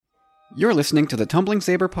You're listening to the Tumbling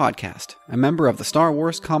Saber Podcast, a member of the Star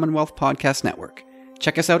Wars Commonwealth Podcast Network.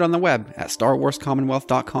 Check us out on the web at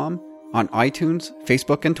starwarscommonwealth.com, on iTunes,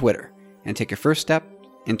 Facebook, and Twitter, and take your first step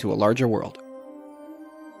into a larger world.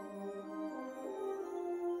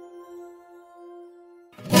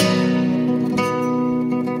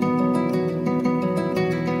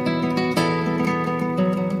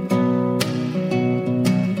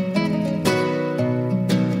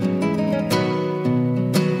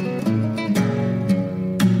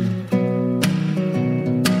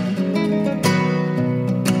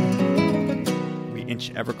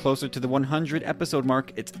 Ever closer to the 100 episode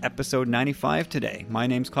mark. It's episode 95 today. My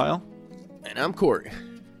name's Kyle. And I'm Corey.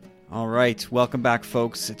 All right, welcome back,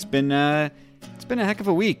 folks. It's been a heck of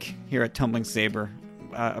a week here at Tumbling Saber.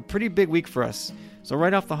 A pretty big week for us. So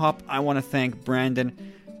right off the hop, I want to thank Brandon,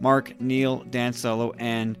 Mark, Neil, Dan Solo,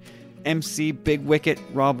 and MC Big Wicket,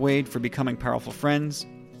 Rob Wade for becoming powerful friends.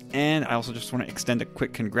 And I also just want to extend a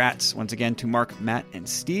quick congrats once again to Mark, Matt, and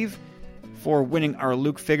Steve for winning our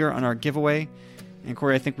Luke figure on our giveaway. And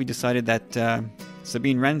Corey, I think we decided that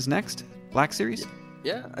Sabine Wren's next, Black Series?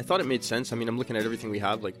 Yeah, I thought it made sense. I mean, I'm looking at everything we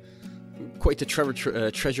have, like, quite the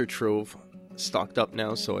treasure trove stocked up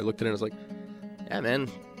now. So I looked at it and I was like, yeah, man,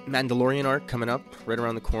 Mandalorian arc coming up right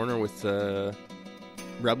around the corner with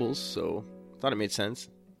Rebels. So I thought it made sense.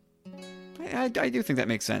 I do think that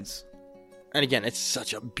makes sense. And again, it's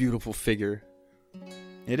such a beautiful figure.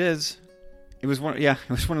 It is. It was one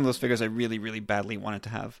of those figures I really, really badly wanted to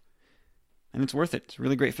have. And it's worth it. It's a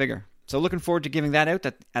really great figure. So looking forward to giving that out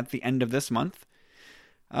at the end of this month.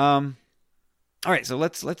 All right, so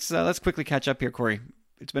let's quickly catch up here, Corey.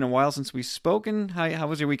 It's been a while since we've spoken. How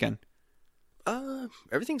was your weekend?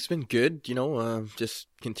 Everything's been good. You know, just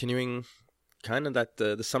continuing. Kind of that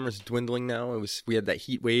the summer's dwindling now. We had that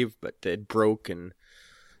heat wave, but it broke, and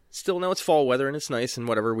still now it's fall weather and it's nice and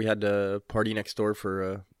whatever. We had a party next door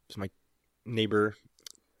for my neighbor,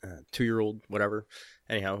 2-year-old, whatever.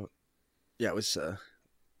 Anyhow. Yeah, it was. It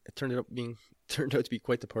turned out to be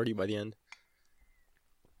quite the party by the end.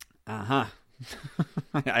 I'm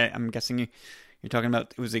guessing you're talking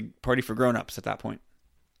about it was a party for grown-ups at that point.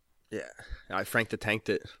 Yeah, I Frank the Tanked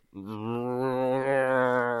it.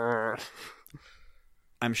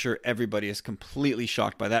 I'm sure everybody is completely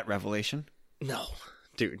shocked by that revelation. No,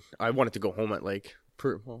 dude, I wanted to go home at like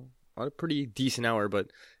a pretty decent hour, but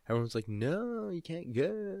everyone's like, "No, you can't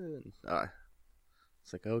go."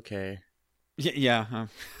 It's like, okay. Yeah.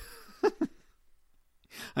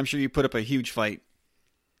 I'm sure you put up a huge fight.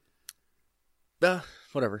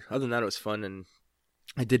 Whatever. Other than that, it was fun, and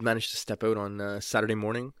I did manage to step out on Saturday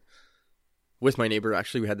morning with my neighbor.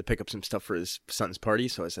 Actually, we had to pick up some stuff for his son's party,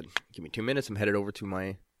 so I said, give me 2 minutes. I'm headed over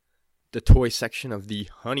to the toy section of the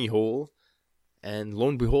Honey Hole, and lo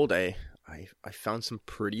and behold, I found some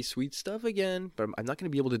pretty sweet stuff again, but I'm not going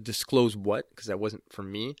to be able to disclose what, because that wasn't for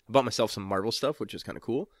me. I bought myself some Marvel stuff, which is kind of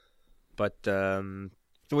cool. But, so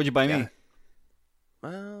what'd you buy me?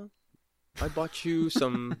 I bought you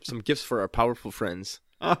some gifts for our powerful friends.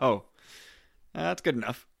 Oh, that's good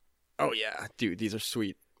enough. Oh, yeah. Dude, these are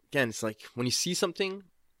sweet. Again, it's like when you see something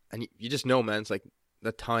and you just know, man, it's like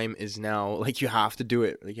the time is now. Like you have to do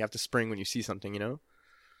it. Like you have to spring when you see something, you know?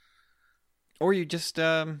 Or you just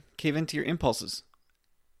cave into your impulses.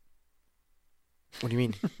 What do you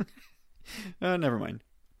mean? Never mind.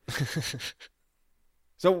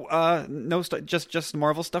 So, just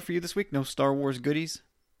Marvel stuff for you this week? No Star Wars goodies?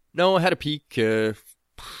 No, I had a peek.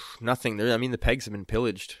 Nothing there. I mean, the pegs have been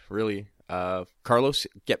pillaged, really. Carlos,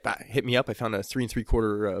 hit me up. I found a 3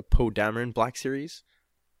 3/4 Poe Dameron Black Series.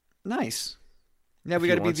 Nice. Yeah, we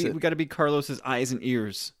got to be Carlos's eyes and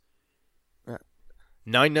ears.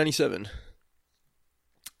 $9.97.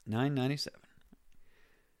 $9.97.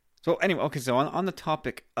 So anyway, okay, so on the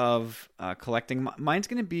topic of collecting, mine's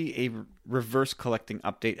going to be a reverse collecting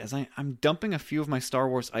update as I'm dumping a few of my Star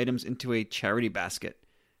Wars items into a charity basket.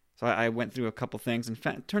 So I went through a couple things, and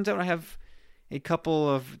it turns out I have a couple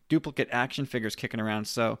of duplicate action figures kicking around.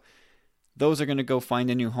 So those are going to go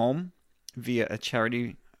find a new home via a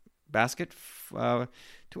charity basket to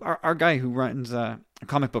our guy who runs a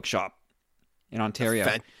comic book shop in Ontario.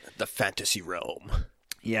 The fantasy realm.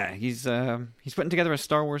 Yeah, he's putting together a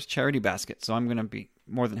Star Wars charity basket, so I'm going to be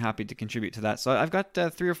more than happy to contribute to that. So I've got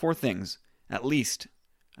 3 or 4 things, at least.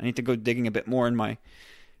 I need to go digging a bit more in my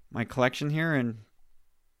collection here and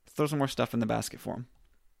throw some more stuff in the basket for him.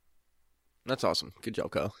 That's awesome. Good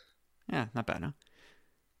job, Kyle. Yeah, not bad, huh?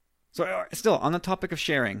 So still, on the topic of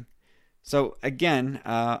sharing. So again,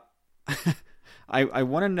 I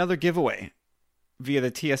won another giveaway via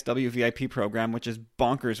the TSW VIP program, which is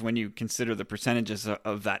bonkers when you consider the percentages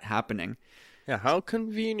of that happening. Yeah, how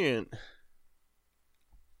convenient.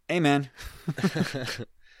 Hey, man.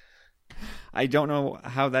 I don't know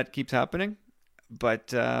how that keeps happening, but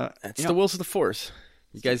That's the wills of the force.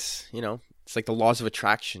 You guys, it's like the laws of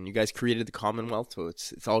attraction. You guys created the Commonwealth, so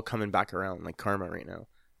it's all coming back around like karma right now.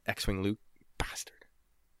 X-Wing Luke, bastard.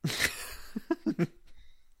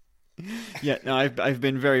 Yeah, no, I've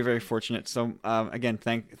been very, very fortunate. So again,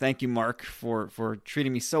 thank you, Mark, for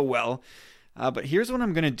treating me so well. But here's what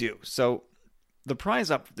I'm gonna do. So the prize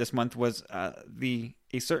up this month was A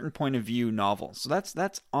Certain Point of View novel. So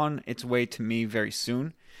that's on its way to me very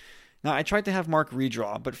soon. Now I tried to have Mark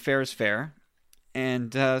redraw, but fair is fair,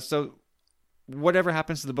 and so whatever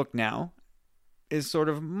happens to the book now is sort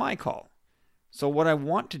of my call. So what I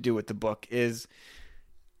want to do with the book is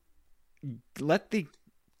let the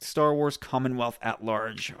Star Wars Commonwealth at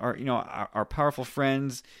large, our powerful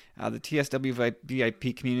friends, the TSW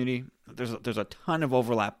VIP community. There's a ton of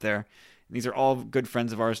overlap there. These are all good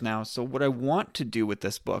friends of ours now. So what I want to do with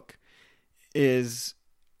this book is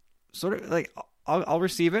sort of like I'll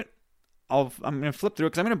receive it. I'm going to flip through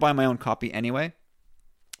it because I'm going to buy my own copy anyway.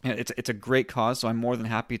 And it's a great cause, so I'm more than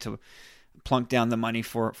happy to plunk down the money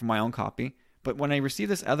for my own copy. But when I receive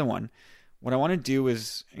this other one, what I want to do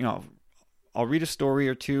is, I'll read a story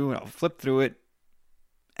or two, and I'll flip through it,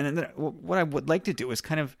 and then what I would like to do is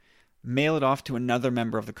kind of mail it off to another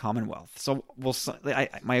member of the Commonwealth. So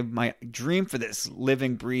my dream for this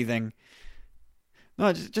living, breathing,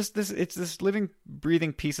 it's this living,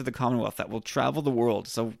 breathing piece of the Commonwealth that will travel the world.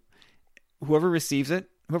 So whoever receives it,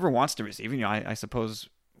 whoever wants to receive it, I suppose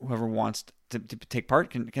whoever wants to take part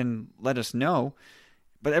can let us know.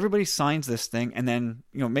 But everybody signs this thing, and then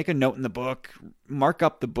make a note in the book, mark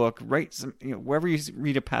up the book, write some wherever you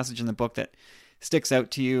read a passage in the book that sticks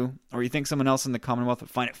out to you, or you think someone else in the Commonwealth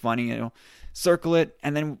would find it funny, circle it,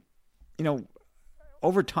 and then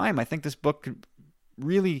over time, I think this book could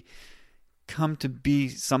really come to be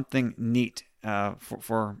something neat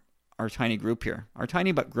for our tiny group here, our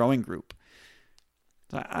tiny but growing group.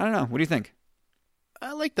 So I don't know. What do you think?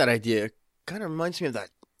 I like that idea. Kind of reminds me of that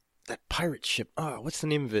pirate ship. Oh, what's the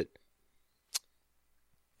name of it?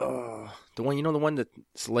 The one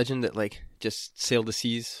that's a legend that like just sailed the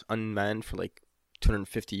seas unmanned for like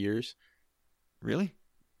 250 years. Really?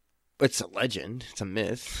 It's a legend. It's a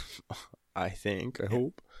myth. I think. I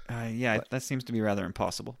hope. That seems to be rather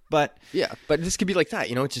impossible. But yeah, but this could be like that.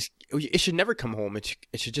 It should never come home. It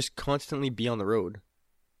should just constantly be on the road.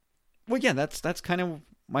 Well, yeah, that's kind of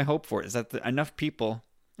my hope for it, is that enough people.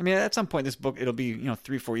 I mean, at some point, this book, it'll be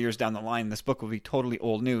 3-4 years down the line. This book will be totally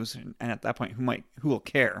old news, and at that point, who will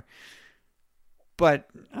care? But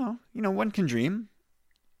one can dream.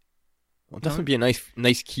 Well, definitely be a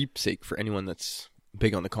nice keepsake for anyone that's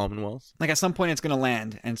big on the Commonwealth. Like at some point, it's going to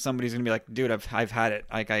land, and somebody's going to be like, "Dude, I've had it.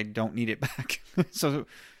 Like I don't need it back." So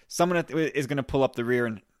someone is going to pull up the rear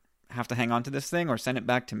and have to hang on to this thing, or send it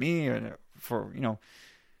back to me, or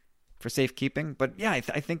for safekeeping. But yeah, I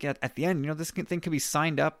think at the end, this thing could be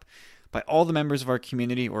signed up by all the members of our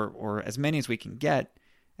community, or as many as we can get,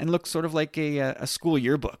 and look sort of like a school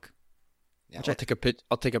yearbook. Yeah,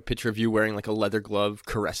 I'll take a picture of you wearing like a leather glove,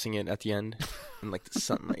 caressing it at the end, in like the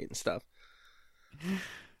sunlight and stuff.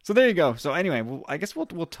 So there you go. So anyway, I guess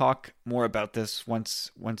we'll talk more about this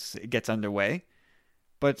once it gets underway.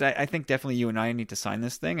 But I think definitely you and I need to sign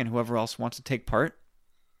this thing, and whoever else wants to take part.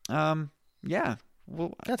 Yeah.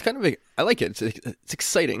 Well, that's kind of big. I like it. It's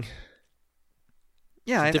exciting.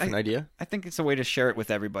 Yeah, it's a different idea. I think it's a way to share it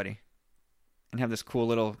with everybody, and have this cool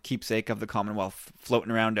little keepsake of the Commonwealth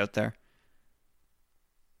floating around out there.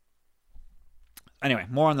 Anyway,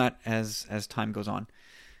 more on that as time goes on.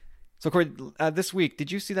 So, Corey, this week,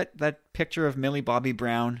 did you see that picture of Millie Bobby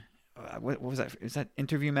Brown? What was that? Is that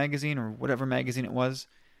Interview Magazine or whatever magazine it was?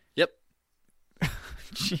 Yep.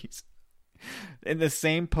 Jeez. In the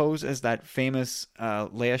same pose as that famous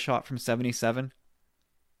Leia shot from 77?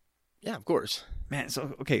 Yeah, of course. Man,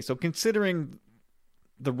 so considering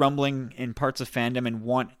the rumbling in parts of fandom and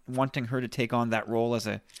wanting her to take on that role as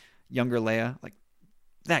a younger Leia, like,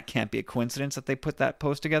 that can't be a coincidence that they put that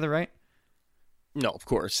post together, right? No, of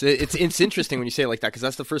course. It's interesting when you say it like that, because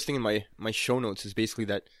that's the first thing in my show notes is basically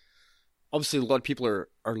that obviously a lot of people are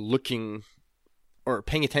looking or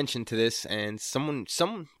paying attention to this, and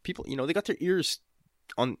some people, they got their ears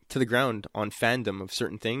on to the ground on fandom of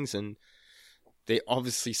certain things, and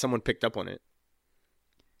someone picked up on it.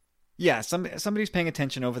 Yeah, somebody's paying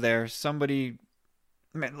attention over there. Somebody,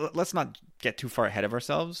 let's not get too far ahead of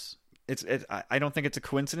ourselves. I don't think it's a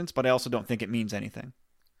coincidence, but I also don't think it means anything.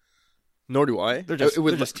 Nor do I. They're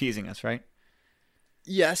just teasing us, right?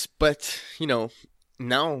 Yes, but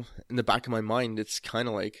now in the back of my mind, it's kind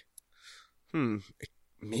of like,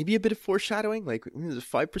 maybe a bit of foreshadowing, like there's a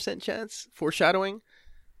 5% chance foreshadowing.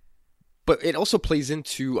 But it also plays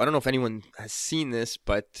into, I don't know if anyone has seen this,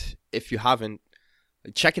 but if you haven't,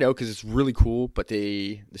 check it out because it's really cool. But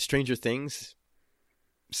the Stranger Things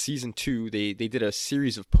season 2, they did a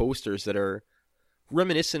series of posters that are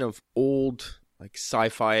reminiscent of old like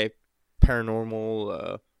sci-fi,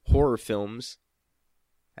 paranormal, horror films,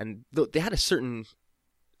 and they had a certain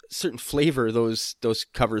flavor. Those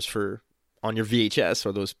covers for on your VHS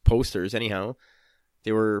or those posters, anyhow,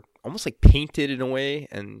 they were almost like painted in a way,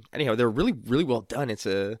 and anyhow, they're really really well done. It's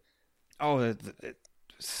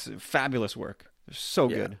fabulous work. They're so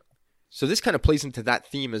good. So this kind of plays into that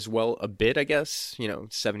theme as well a bit, I guess.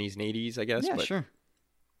 70s and 80s, I guess. Yeah, sure.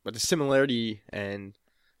 But the similarity, and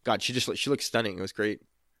God, she looks stunning. It was great.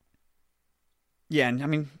 Yeah, and I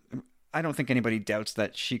mean, I don't think anybody doubts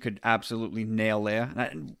that she could absolutely nail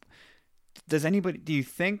Leia. Do you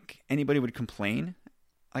think anybody would complain?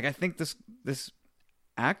 Like, I think this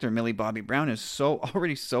actor, Millie Bobby Brown, is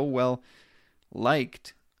already so well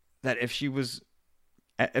liked that if she was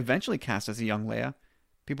eventually cast as a young Leia,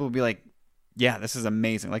 people would be like, yeah, this is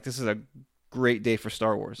amazing. Like, this is a great day for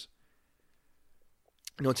Star Wars.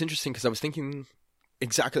 It's interesting because I was thinking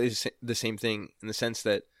exactly the same thing in the sense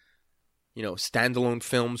that, standalone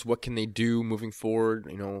films, what can they do moving forward?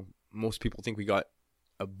 Most people think we got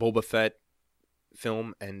a Boba Fett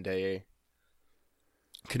film and a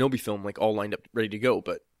Kenobi film, like, all lined up, ready to go.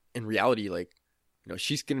 But in reality, like,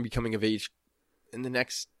 she's going to be coming of age in the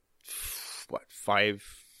next,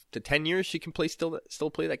 5 to 10 years. She can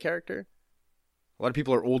still play that character. A lot of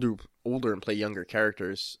people are older and play younger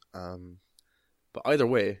characters. But either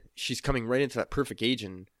way, she's coming right into that perfect age,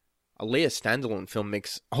 and a Leia standalone film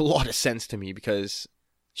makes a lot of sense to me because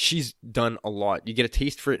she's done a lot. You get a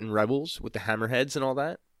taste for it in Rebels with the hammerheads and all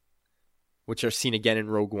that, which are seen again in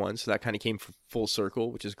Rogue One, so that kind of came full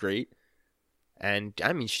circle, which is great. And,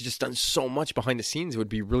 I mean, she's just done so much behind the scenes. It would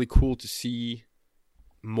be really cool to see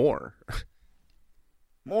more.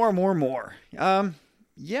 More.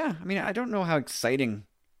 Yeah, I mean, I don't know how exciting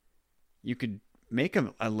you could make a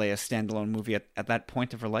Leia standalone movie at that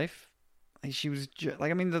point of her life. She was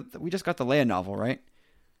we just got the Leia novel, right?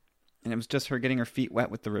 And it was just her getting her feet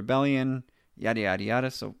wet with the rebellion, yada yada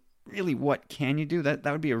yada. So really, what can you do? That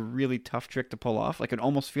would be a really tough trick to pull off. Like, it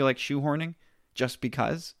almost feel like shoehorning, just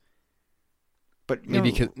because. But maybe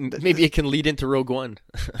it can lead into Rogue One.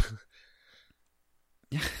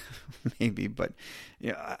 Yeah, maybe, but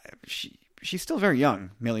yeah, she's still very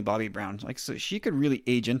young, Millie Bobby Brown. Like, so she could really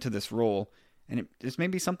age into this role, and it's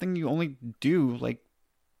maybe something you only do like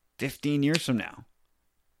 15 years from now,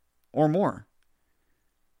 or more.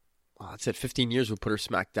 Well, it said 15 years would put her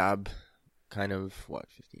smack dab, kind of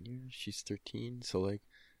 15 years. She's 13, so like,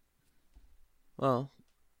 well,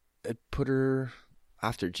 it put her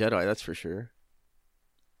after Jedi, that's for sure.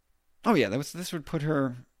 Oh yeah, this would put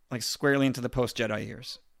her like squarely into the post Jedi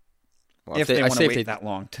years. Well, if they want to wait that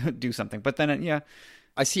long to do something. But then, yeah.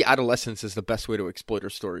 I see adolescence as the best way to exploit her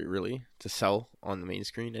story, really, to sell on the main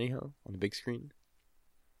screen, anyhow, on the big screen.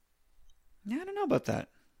 Yeah, I don't know about that.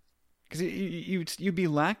 Because you'd be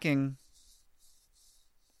lacking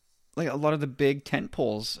like a lot of the big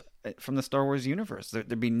tentpoles from the Star Wars universe.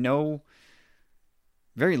 There'd be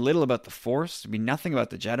very little about the Force. There'd be nothing about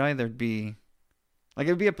the Jedi. There'd be like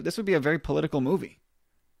this would be a very political movie.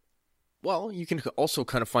 Well, you can also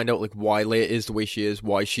kind of find out like why Leia is the way she is,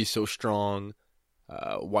 why she's so strong,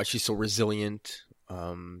 why she's so resilient.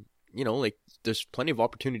 Like there's plenty of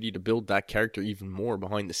opportunity to build that character even more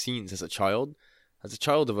behind the scenes as a child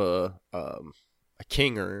of a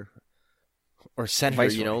king or senator,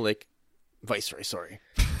 Viceroy. like Viceroy. Sorry,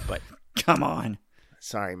 but come on,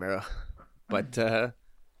 sorry, Mira, but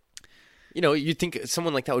you'd think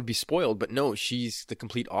someone like that would be spoiled, but no, she's the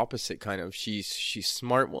complete opposite. Kind of, she's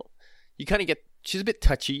smart. Well, you kind of get she's a bit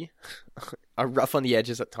touchy, rough on the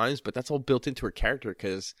edges at times, but that's all built into her character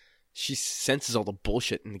because she senses all the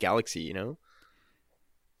bullshit in the galaxy,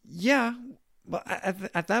 Yeah, but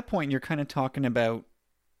at that point, you're kind of talking about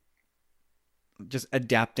just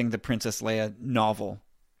adapting the Princess Leia novel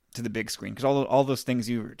to the big screen. Because all those things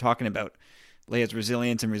you were talking about, Leia's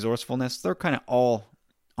resilience and resourcefulness, they're kind of all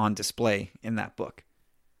on display in that book.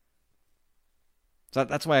 So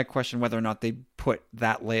that's why I question whether or not they put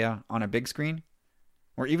that Leia on a big screen,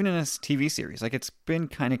 or even in a TV series. Like, it's been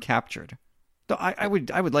kind of captured. Though I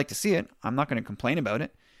would like to see it. I'm not going to complain about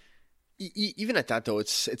it. Even at that, though,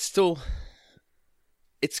 it's still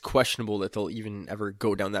questionable that they'll even ever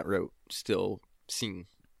go down that route. Still seeing,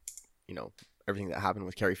 everything that happened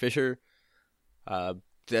with Carrie Fisher.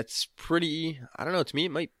 That's pretty. I don't know. To me,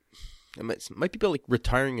 it might be like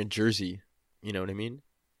retiring a jersey You know what I mean?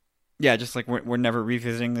 Yeah, just like we're never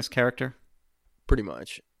revisiting this character. Pretty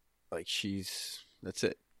much. Like that's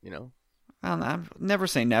it, you know? I don't know, I'll never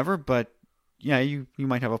say never, but yeah, you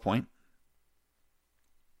might have a point.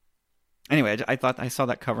 Anyway, I thought I saw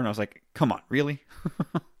that cover and I was like, come on, really?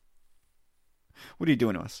 What are you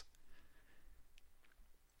doing to us?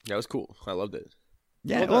 That was cool. I loved it.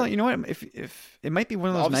 Yeah, well, you know what? If it might be one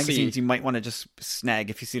of those Obviously, magazines you might want to just snag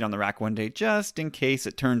if you see it on the rack one day, just in case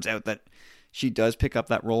it turns out that she does pick up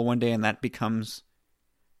that role one day and that becomes,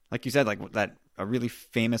 like you said, like that a really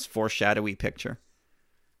famous foreshadowy picture.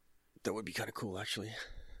 that would be kind of cool, actually.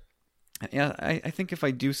 Yeah, I think if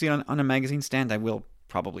I do see it on a magazine stand, I will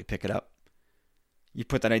probably pick it up. You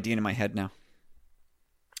put that idea in my head now.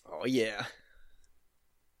 Oh, yeah.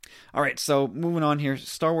 All right, so moving on here.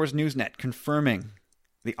 Star Wars Newsnet confirming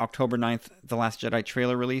the October 9th The Last Jedi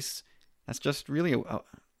trailer release. That's just really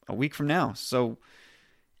a week from now. So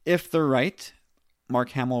if they're right,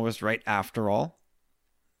 Mark Hamill was right after all.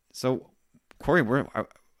 So, Corey, are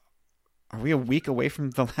we a week away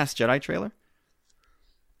from The Last Jedi trailer?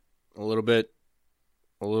 A little bit.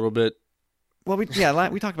 Well, we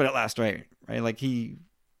talked about it last, right? Like him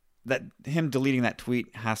deleting that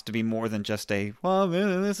tweet has to be more than just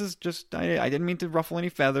this is just, I didn't mean to ruffle any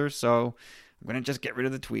feathers, so I'm going to just get rid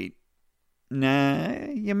of the tweet. Nah,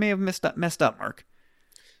 you may have messed up, Mark.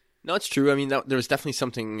 No, it's true. I mean, there was definitely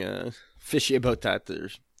something fishy about that. There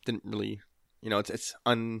didn't really, it's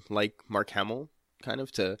unlike Mark Hamill, kind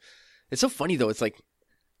of. It's so funny though. It's like,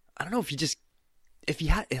 I don't know if he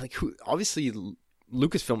had like who. Obviously,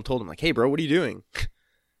 Lucasfilm told him like, "Hey, bro, what are you doing?"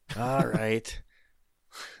 All right.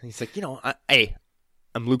 He's like, hey,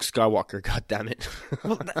 I'm Luke Skywalker. God damn it.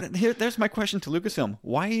 Well, there's my question to Lucasfilm.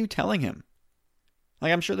 Why are you telling him?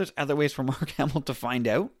 Like, I'm sure there's other ways for Mark Hamill to find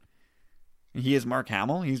out. He is Mark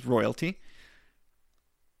Hamill. He's royalty.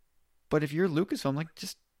 But if you're Lucasfilm, like,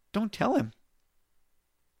 just don't tell him.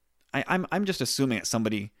 I'm just assuming that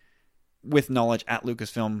somebody with knowledge at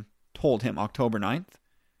Lucasfilm told him October 9th.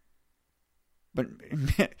 But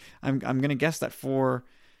I'm going to guess that for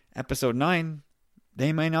Episode 9,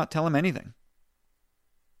 they may not tell him anything.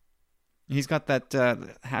 He's got that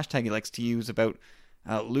hashtag he likes to use about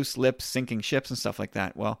loose lips sinking ships and stuff like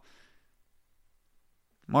that. Well,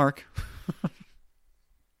 Mark.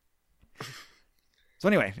 So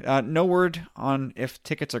anyway, no word on if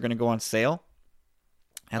tickets are going to go on sale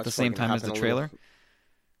at the same time as the trailer.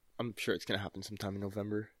 I'm sure it's going to happen sometime in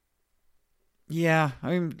November. Yeah,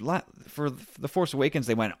 I mean, for The Force Awakens,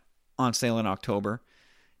 they went on sale in October.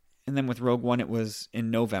 And then with Rogue One, it was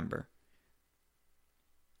in November.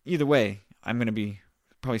 Either way, I'm going to be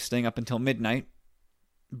probably staying up until midnight,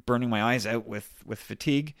 burning my eyes out with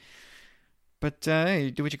fatigue. But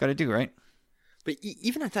hey, do what you got to do, right? But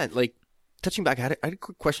even at that, like, touching back, I had a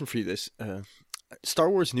quick question for you.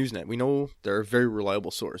 Star Wars Newsnet, we know they're a very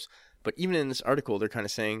reliable source. But even in this article, they're kind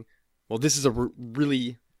of saying, well, this is a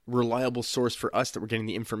really reliable source for us that we're getting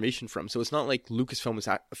the information from. So it's not like Lucasfilm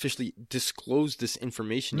has officially disclosed this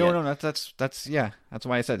information yet. No, that's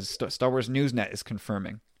why I said Star Wars Newsnet is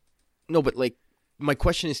confirming. No, but like, my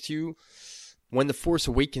question is to you, when The Force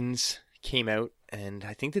Awakens came out, and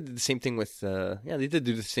I think they did the same thing with, they did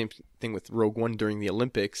do the same thing with Rogue One during the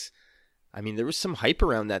Olympics. I mean, there was some hype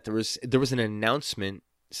around that. There was an announcement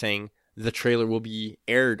saying the trailer will be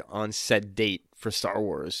aired on said date for Star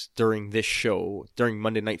Wars during this show, during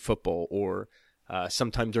Monday Night Football, or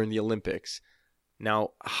sometime during the Olympics.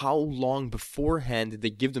 Now, how long beforehand did they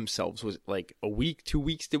give themselves? Was it like a week, 2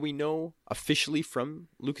 weeks? Did we know officially from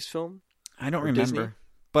Lucasfilm? I don't remember. Disney?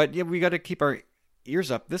 But yeah, we got to keep our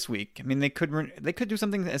ears up this week. I mean, they could do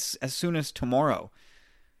something as soon as tomorrow.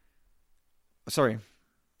 Sorry.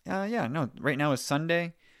 Right now is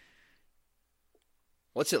Sunday.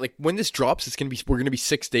 What's it like when this drops? We're gonna be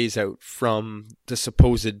 6 days out from the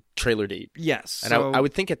supposed trailer date. Yes, and I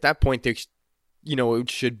would think at that point it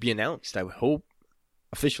should be announced. I would hope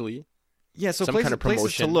officially. Yeah, so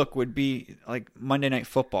places to look would be like Monday Night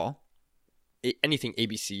Football, anything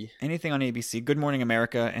ABC, anything on ABC, Good Morning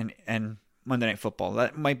America, and Monday Night Football.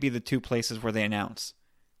 That might be the two places where they announce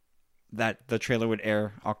that the trailer would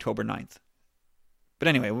air October 9th. But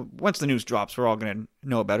anyway, once the news drops, we're all gonna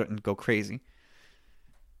know about it and go crazy.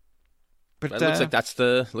 But it looks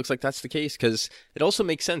like that's the case, because it also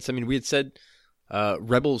makes sense. I mean, we had said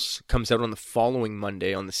Rebels comes out on the following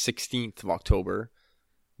Monday, on the 16th of October.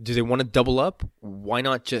 Do they want to double up? Why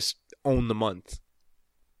not just own the month?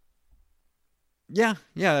 Yeah.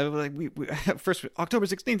 Like we first October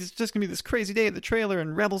 16th. It's just gonna be this crazy day of the trailer,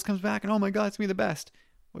 and Rebels comes back, and oh my god, it's gonna be the best.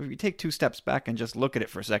 Well, if you take 2 steps back and just look at it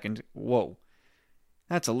for a second, whoa,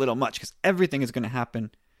 that's a little much, because everything is gonna happen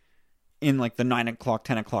in like the 9 o'clock,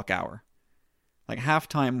 10 o'clock hour. Like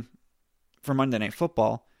halftime for Monday Night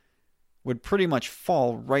Football would pretty much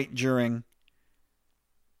fall right during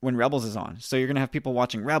when Rebels is on. So you're going to have people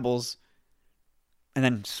watching Rebels and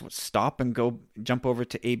then stop and go jump over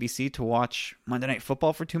to ABC to watch Monday Night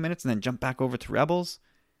Football for 2 minutes and then jump back over to Rebels.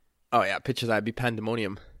 Oh, yeah. Picture that. It'd be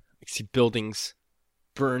pandemonium. I see buildings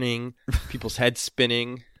burning, people's heads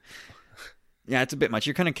spinning. Yeah, it's a bit much.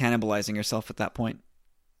 You're kind of cannibalizing yourself at that point.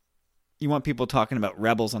 You want people talking about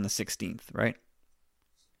Rebels on the 16th, right?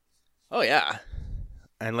 Oh, yeah.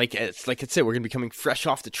 And like I said, we're going to be coming fresh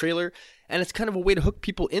off the trailer, and it's kind of a way to hook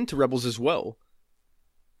people into Rebels as well.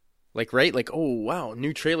 Like, right? Like, oh, wow,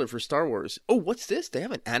 new trailer for Star Wars. Oh, what's this? They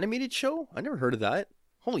have an animated show? I never heard of that.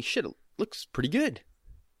 Holy shit, it looks pretty good.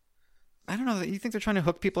 I don't know. You think they're trying to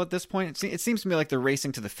hook people at this point? It seems to me like they're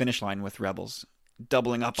racing to the finish line with Rebels,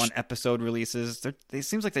 doubling up on episode releases. It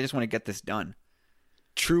seems like they just want to get this done.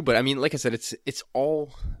 True, but I mean, like I said, it's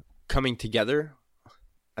all coming together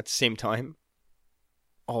at the same time.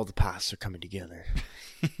 All the paths are coming together.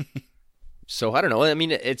 So I don't know. I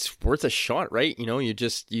mean, it's worth a shot, right? You know, you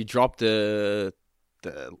drop the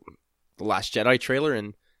Last Jedi trailer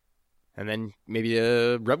and then maybe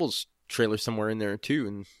a Rebels trailer somewhere in there too,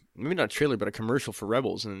 and maybe not a trailer, but a commercial for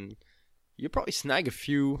Rebels, and you probably snag a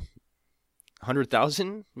few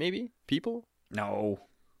 100,000 maybe people. No,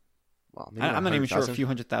 well, I'm not even sure a few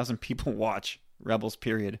 100,000 people watch Rebels.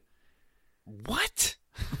 Period. What?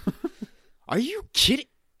 Are you kidding?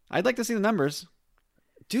 I'd like to see the numbers.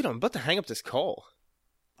 Dude, I'm about to hang up this call.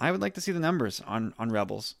 I would like to see the numbers on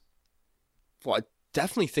Rebels. Well, I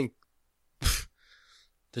definitely think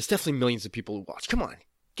there's definitely millions of people who watch. Come on,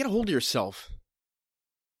 get a hold of yourself.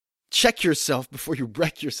 Check yourself before you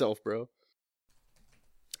wreck yourself, bro.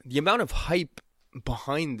 The amount of hype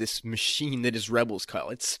behind this machine that is Rebels, Kyle.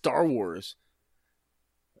 It's Star Wars.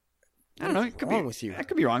 I don't know. It could be wrong with you. I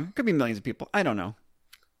could be wrong. It could be millions of people. I don't know.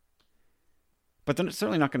 But they're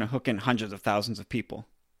certainly not going to hook in hundreds of thousands of people.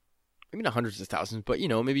 Maybe not hundreds of thousands, but,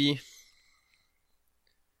 maybe,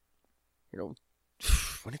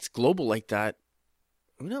 when it's global like that,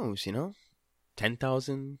 who knows,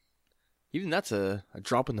 10,000. Even that's a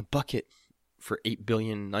drop in the bucket for 8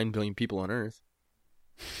 billion, 9 billion people on Earth.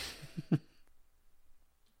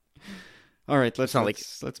 All right, let's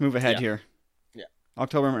move ahead here. Yeah.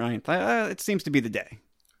 October 9th. It seems to be the day.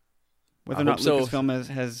 Whether or not Lucasfilm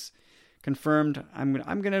has confirmed,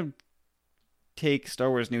 I'm gonna take Star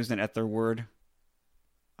Wars Newsnet at their word.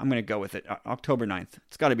 I'm gonna go with it. October 9th.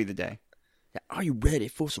 It's got to be the day. Are you ready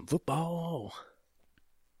for some football?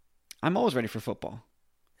 I'm always ready for football.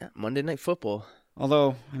 Yeah, Monday Night Football.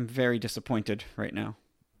 Although I'm very disappointed right now.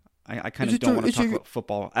 I kind of don't want to talk about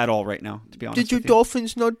football at all right now, to be honest with you. Did your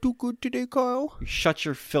Dolphins not do good today, Kyle? You shut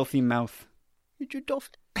your filthy mouth. Did your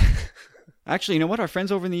Dolphins... Actually, you know what? Our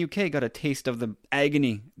friends over in the UK got a taste of the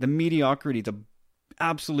agony, the mediocrity, the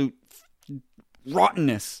absolute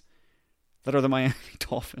rottenness that are the Miami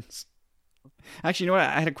Dolphins. Actually, you know what?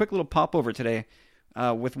 I had a quick little popover today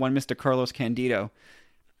with one Mr. Carlos Candido,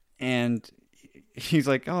 and he's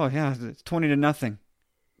like, "Oh yeah, it's 20-0.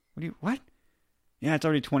 What? Yeah, it's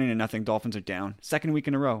already 20-0. Dolphins are down. Second week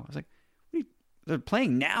in a row." I was like, "They're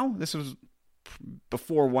playing now?" This was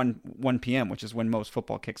before 1 p.m., which is when most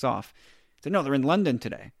football kicks off. I said, "No, they're in London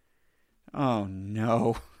today." Oh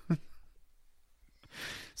no.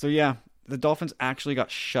 So yeah, the Dolphins actually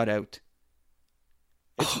got shut out.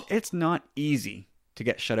 It's not easy to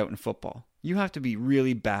get shut out in football. You have to be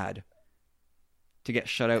really bad to get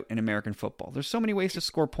shut out in American football. There's so many ways to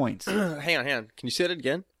score points. Hang on. Can you say that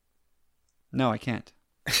again? No, I can't.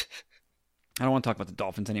 I don't want to talk about the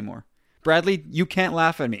Dolphins anymore. Bradley, you can't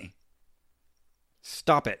laugh at me.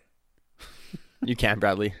 Stop it. You can,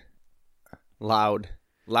 Bradley. Loud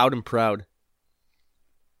and proud.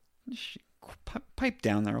 Pipe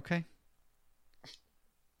down there, okay?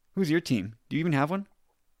 Who's your team? Do you even have one?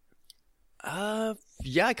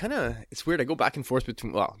 Yeah, it's weird. I go back and forth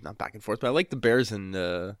between, well, not back and forth, but I like the Bears and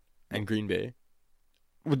Green Bay.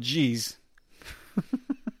 Well, geez.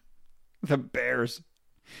 The Bears.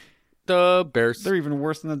 They're even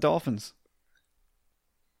worse than the Dolphins.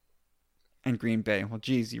 And Green Bay. Well,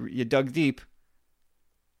 geez, you dug deep.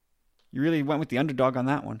 You really went with the underdog on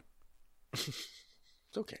that one.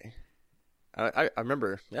 It's okay. I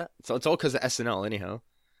remember. Yeah, so it's all because of SNL anyhow.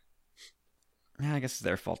 Yeah, I guess it's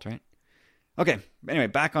their fault, right? Okay, anyway,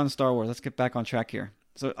 back on Star Wars. Let's get back on track here.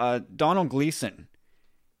 So, Donald Gleason,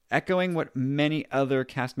 echoing what many other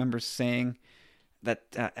cast members saying,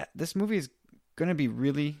 that this movie is going to be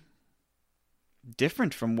really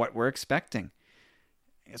different from what we're expecting.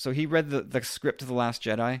 So he read the script of The Last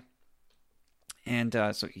Jedi, And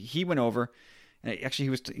so he went over. And actually, he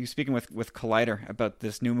was speaking with Collider about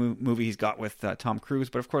this new movie he's got with Tom Cruise.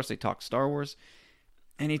 But of course, they talked Star Wars.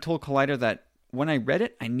 And he told Collider that when I read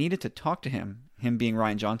it, I needed to talk to him being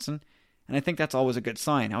Rian Johnson. And I think that's always a good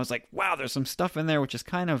sign. I was like, wow, there's some stuff in there which is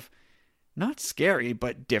kind of not scary,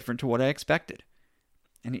 but different to what I expected.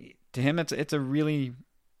 And to him, it's a really,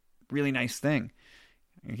 really nice thing.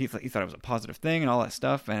 He thought it was a positive thing and all that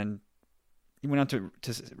stuff. And he went on to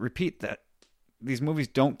repeat that these movies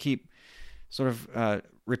don't keep sort of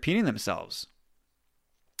repeating themselves.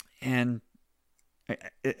 And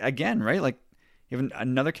again, right? Like, even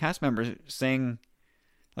another cast member saying,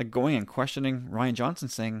 like, going and questioning Rian Johnson,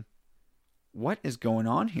 saying, what is going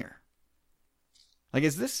on here? Like,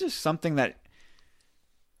 is this just something that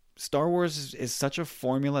Star Wars is such a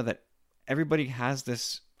formula that everybody has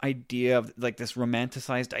this idea of, like, this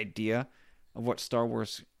romanticized idea of what Star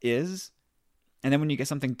Wars is, and then when you get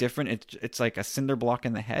something different, it's like a cinder block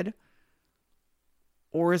in the head?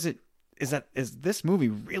 Or is this movie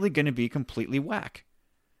really going to be completely whack?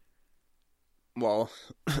 Well,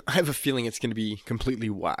 I have a feeling it's going to be completely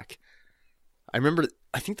whack. I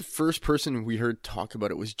think the first person we heard talk about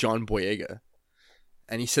it was John Boyega.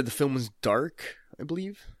 And he said the film was dark, I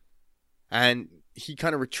believe. And he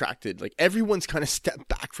kind of retracted. Like, everyone's kind of stepped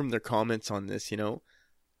back from their comments on this, you know?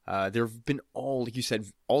 There have been like you said,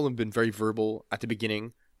 all have been very verbal at the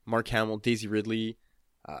beginning. Mark Hamill, Daisy Ridley.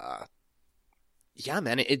 Yeah,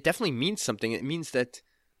 man, it definitely means something. It means that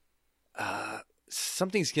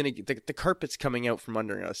something's going to... The carpet's coming out from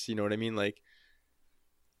under us, you know what I mean? Like,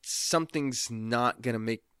 something's not going to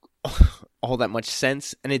make all that much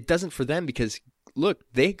sense. And it doesn't for them because, look,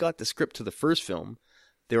 they got the script to the first film.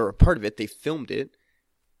 They were a part of it. They filmed it.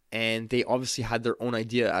 And they obviously had their own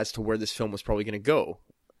idea as to where this film was probably going to go.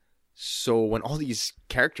 So when all these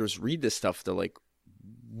characters read this stuff, they're like,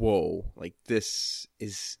 whoa, like, this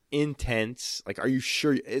is intense. Like, are you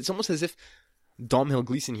sure? It's almost as if Domhnall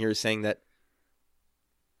Gleeson here is saying that,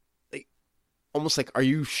 like, almost like, are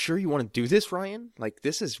you sure you want to do this, Ryan? Like,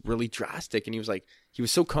 this is really drastic. And he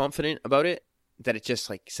was so confident about it that it just,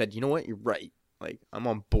 like, said, you know what? You're right. Like, I'm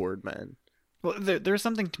on board, man. Well, there's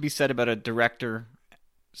something to be said about a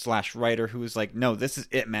director/writer who is like, no, this is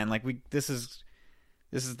it, man. Like, this is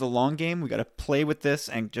the long game. We got to play with this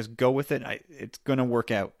and just go with it. It's gonna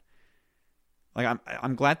work out. Like,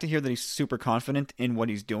 I'm glad to hear that he's super confident in what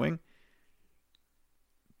he's doing.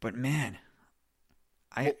 But man,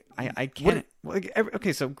 I can't.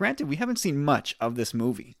 Okay, so granted, we haven't seen much of this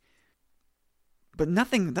movie, but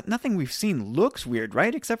nothing we've seen looks weird,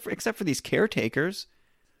 right? Except for these caretakers.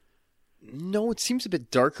 No, it seems a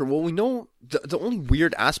bit darker. Well, we know the only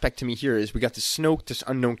weird aspect to me here is we got the Snoke, this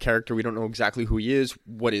unknown character. We don't know exactly who he is,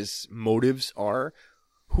 what his motives are,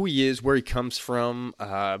 who he is, where he comes from.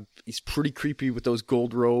 He's pretty creepy with those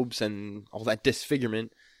gold robes and all that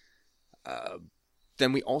disfigurement.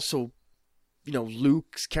 Then we also, you know,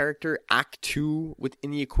 Luke's character, Act 2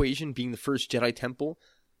 within the equation, being the first Jedi Temple.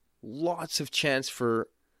 Lots of chance for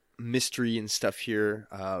mystery and stuff here,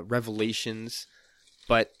 revelations,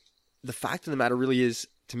 but the fact of the matter really is,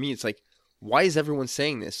 to me, it's like, why is everyone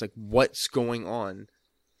saying this? Like, what's going on?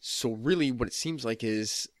 So really what it seems like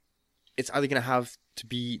is it's either going to have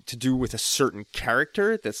to do with a certain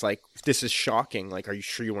character that's like, this is shocking. Like, are you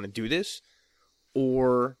sure you want to do this?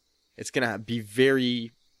 Or it's going to be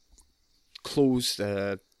very closed,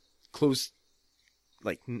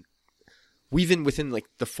 like, weaving within, like,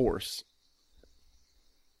 the Force.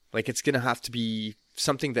 Like, it's going to have to be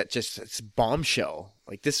something that just, it's bombshell.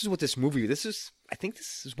 Like, this is what this movie, I think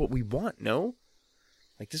this is what we want, no?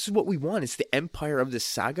 Like, this is what we want. It's the empire of this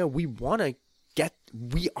saga. We want to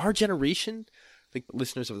our generation, like,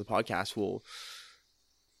 listeners of the podcast will,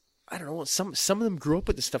 I don't know, some of them grew up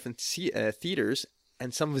with this stuff in theaters,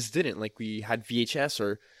 and some of us didn't. Like, we had VHS,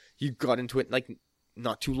 or you got into it, like,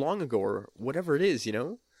 not too long ago, or whatever it is, you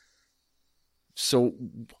know? So,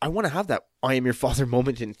 I want to have that I Am Your Father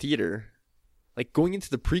moment in theater. Like, going into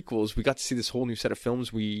the prequels, we got to see this whole new set of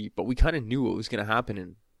films, but we kind of knew what was going to happen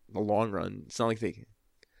in the long run. It's not like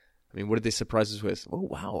what did they surprise us with? Oh,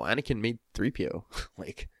 wow, Anakin made 3PO.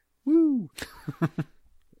 Like, woo!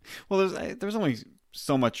 Well, there's only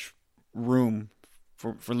so much room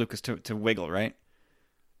for Lucas to wiggle, right?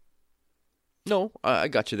 No, I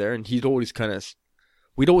got you there. And we'd always kind of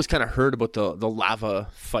heard about the lava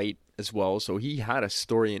fight as well, so he had a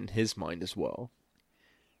story in his mind as well.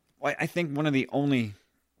 I think one of the only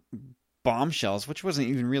bombshells, which wasn't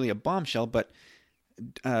even really a bombshell, but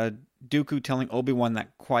Dooku telling Obi-Wan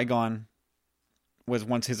that Qui-Gon was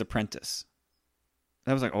once his apprentice.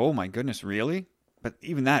 That was like, oh my goodness, really? But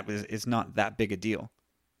even that is not that big a deal.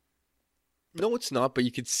 No, it's not, but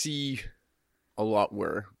you could see a lot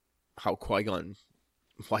where how Qui-Gon,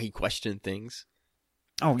 why he questioned things.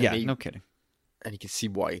 Oh, And yeah, maybe- no kidding. And you can see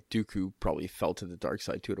why Dooku probably fell to the dark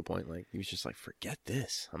side too at a point. Like, he was just like, forget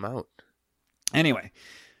this. I'm out. Anyway,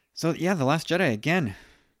 so yeah, The Last Jedi, again,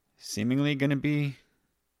 seemingly going to be,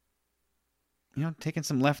 taking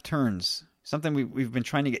some left turns. Something we've been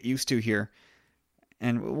trying to get used to here.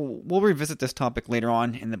 And we'll revisit this topic later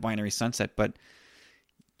on in the Binary Sunset, but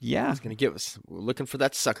yeah. It's going to give us. We're looking for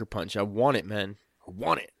that sucker punch. I want it, man. I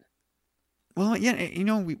want it. Well,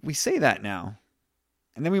 yeah, we say that now.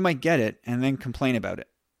 And then we might get it and then complain about it.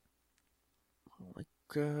 Like,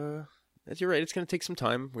 you're right. It's going to take some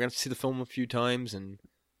time. We're going to have to see the film a few times. And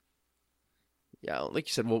yeah, like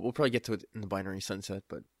you said, we'll probably get to it in the Binary Sunset,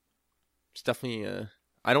 but it's definitely,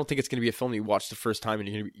 I don't think it's going to be a film you watch the first time and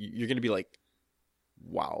you're going to be like,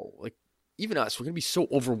 wow. Like, even us, we're going to be so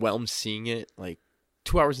overwhelmed seeing it. Like,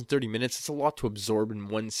 2 hours and 30 minutes. It's a lot to absorb in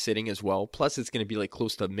one sitting as well. Plus, it's going to be like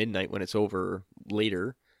close to midnight when it's over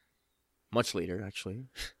later. Much later, actually.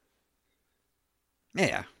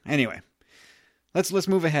 Yeah. Anyway, let's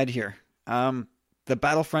move ahead here. The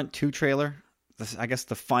Battlefront 2 trailer, I guess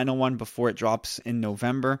the final one before it drops in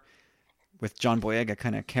November, with John Boyega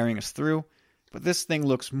kind of carrying us through. But this thing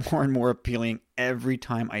looks more and more appealing every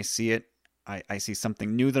time I see it. I see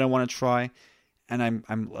something new that I want to try, and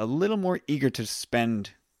I'm a little more eager to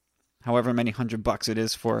spend however many $100 it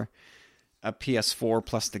is for a PS4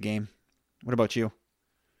 plus the game. What about you?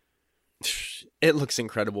 It looks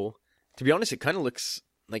incredible. To be honest, it kind of looks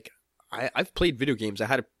like I've played video games. I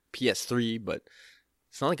had a PS3, but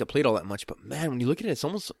it's not like I played all that much. But man, when you look at it, it's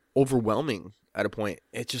almost overwhelming at a point.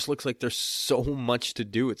 It just looks like there's so much to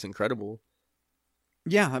do. It's incredible.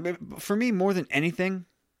 Yeah, I mean, for me, more than anything,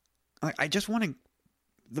 I just want to.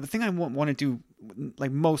 The thing I want to do,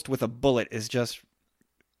 like most with a bullet, is just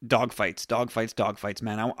dogfights,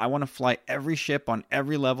 man. I want to fly every ship on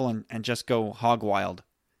every level and just go hog wild.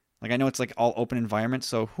 Like, I know it's like all open environment,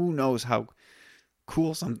 so who knows how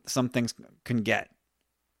cool some things can get.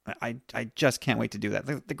 I just can't wait to do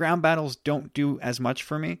that. The ground battles don't do as much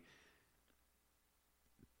for me.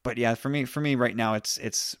 But yeah, for me right now,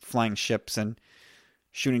 it's flying ships and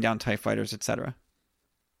shooting down TIE fighters, etc.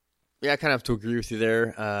 Yeah, I kind of have to agree with you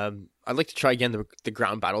there. I'd like to try again the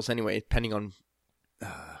ground battles anyway, depending on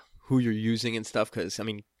who you're using and stuff. Because, I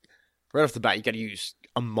mean, right off the bat, you got to use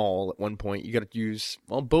a Maul at one point. You got to use,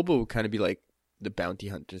 well, Boba would kind of be like the bounty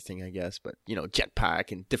hunter thing, I guess. But,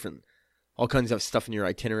 jetpack and all kinds of stuff in your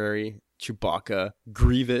itinerary. Chewbacca,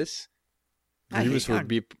 Grievous. Grievous would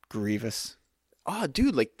be Grievous. Oh,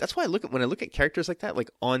 dude, like that's why when I look at characters like that, like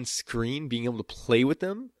on screen, being able to play with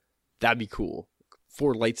them, that'd be cool.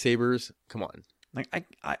 4 lightsabers, come on. Like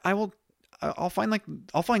I'll find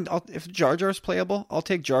if Jar Jar's playable, I'll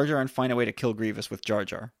take Jar Jar and find a way to kill Grievous with Jar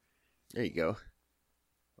Jar. There you go.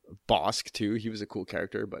 Bosk too, he was a cool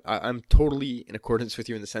character, but I'm totally in accordance with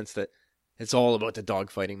you in the sense that it's all about the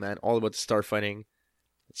dogfighting, man. All about the starfighting.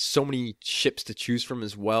 So many ships to choose from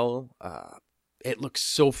as well. It looks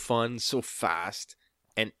so fun, so fast,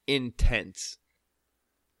 and intense.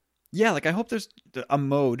 Yeah, like I hope there's a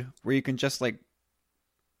mode where you can just like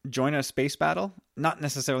join a space battle, not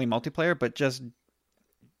necessarily multiplayer, but just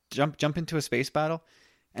jump into a space battle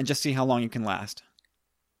and just see how long you can last.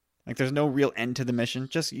 Like there's no real end to the mission.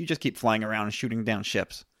 You just keep flying around and shooting down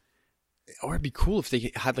ships. Or it'd be cool if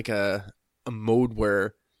they had like a mode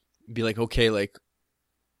where it'd be like, okay, like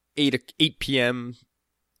 8 p.m.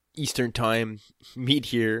 Eastern time, meet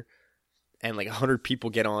here, and like 100 people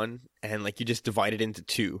get on, and like you just divide it into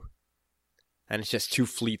 2, and it's just 2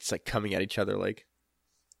 fleets like coming at each other, like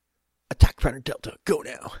attack Predator Delta, go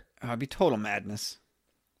now. It'd be total madness.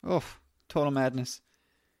 Oof, total madness.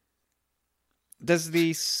 Does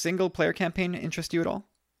the single player campaign interest you at all,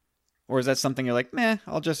 or is that something you're like, meh?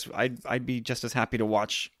 I'd be just as happy to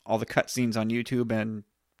watch all the cutscenes on YouTube and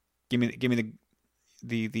give me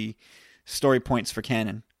the story points for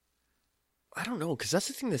canon. I don't know, because that's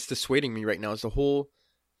the thing that's dissuading me right now is the whole,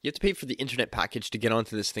 you have to pay for the internet package to get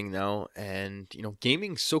onto this thing now, and,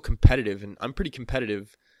 gaming's so competitive, and I'm pretty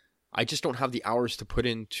competitive. I just don't have the hours to put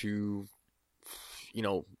in to,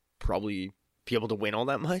 probably be able to win all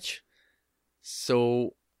that much.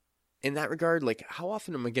 So, in that regard, like, how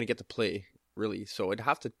often am I going to get to play, really? So, I'd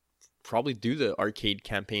have to probably do the arcade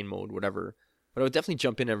campaign mode, whatever. But I would definitely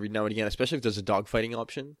jump in every now and again, especially if there's a dogfighting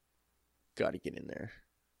option. Gotta get in there.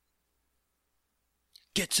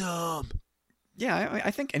 Get some! Yeah,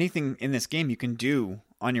 I think anything in this game you can do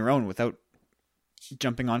on your own without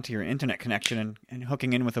jumping onto your internet connection and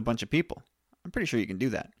hooking in with a bunch of people. I'm pretty sure you can do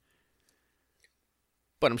that.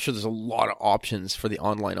 But I'm sure there's a lot of options for the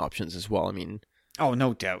online options as well. I mean, Oh,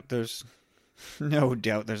 no doubt. There's no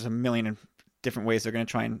doubt. There's a million different ways they're going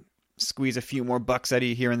to try and squeeze a few more bucks out of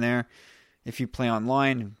you here and there if you play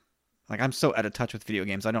online. Like, I'm so out of touch with video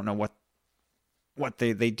games. I don't know what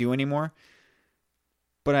they do anymore.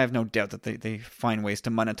 But I have no doubt that they find ways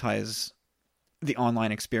to monetize the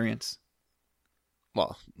online experience.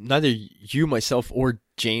 well, neither you, myself, or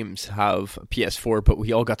James have a PS4, but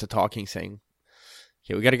we all got to talking saying,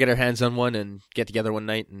 okay, we got to get our hands on one and get together one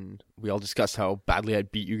night, and we all discussed how badly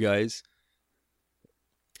I'd beat you guys.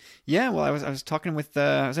 Yeah, well, I was talking with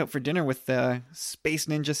I was out for dinner with Space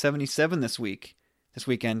Ninja 77 this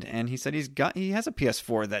weekend, and he said he has a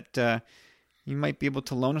PS4 that you might be able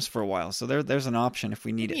to loan us for a while. So there's an option if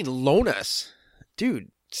we need What do it. you mean loan us?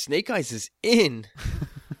 Dude, Snake Eyes is in.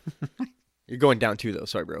 You're going down too, though.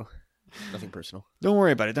 Sorry, bro. Nothing personal. Don't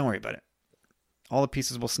worry about it. Don't worry about it. All the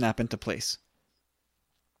pieces will snap into place.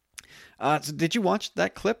 So did you watch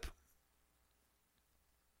that clip?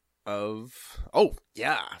 Oh,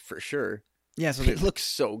 yeah, for sure. Yeah, so It looks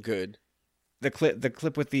so good. the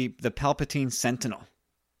clip with the Palpatine Sentinel.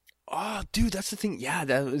 Oh, dude, that's the thing. Yeah,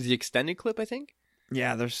 that was the extended clip, I think.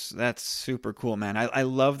 Yeah, that's super cool, man. I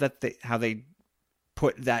love that how they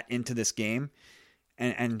put that into this game,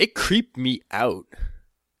 and It creeped me out.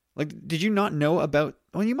 like, did you not know about?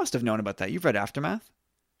 Well, you must have known about that. You've read Aftermath.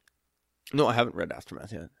 No, I haven't read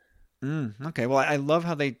Aftermath yet. Okay, well, I love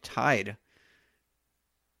how they tied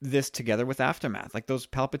this together with Aftermath. Like those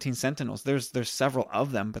Palpatine Sentinels. There's several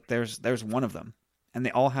of them, but there's one of them, and they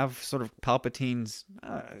all have sort of Palpatine's.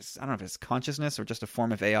 I don't know if it's consciousness or just a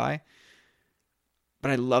form of AI. But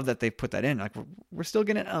I love that they put that in. Like we're still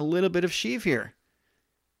getting a little bit of Sheev here.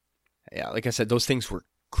 Yeah, like I said, those things were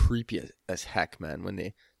creepy as heck, man. When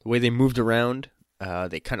the way they moved around,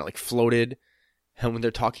 they kind of like floated, and when they're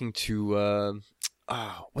talking to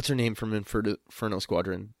what's her name from Inferno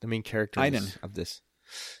Squadron, the main character Iden. of this.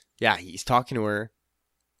 Yeah, he's talking to her,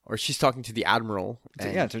 or she's talking to the Admiral.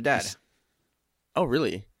 Yeah, it's her dad. Oh,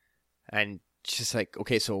 really? And she's like,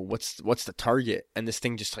 okay, so what's the target? And this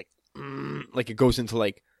thing just like it goes into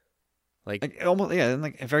like almost, yeah, in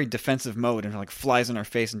like a very defensive mode, and like flies in our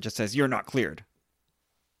face and just says, "You're not cleared."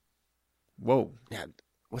 Whoa. yeah,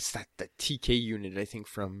 what's that? The TK unit, I think,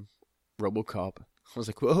 from RoboCop. I was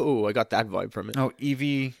like, whoa, I got that vibe from it. Oh,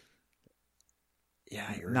 EV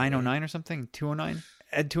Yeah, you're 909 or something, 209,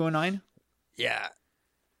 Ed 209. Yeah,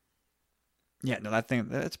 Yeah, no, that thing,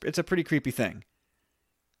 it's a pretty creepy thing.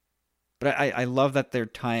 But I love that they're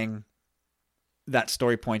tying that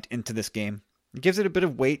story point into this game. It gives it a bit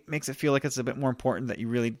of weight, makes it feel like it's a bit more important, that you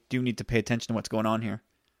really do need to pay attention to what's going on here.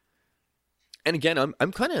 and again,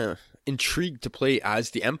 I'm kind of intrigued to play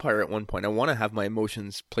as the Empire at one point. I want to have my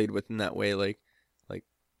emotions played with in that way. Like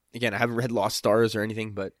again, I haven't read Lost Stars or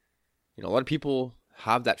anything, but a lot of people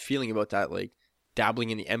have that feeling about that, like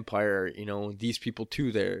dabbling in the Empire. These people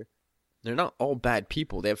too. They're not all bad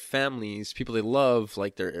people. They have families, people they love.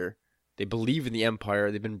 Like they believe in the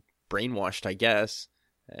Empire. They've been brainwashed, I guess,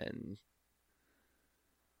 and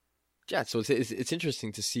yeah. So it's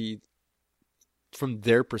interesting to see from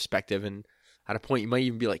their perspective, and at a point you might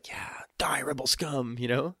even be like, "Yeah, die, rebel scum,"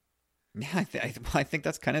 Yeah, I think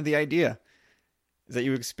that's kind of the idea, is that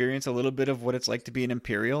you experience a little bit of what it's like to be an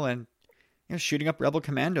Imperial, and shooting up rebel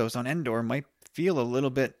commandos on Endor might feel a little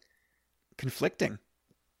bit conflicting.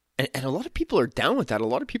 And a lot of people are down with that. A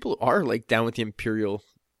lot of people are like down with the Imperial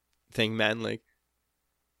thing, man. Like,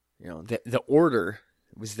 the Order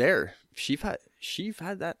was there. Sheev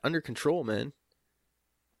had that under control, man.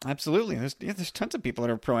 Absolutely. There's tons of people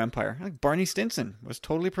that are pro-Empire. Like Barney Stinson was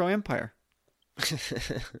totally pro-Empire.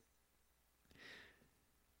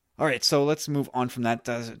 All right, so let's move on from that.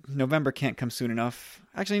 November can't come soon enough.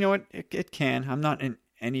 Actually, you know what? It can. I'm not in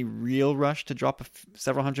any real rush to drop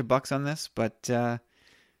several $100 on this, but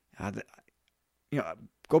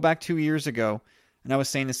go back 2 years ago, and I was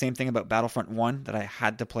saying the same thing about Battlefront 1, that I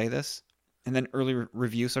had to play this, and then early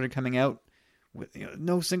reviews started coming out with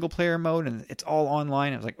no single player mode, and it's all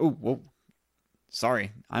online. I was like, oh, whoa,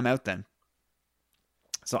 sorry, I'm out then.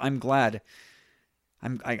 So I'm glad.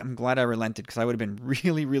 I'm glad I relented, because I would have been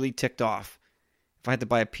really, really ticked off if I had to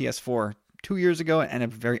buy a PS4 2 years ago and a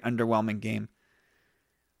very underwhelming game.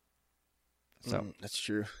 So that's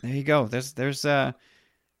true. There you go. There's a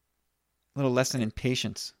little lesson in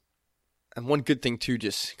patience. And one good thing too,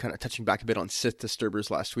 just kind of touching back a bit on Sith Disturbers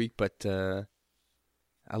last week, but at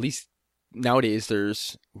least nowadays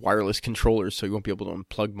there's wireless controllers, so you won't be able to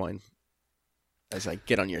unplug mine as I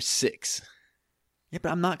get on your 6. Yeah,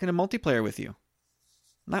 but I'm not going to multiplayer with you.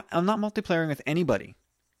 I'm not multiplaying with anybody.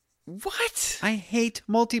 What? I hate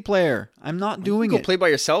multiplayer. I'm not doing Go it. play by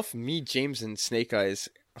yourself. Me, James, and Snake Eyes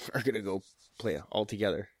are gonna go play all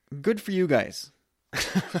together. Good for you guys.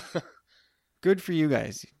 Good for you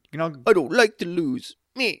guys. You know, I don't like to lose.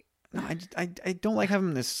 Me. no, I don't like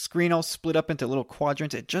having this screen all split up into little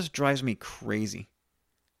quadrants. It just drives me crazy.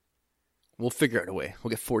 We'll figure out a way. We'll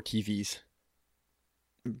get 4 TVs.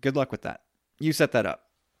 Good luck with that. You set that up.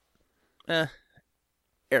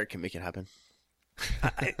 Eric can make it happen.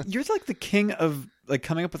 You're like the king of like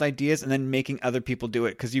coming up with ideas and then making other people do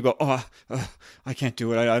it because you go, I can't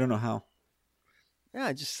do it. I don't know how.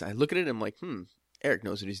 Yeah, I look at it and I'm like, Eric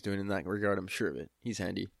knows what he's doing in that regard. I'm sure of it. He's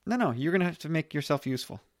handy. No, you're gonna have to make yourself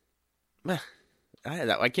useful.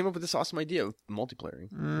 I came up with this awesome idea of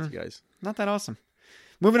multiplaying with you guys. Not that awesome.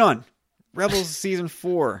 Moving on. Rebels Season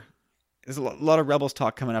 4. There's a lot of Rebels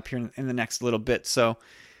talk coming up here in the next little bit. So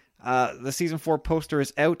the Season 4 poster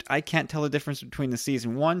is out. I can't tell the difference between the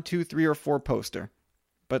Season 1, 2, 3, or 4 poster.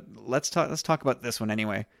 But let's talk about this one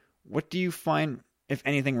anyway. What do you find, if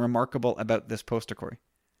anything, remarkable about this poster, Corey?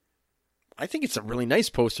 I think it's a really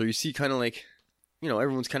nice poster. You see kind of like,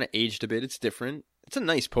 everyone's kind of aged a bit. It's different. It's a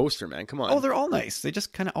nice poster, man. Come on. Oh, they're all nice. They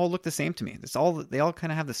just kind of all look the same to me. They all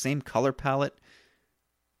kind of have the same color palette.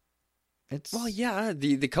 Well, yeah,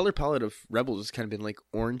 the color palette of Rebels has kind of been like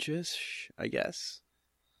orangish, I guess.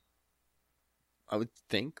 I would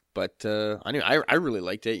think, but I really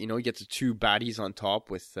liked it. You get the 2 baddies on top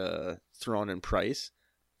with Thrawn and Price,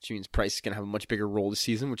 which means Price is gonna have a much bigger role this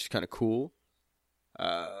season, which is kind of cool.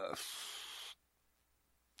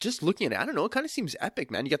 Just looking at it, I don't know, it kind of seems epic,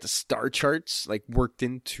 man. You got the star charts like worked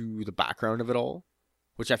into the background of it all,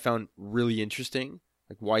 which I found really interesting.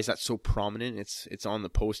 Like, why is that so prominent? It's on the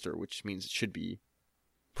poster, which means it should be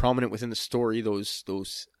prominent within the story.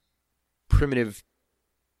 Those primitive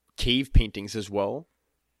cave paintings as well.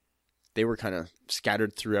 They were kind of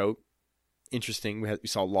scattered throughout. Interesting. We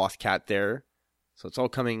saw Loth Cat there, so it's all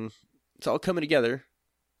coming together.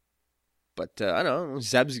 But I don't know.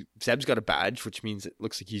 Zeb's got a badge, which means it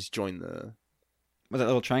looks like he's joined the. Was that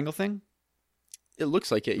little triangle thing? It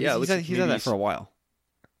looks like it. Yeah, he's had that for a while.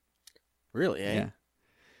 Really? Eh? Yeah.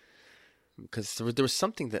 Because there was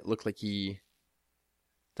something that looked like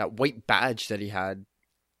that white badge that he had.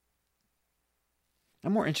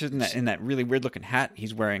 I'm more interested in that really weird looking hat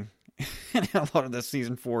he's wearing in a lot of the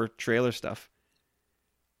Season 4 trailer stuff.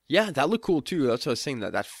 Yeah, that looked cool too. That's what I was saying.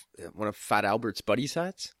 That one of Fat Albert's buddies'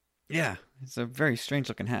 hats. Yeah, it's a very strange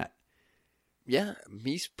looking hat. Yeah,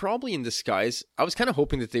 he's probably in disguise. I was kind of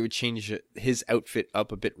hoping that they would change his outfit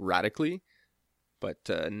up a bit radically.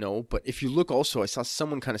 But no. But if you look also, I saw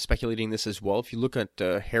someone kind of speculating this as well. If you look at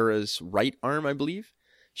Hera's right arm, I believe,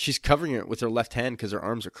 she's covering it with her left hand because her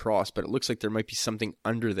arms are crossed. But it looks like there might be something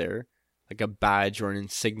under there, like a badge or an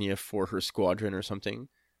insignia for her squadron or something.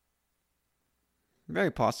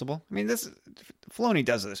 Very possible. I mean, Filoni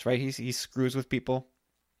does this, right? He screws with people.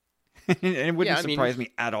 And it wouldn't surprise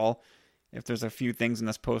me at all if there's a few things in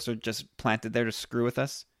this poster just planted there to screw with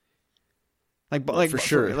us. For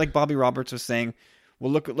sure. Like Bobby Roberts was saying, well,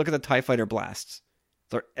 look at the TIE Fighter blasts.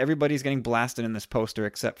 So everybody's getting blasted in this poster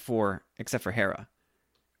except for Hera.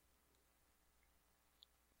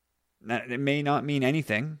 Now, it may not mean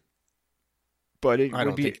anything, but it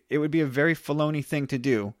would be a very Filoni thing to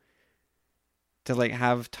do. To like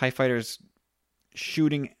have TIE Fighters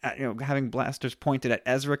shooting at, having blasters pointed at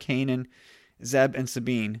Ezra, Kanan, Zeb, and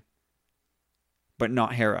Sabine, but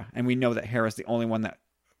not Hera. And we know that Hera's the only one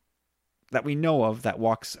that we know of that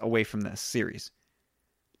walks away from this series.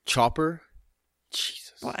 Chopper?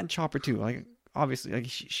 Jesus. Well, and Chopper too. Like, obviously, like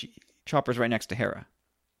Chopper's right next to Hera.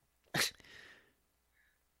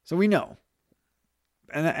 So we know.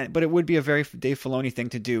 But it would be a very Dave Filoni thing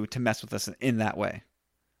to do to mess with us in that way.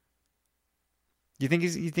 You think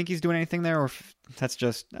he's doing anything there, or if that's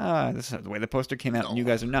just this is the way the poster came out and you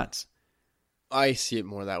guys are nuts? I see it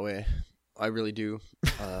more that way. I really do.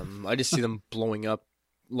 I just see them blowing up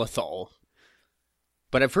Lothal.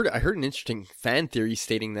 But I heard an interesting fan theory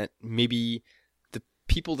stating that maybe the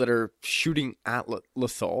people that are shooting at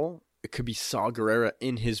Lothal, it could be Saw Gerrera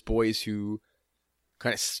and his boys who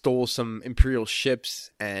kind of stole some Imperial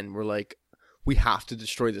ships and were like, we have to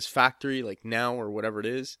destroy this factory like now or whatever it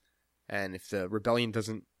is. And if the rebellion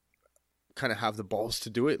doesn't kind of have the balls to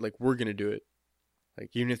do it, like, we're going to do it. Like,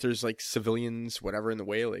 even if there's like civilians, whatever in the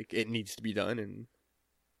way, like, it needs to be done. And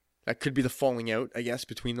that could be the falling out, I guess,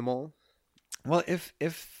 between them all. Well, if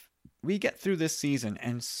we get through this season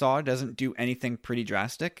and Saw doesn't do anything pretty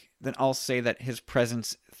drastic, then I'll say that his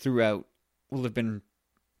presence throughout will have been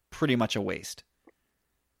pretty much a waste.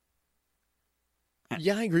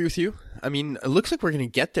 Yeah, I agree with you. I mean, it looks like we're going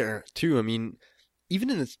to get there, too. I mean, even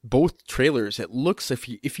in both trailers, it looks, if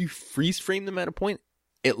you freeze frame them at a point,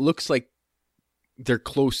 it looks like they're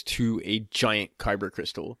close to a giant kyber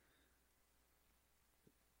crystal.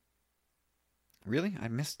 Really? I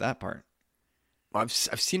missed that part. I've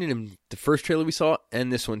seen it in the first trailer we saw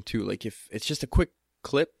and this one too. Like, if it's just a quick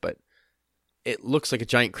clip, but it looks like a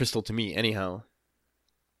giant crystal to me anyhow.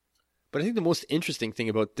 But I think the most interesting thing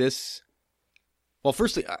about this, well,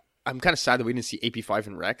 firstly, I'm kind of sad that we didn't see AP5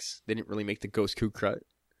 and Rex. They didn't really make the Ghost Coup cut.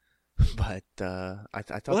 But I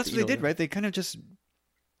thought... Well, that's what they did, right? They kind of just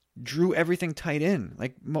drew everything tight in.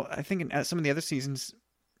 Like, I think in some of the other seasons,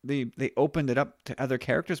 they opened it up to other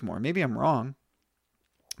characters more. Maybe I'm wrong.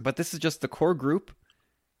 But this is just the core group,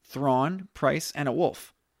 Thrawn, Price, and a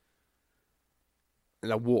wolf.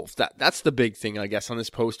 And a wolf. That's the big thing, I guess, on this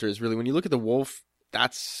poster is really, when you look at the wolf,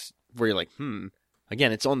 that's where you're like,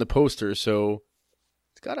 Again, it's on the poster, so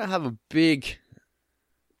it's got to have a big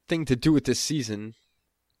thing to do with this season.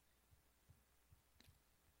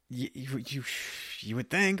 You would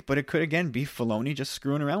think, but it could again be Filoni just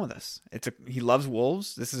screwing around with us. He loves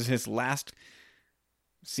wolves. This is his last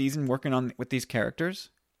season working with these characters.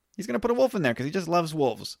 He's going to put a wolf in there because he just loves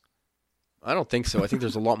wolves. I don't think so. I think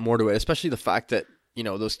there's a lot more to it, especially the fact that,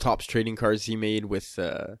 those Topps trading cards he made with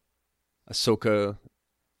Ahsoka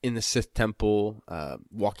in the Sith Temple,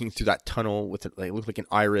 walking through that tunnel with it, looked like an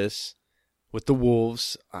iris with the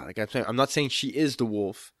wolves. I'm not saying she is the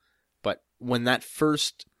wolf, but when we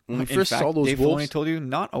first saw those Dave wolves, Filoni told you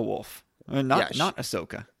not a wolf, not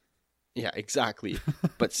Ahsoka. Yeah, exactly.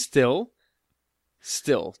 But still,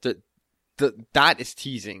 that is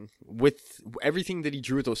teasing. With everything that he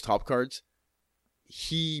drew with those top cards,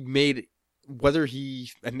 he made, whether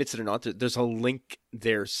he admits it or not, there's a link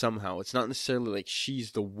there somehow. It's not necessarily like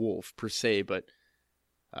she's the wolf per se, but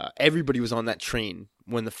everybody was on that train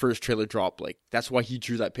when the first trailer dropped. Like, that's why he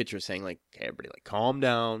drew that picture saying, like, hey, everybody, like, calm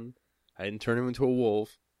down. I didn't turn him into a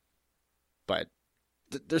wolf. But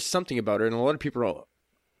there's something about her, and a lot of people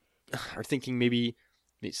are thinking maybe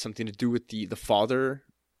it's something to do with the father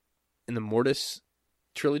in the Mortis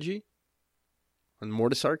trilogy, or the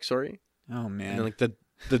Mortis arc, sorry. Oh man! And then, like,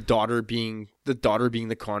 the daughter being the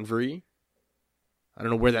Convery. I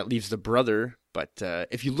don't know where that leaves the brother, but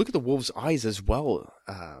if you look at the wolf's eyes as well,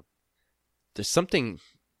 there's something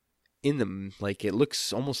in them. Like, it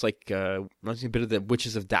looks almost like reminds me a bit of the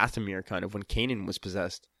Witches of Dathomir, kind of, when Kanan was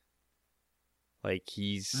possessed. Like,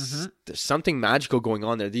 there's something magical going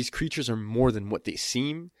on there. These creatures are more than what they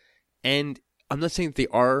seem, and I'm not saying that they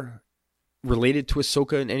are related to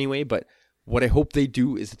Ahsoka in any way, but what I hope they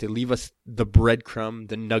do is that they leave us the breadcrumb,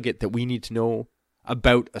 the nugget that we need to know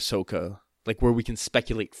about Ahsoka, like, where we can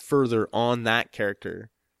speculate further on that character.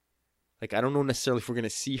 Like, I don't know necessarily if we're going to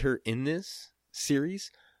see her in this series,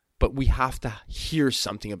 but we have to hear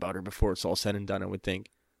something about her before it's all said and done, I would think.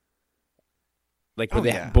 Like,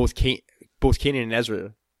 where have both Kanan and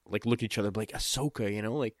Ezra, like, look at each other, like, Ahsoka,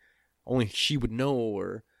 like, only she would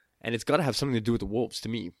know, and it's got to have something to do with the wolves, to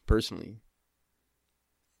me, personally.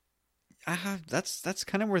 That's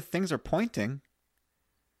kind of where things are pointing.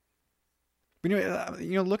 But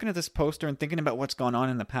looking at this poster and thinking about what's gone on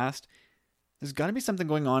in the past, there's got to be something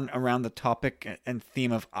going on around the topic and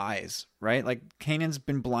theme of eyes, right? Like, Kanan's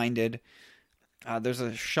been blinded. There's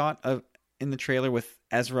a shot in the trailer with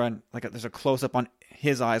Ezra, and there's a close up on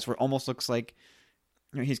his eyes where it almost looks like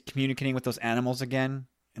he's communicating with those animals again,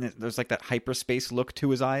 and there's like that hyperspace look to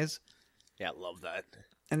his eyes. Yeah, I love that.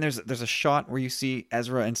 And there's a shot where you see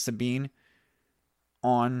Ezra and Sabine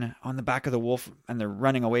on the back of the wolf, and they're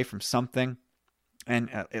running away from something, and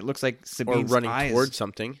it looks like Sabine's running eyes, towards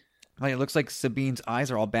something. Like, it looks like Sabine's eyes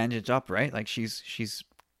are all bandaged up, right? Like, she's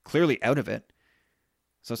clearly out of it.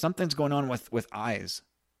 So something's going on with eyes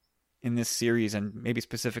in this series, and maybe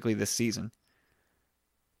specifically this season.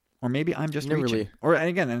 Or maybe I'm just reaching. Really. Or, and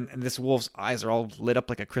again, and this wolf's eyes are all lit up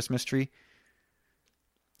like a Christmas tree.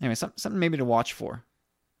 Anyway, something maybe to watch for.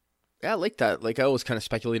 Yeah, I like that. Like, I always kind of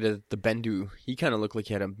speculated the Bendu. He kind of looked like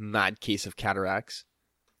he had a mad case of cataracts.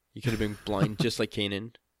 He could have been blind just like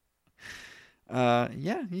Kanan.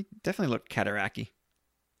 Yeah, he definitely looked cataracty.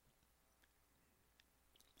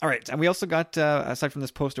 All right, and we also got, aside from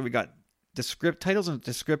this poster, we got titles and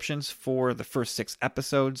descriptions for the first 6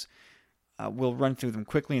 episodes. We'll run through them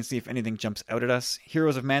quickly and see if anything jumps out at us.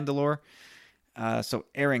 Heroes of Mandalore. So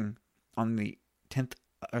airing on the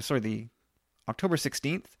October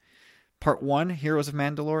 16th. Part 1, Heroes of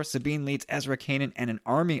Mandalore. Sabine leads Ezra, Kanan, and an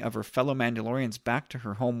army of her fellow Mandalorians back to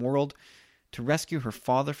her home world to rescue her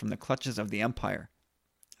father from the clutches of the Empire.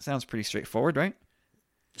 Sounds pretty straightforward, right?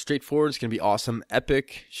 Straightforward. It's going to be awesome.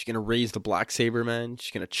 Epic. She's going to raise the Black Saber, man.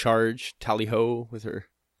 She's going to charge Tally-Ho with her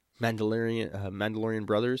Mandalorian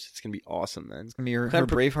brothers. It's gonna be awesome, man. It's gonna be her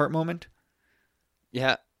Braveheart moment.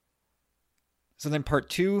 Yeah. So then part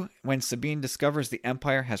 2, when Sabine discovers the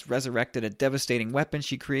Empire has resurrected a devastating weapon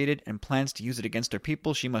she created and plans to use it against her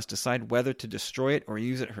people, she must decide whether to destroy it or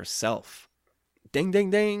use it herself. Ding, ding,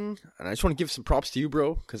 ding. And I just want to give some props to you,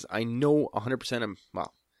 bro, because I know 100% it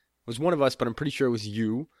was one of us, but I'm pretty sure it was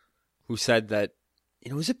you who said that,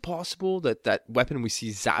 is it possible that that weapon we see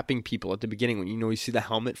zapping people at the beginning when, you see the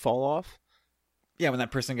helmet fall off? Yeah, when that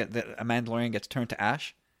person a Mandalorian gets turned to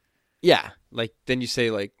ash? Yeah, like, then you say,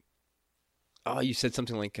 like, you said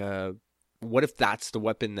something like, what if that's the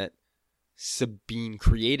weapon that Sabine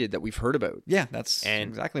created that we've heard about? Yeah, that's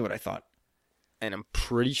exactly what I thought. And I'm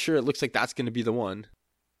pretty sure it looks like that's going to be the one.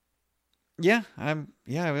 Yeah, I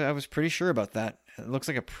was pretty sure about that. It looks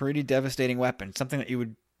like a pretty devastating weapon, something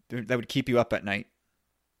that would keep you up at night.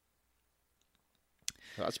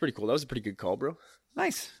 Oh, that's pretty cool. That was a pretty good call, bro.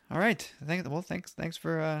 Nice. All right. Thanks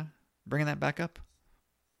for bringing that back up.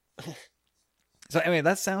 So anyway,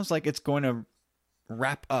 that sounds like it's going to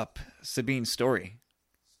wrap up Sabine's story.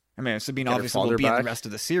 I mean, Sabine obviously will be in the rest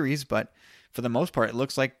of the series, but for the most part, it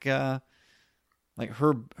looks like the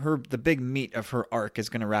big meat of her arc is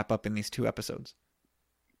going to wrap up in these 2 episodes.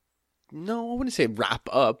 No, I wouldn't say wrap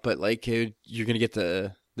up, but like you're going to get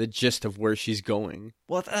the gist of where she's going.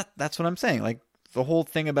 Well, that's what I'm saying. Like the whole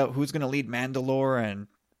thing about who's going to lead Mandalore and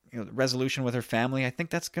the resolution with her family, I think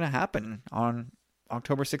that's going to happen on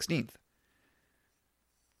October 16th.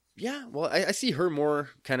 Yeah, well, I see her more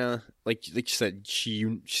kind of like you said, she's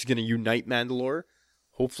going to unite Mandalore.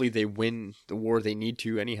 Hopefully they win the war they need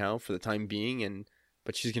to anyhow for the time being,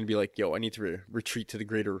 but she's going to be like, yo, I need to retreat to the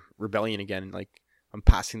Greater Rebellion again. Like, I'm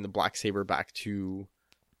passing the Blacksaber back to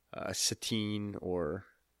Satine or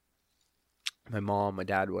my mom, my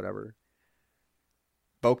dad, whatever.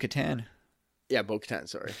 Bo-Katan. Yeah, Bo-Katan,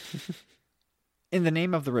 sorry. In the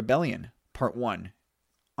Name of the Rebellion, Part 1,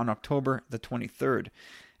 on October the 23rd.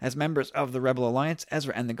 As members of the Rebel Alliance,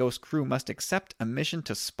 Ezra and the Ghost crew must accept a mission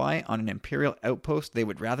to spy on an Imperial outpost they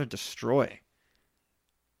would rather destroy.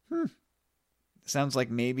 Sounds like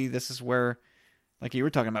maybe this is where, like you were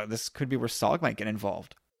talking about, this could be where Sog might get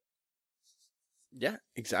involved. Yeah,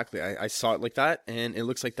 exactly. I saw it like that, and it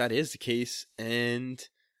looks like that is the case. And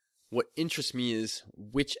what interests me is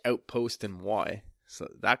which outpost and why. So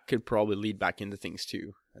that could probably lead back into things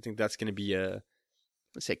too. I think that's going to be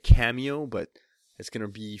let's say cameo, but it's going to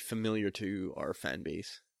be familiar to our fan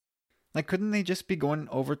base. Like, couldn't they just be going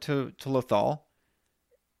over to Lothal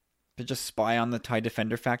to just spy on the TIE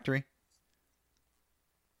Defender factory?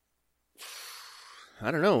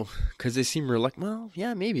 I don't know, because they seem reluctant. Well,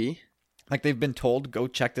 yeah, maybe. Like, they've been told, go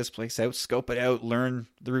check this place out, scope it out, learn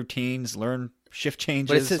the routines, learn shift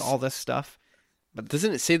changes, all this stuff. But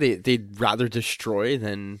doesn't it say they'd rather destroy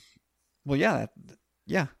than... Well, yeah.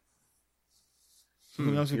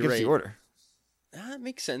 Who knows who gives the order? That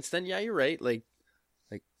makes sense then. Yeah, you're right. Like,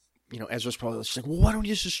 Ezra's probably just like, well, why don't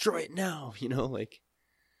you just destroy it now?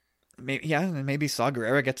 Maybe Saw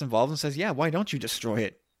Gerrera gets involved and says, yeah, why don't you destroy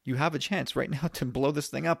it? You have a chance right now to blow this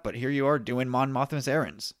thing up, but here you are doing Mon Mothma's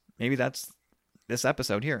errands. Maybe that's this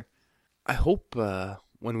episode here. I hope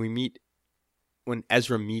when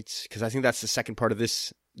Ezra meets, because I think that's the second part of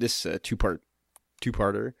this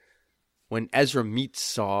two-parter. When Ezra meets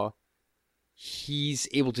Saw, he's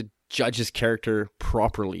able to judge his character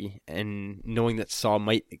properly, and knowing that Saw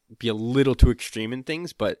might be a little too extreme in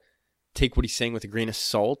things, but take what he's saying with a grain of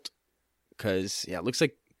salt. Because it looks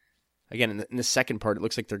like, again, in the second part, it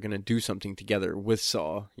looks like they're gonna do something together with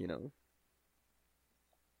Saw.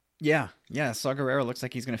 Yeah. Saw Gerrera looks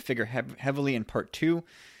like he's gonna figure heavily in part 2.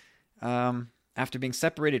 After being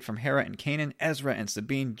separated from Hera and Kanan, Ezra and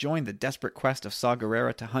Sabine join the desperate quest of Saw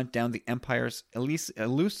Gerrera to hunt down the Empire's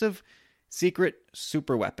elusive secret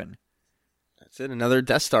superweapon. That's it. Another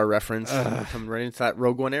Death Star reference. Coming right into that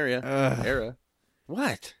Rogue One era.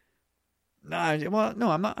 What? No,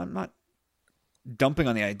 I'm not dumping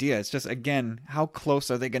on the idea. It's just, again, how close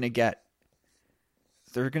are they going to get?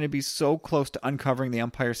 They're going to be so close to uncovering the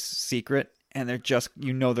Empire's secret, and they're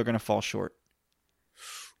going to fall short.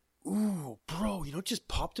 Ooh, bro, it just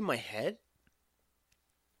popped in my head?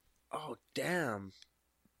 Oh, damn.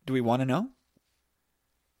 Do we want to know?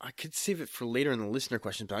 I could save it for later in the listener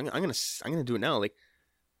questions, but I'm gonna do it now. Like,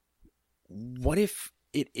 what if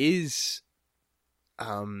it is,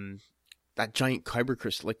 that giant kyber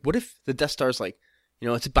crystal? Like, what if the Death Star's like,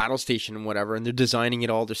 it's a battle station and whatever, and they're designing it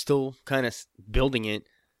all, they're still kind of building it,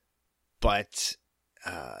 but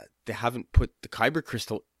they haven't put the kyber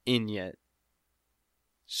crystal in yet.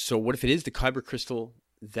 So what if it is the kyber crystal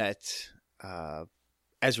that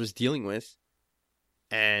Ezra's dealing with,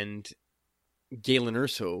 And Galen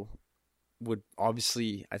Erso would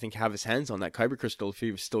obviously, I think, have his hands on that Kyber crystal if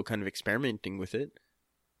he was still kind of experimenting with it.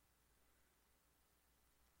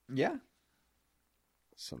 Yeah.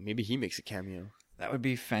 So maybe he makes a cameo. That would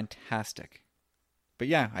be fantastic. But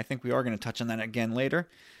yeah, I think we are going to touch on that again later.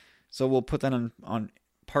 So we'll put that on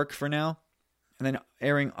Park for now. And then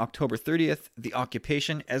airing October 30th, The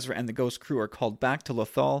Occupation, Ezra and the Ghost crew are called back to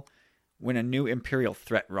Lothal when a new Imperial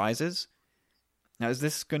threat rises. Now, is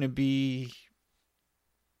this going to be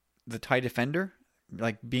the TIE Defender,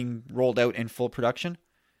 like being rolled out in full production?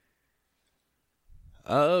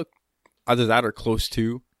 Either that or close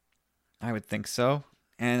to. I would think so.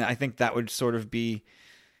 And I think that would sort of be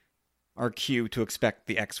our cue to expect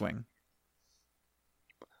the X-Wing.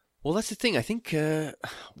 Well, that's the thing. I think,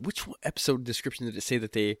 which episode description did it say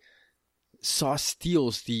that they saw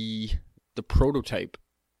steals the prototype,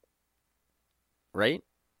 right?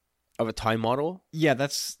 Of a TIE model? Yeah,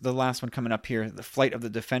 that's the last one coming up here. The Flight of the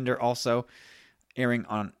Defender, also airing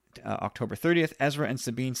on October 30th. Ezra and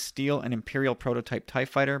Sabine steal an Imperial prototype TIE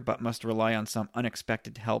fighter, but must rely on some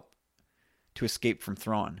unexpected help to escape from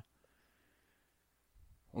Thrawn.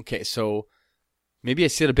 Okay, so maybe I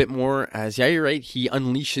see it a bit more as, yeah, you're right. He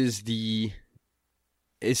unleashes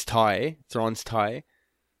his TIE, Thrawn's TIE,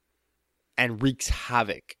 and wreaks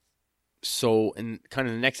havoc. So in kind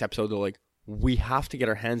of the next episode, they're like, we have to get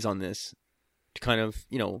our hands on this to kind of,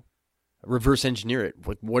 reverse engineer it.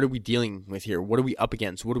 Like, what are we dealing with here? What are we up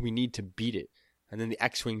against? What do we need to beat it? And then the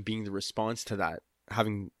X-Wing being the response to that,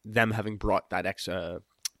 having brought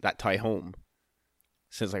that TIE home.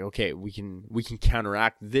 Says like, okay, we can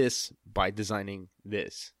counteract this by designing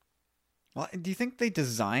this. Well, do you think they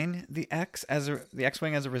design the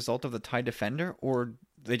X-Wing as a result of the TIE Defender, or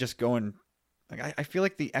they just go and I feel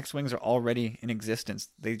like the X-Wings are already in existence.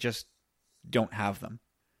 They just don't have them.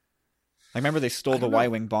 Like, remember they stole the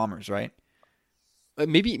Y-Wing bombers, right?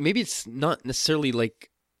 Maybe it's not necessarily like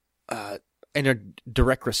in a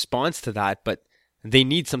direct response to that, but they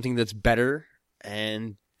need something that's better,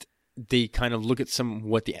 and they kind of look at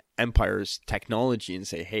what the Empire's technology and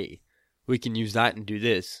say, hey, we can use that and do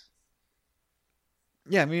this.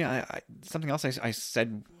 Yeah, I mean, something else I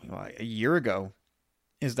said a year ago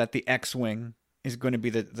is that the X-Wing is going to be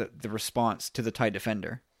the response to the TIE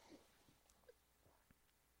Defender.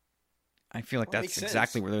 I feel like that's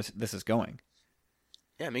exactly where this is going.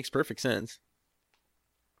 Yeah, it makes perfect sense.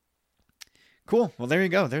 Cool. Well, there you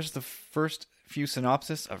go. There's the first few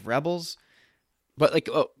synopsis of Rebels. But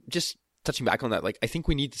just touching back on that, I think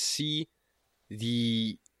we need to see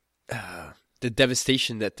the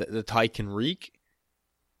devastation that the TIE can wreak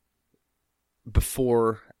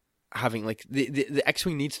before having the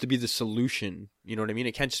X-Wing needs to be the solution. You know what I mean?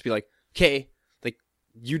 It can't just be like, okay,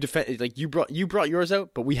 you defend, you brought yours out,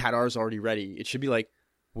 but we had ours already ready. It should be like,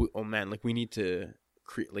 oh man, we need to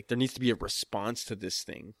create, there needs to be a response to this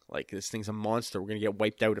thing. This thing's a monster. We're gonna get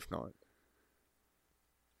wiped out if not.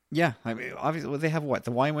 Yeah, I mean, obviously they have what?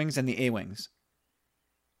 The Y-Wings and the A-Wings.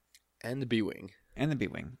 And the B-Wing. And the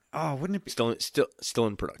B-Wing. Oh, wouldn't it be... Still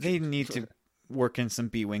in production. They need to work in some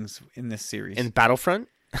B-Wings in this series. In Battlefront?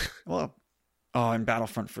 Well, in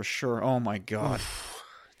Battlefront for sure. Oh my god.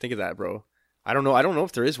 Think of that, bro. I don't know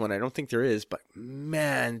if there is one. I don't think there is, but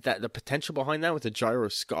man, the potential behind that with a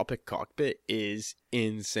gyroscopic cockpit is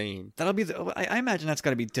insane. That'll be I imagine that's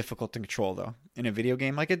got to be difficult to control though in a video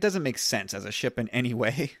game. It doesn't make sense as a ship in any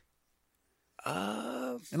way.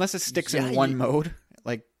 Unless it sticks in one mode.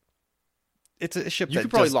 It's a ship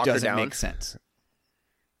that just doesn't make sense.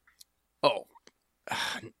 Oh,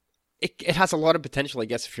 it has a lot of potential, I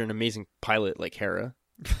guess, if you're an amazing pilot like Hera.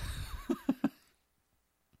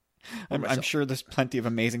 I'm sure there's plenty of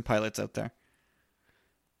amazing pilots out there.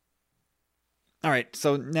 All right,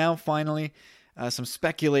 so now finally, some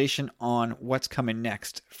speculation on what's coming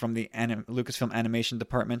next from the Lucasfilm animation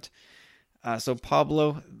department. So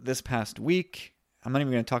Pablo, this past week, I'm not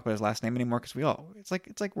even going to talk about his last name anymore because it's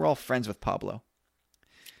like we're all friends with Pablo.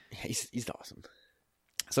 Yeah, he's awesome.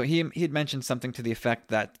 So he had mentioned something to the effect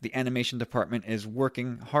that the animation department is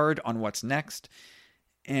working hard on what's next,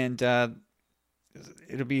 and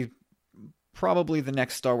it'll be probably the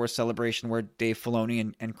next Star Wars Celebration where Dave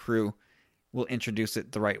Filoni and crew will introduce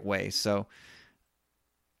it the right way. So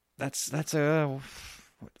that's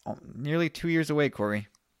nearly 2 years away, Corey.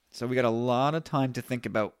 So we got a lot of time to think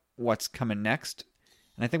about what's coming next,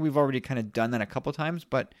 and I think we've already kind of done that a couple times.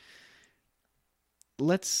 But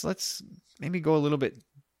let's maybe go a little bit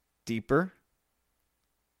deeper.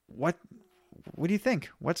 What do you think?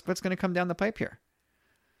 What's going to come down the pipe here?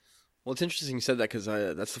 Well, it's interesting you said that because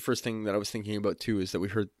that's the first thing that I was thinking about too. Is that we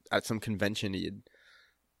heard at some convention he had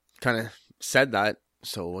kind of said that,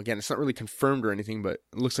 So again, it's not really confirmed or anything, but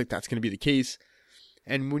it looks like that's going to be the case.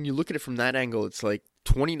 And when you look at it from that angle, it's like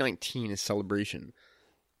 2019 is Celebration.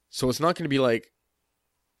 So it's not going to be like,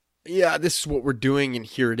 yeah, this is what we're doing and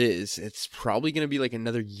here it is. It's probably going to be like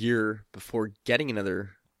another year before getting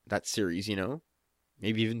that series, you know?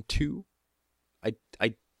 Maybe even 2.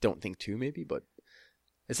 I don't think 2 maybe, but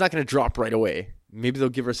it's not going to drop right away. Maybe they'll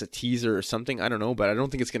give us a teaser or something. I don't know, but I don't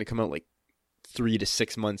think it's going to come out like 3 to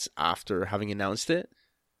 6 months after having announced it.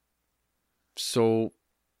 So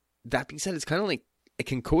that being said, it's kind of like it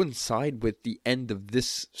can coincide with the end of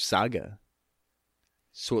this saga.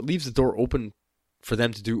 So it leaves the door open for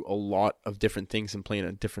them to do a lot of different things and play in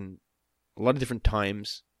a lot of different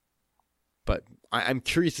times. But I'm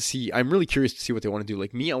curious to see. I'm really curious to see what they want to do.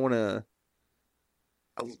 Like me, I want to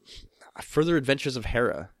further adventures of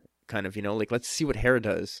Hera, kind of, you know. Like let's see what Hera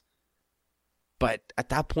does. But at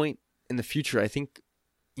that point in the future, I think,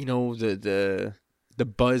 you know, the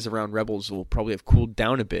buzz around Rebels will probably have cooled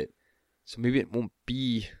down a bit. So maybe it won't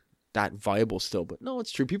be that viable still. But no,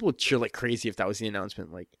 it's true. People would cheer like crazy if that was the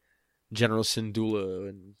announcement. Like General Syndulla,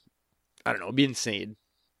 and I don't know, it'd be insane.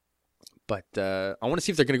 But I want to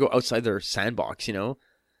see if they're going to go outside their sandbox, you know?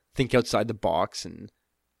 Think outside the box, and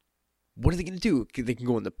what are they going to do? They can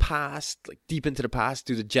go in the past, like deep into the past,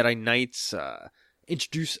 do the Jedi Knights,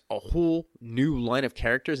 introduce a whole new line of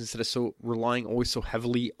characters instead of relying always so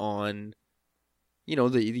heavily on, you know,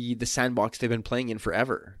 the sandbox they've been playing in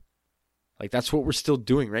forever. Like, that's what we're still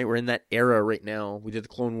doing, right? We're in that era right now. We did the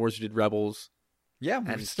Clone Wars, we did Rebels. Yeah,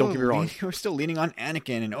 and don't get me wrong, we're still leaning on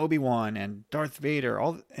Anakin and Obi-Wan and Darth Vader,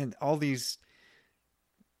 all these,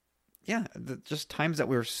 just times that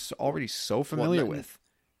we're already so familiar with.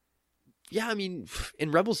 Yeah, I mean,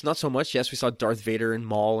 in Rebels, not so much. Yes, we saw Darth Vader and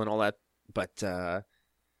Maul and all that, but and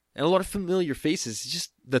a lot of familiar faces. It's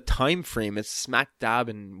just the time frame. It's smack dab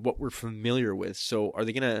in what we're familiar with. So, are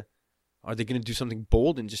they gonna do something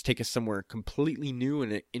bold and just take us somewhere completely new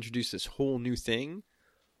and introduce this whole new thing?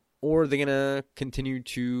 Or are they going to continue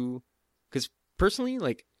to... Because personally,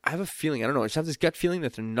 like, I have a feeling, I don't know, I just have this gut feeling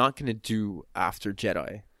that they're not going to do After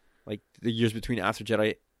Jedi. Like, the years between After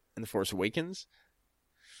Jedi and The Force Awakens.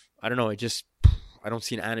 I don't know, I don't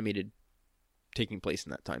see an animated taking place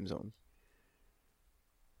in that time zone.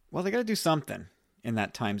 Well, they got to do something in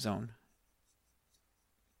that time zone.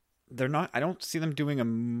 I don't see them doing a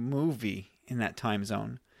movie in that time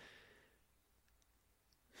zone.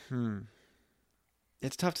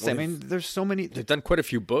 It's tough to say. I mean, there's so many. They've done quite a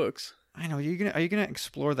few books. I know. Are you gonna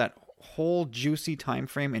explore that whole juicy time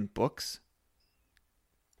frame in books?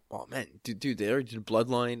 Oh man, dude, they already did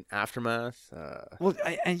Bloodline, Aftermath. Well,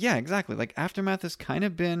 yeah, exactly. Like Aftermath has kind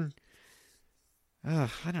of been. I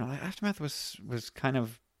don't know. Aftermath was kind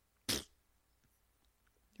of. It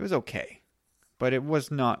was okay, but it was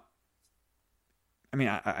not. I mean,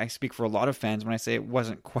 I speak for a lot of fans when I say it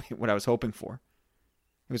wasn't quite what I was hoping for.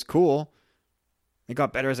 It was cool. It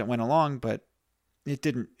got better as it went along, but it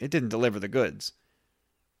didn't deliver the goods.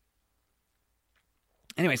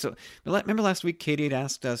 Anyway, so remember last week Katie had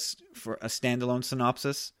asked us for a standalone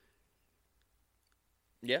synopsis?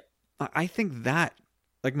 Yeah. I think that,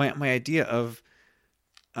 like my idea of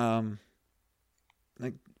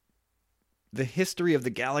like the history of the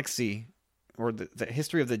galaxy or the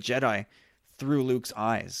history of the Jedi through Luke's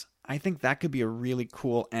eyes, I think that could be a really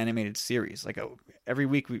cool animated series. Like every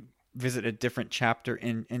week we visit a different chapter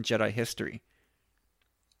in Jedi history.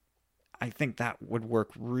 I think that would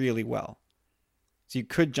work really well. So you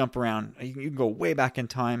could jump around. You can go way back in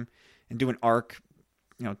time and do an arc,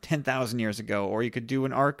 10,000 years ago, or you could do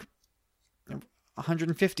an arc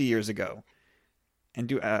 150 years ago and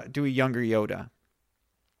do a younger Yoda.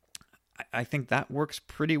 I think that works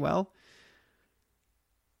pretty well.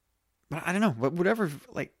 But I don't know. But whatever,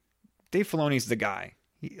 like, Dave Filoni's the guy.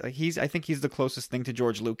 I think he's the closest thing to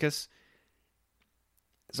George Lucas.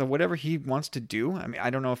 So whatever he wants to do, I mean,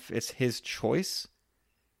 I don't know if it's his choice,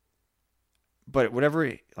 but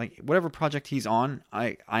whatever project he's on,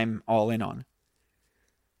 I'm all in on.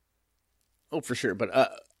 Oh, for sure. But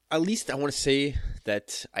at least I want to say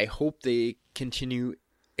that I hope they continue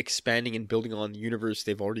expanding and building on the universe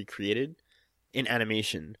they've already created in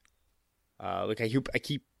animation. I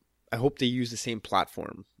hope they use the same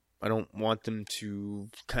platform. I don't want them to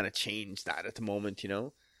kind of change that at the moment, If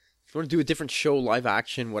you want to do a different show, live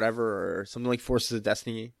action, whatever, or something like Forces of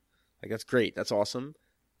Destiny, like that's great. That's awesome.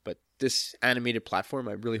 But this animated platform,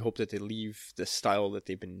 I really hope that they leave the style that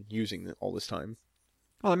they've been using all this time.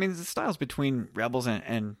 Well, I mean, the styles between Rebels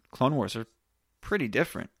and Clone Wars are pretty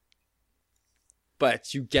different.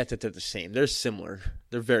 But you get that they're the same. They're similar.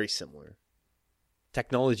 They're very similar.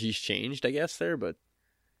 Technology's changed, I guess, there, but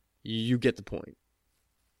you get the point.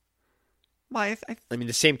 Well, I mean,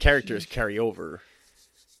 the same characters carry over.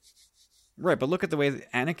 right, but look at the way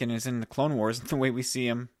that Anakin is in the Clone Wars and the way we see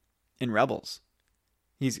him in Rebels.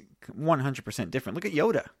 He's 100% different. Look at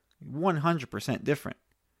Yoda. 100% different.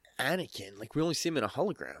 Anakin, like, we only see him in a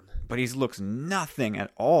hologram. But he looks nothing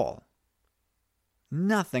at all.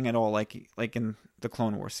 Nothing at all like in the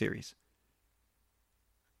Clone Wars series.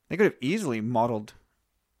 They could have easily modeled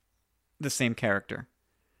the same character.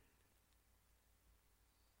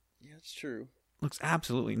 Yeah, it's true. Looks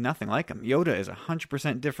absolutely nothing like him. Yoda is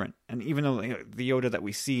 100% different. And even though the Yoda that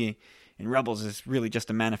we see in Rebels is really just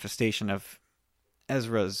a manifestation of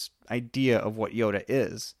Ezra's idea of what Yoda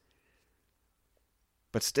is,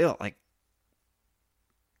 but still, like,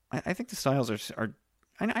 I think the styles are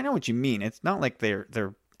I know what you mean. It's not like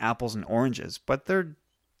they're apples and oranges, but they're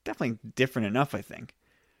definitely different enough, I think.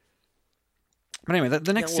 But anyway,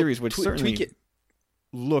 the next series would certainly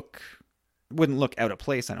wouldn't look out of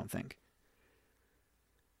place, I don't think.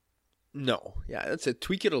 No, yeah, that's it.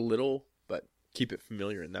 Tweak it a little, but keep it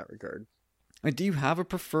familiar in that regard. Do you have a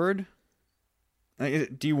preferred?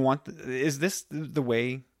 Do you want? Is this the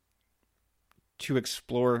way to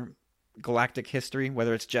explore galactic history,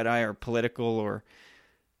 whether it's Jedi or political or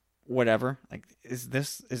whatever? Like,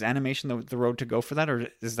 is animation the road to go for that, or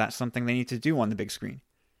is that something they need to do on the big screen?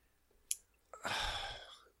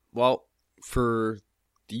 Well, for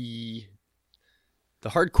the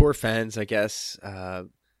hardcore fans, I guess,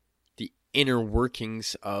 the inner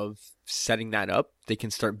workings of setting that up, they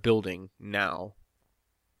can start building now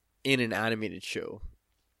in an animated show.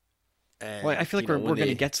 And, well, I feel like we're going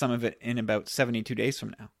to get some of it in about 72 days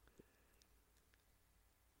from now.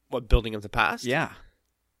 What, Building of the Past? Yeah.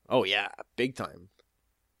 Oh, yeah, big time.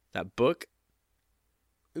 That book.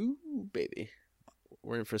 Ooh, baby.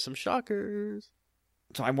 We're in for some shockers.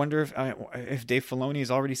 So I wonder if Dave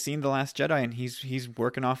Filoni's already seen The Last Jedi and he's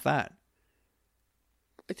working off that.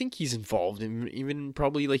 I think he's involved in even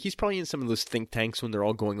probably, like, he's probably in some of those think tanks when they're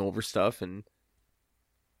all going over stuff and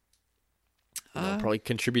probably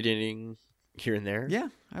contributing here and there. Yeah,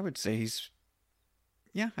 I would say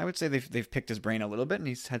they've picked his brain a little bit and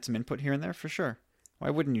he's had some input here and there for sure. Why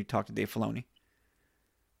wouldn't you talk to Dave Filoni?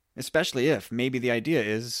 Especially if maybe the idea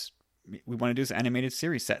is we want to do this animated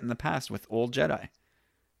series set in the past with old Jedi.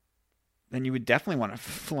 Then you would definitely want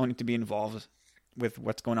Filoni to be involved with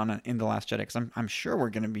what's going on in The Last Jedi, because I'm sure we're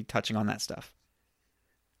going to be touching on that stuff.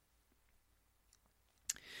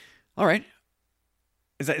 All right.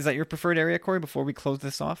 Is that your preferred area, Corey, before we close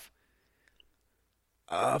this off?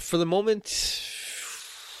 For the moment,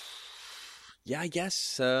 yeah, I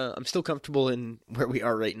guess. I'm still comfortable in where we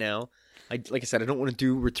are right now. Like I said, I don't want to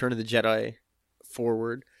do Return of the Jedi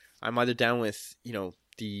forward. I'm either down with,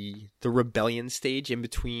 the rebellion stage in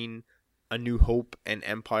between A New Hope and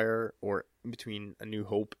Empire, or in between A New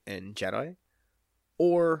Hope and Jedi.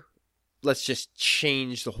 Or let's just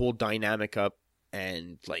change the whole dynamic up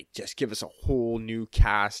and, like, just give us a whole new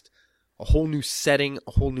cast, a whole new setting,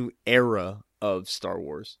 a whole new era of Star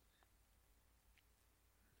Wars.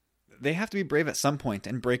 They have to be brave at some point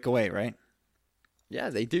and break away, right? Yeah,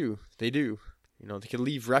 they do. They do. They can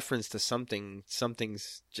leave reference to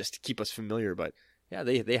something's just to keep us familiar, but yeah,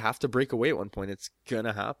 they have to break away at one point. It's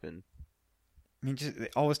gonna happen. I mean, just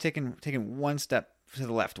always taking one step to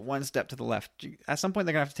the left, one step to the left. At some point,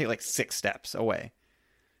 they're gonna have to take like 6 steps away.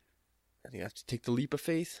 I think you have to take the leap of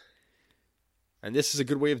faith, and this is a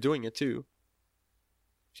good way of doing it too.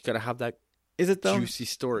 You gotta have that. Is it though? Juicy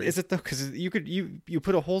story. Is it though? Because you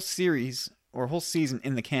put a whole series or a whole season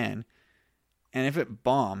in the can, and if it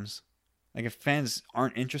bombs, like if fans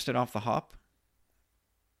aren't interested off the hop,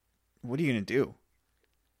 what are you gonna do?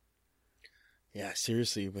 Yeah,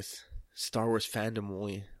 seriously, with Star Wars fandom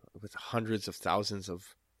only with hundreds of thousands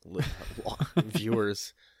of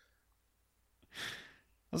viewers.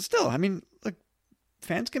 Well, still, I mean, look,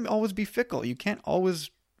 fans can always be fickle. You can't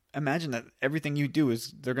always imagine that everything you do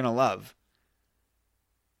is they're gonna love.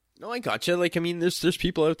 No, I gotcha. Like, I mean, there's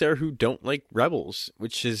people out there who don't like Rebels,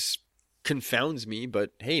 which confounds me.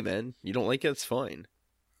 But hey, man, you don't like it, it's fine.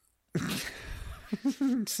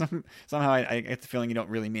 Somehow I get the feeling you don't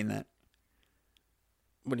really mean that.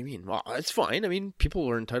 What do you mean? Well, it's fine. I mean, people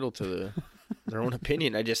are entitled to their own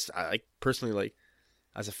opinion. I personally, like,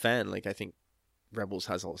 as a fan, like, I think Rebels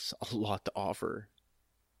has a lot to offer.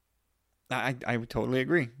 I would totally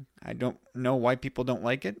agree. I don't know why people don't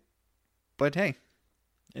like it, but hey,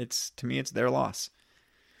 to me, it's their loss.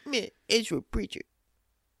 Israel preacher.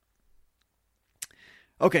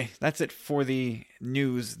 Okay, that's it for the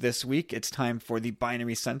news this week. It's time for the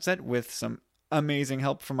Binary Sunset with some amazing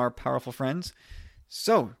help from our powerful friends.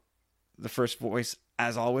 So, the first voice,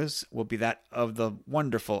 as always, will be that of the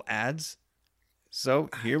wonderful ads. So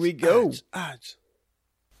here we go. Ads.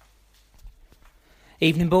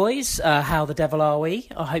 Evening, boys. How the devil are we?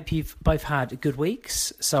 I hope you've both had good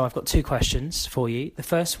weeks. So I've got two questions for you. The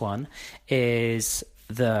first one is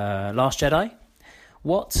The Last Jedi.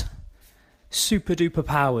 What super duper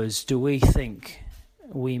powers do we think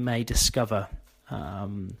we may discover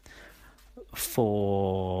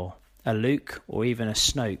for a Luke or even a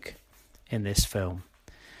Snoke in this film?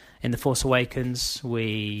 In The Force Awakens,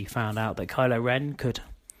 we found out that Kylo Ren could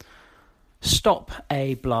stop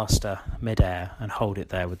a blaster midair and hold it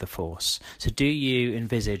there with the Force. So do you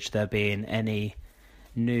envisage there being any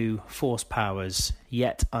new Force powers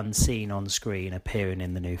yet unseen on screen appearing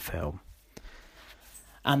in the new film?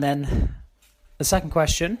 And then the second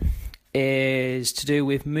question is to do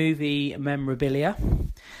with movie memorabilia.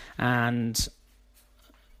 And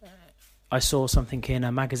I saw something in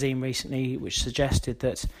a magazine recently which suggested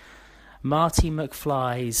that Marty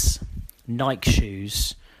McFly's Nike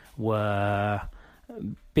shoes were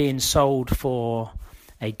being sold for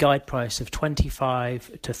a guide price of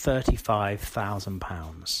 £25,000 to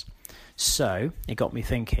 £35,000. So it got me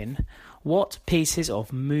thinking, what pieces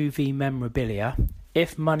of movie memorabilia,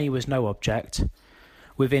 if money was no object,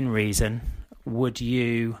 within reason, would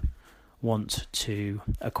you want to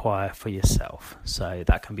acquire for yourself? So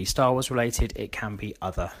that can be Star Wars related, it can be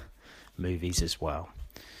other movies as well.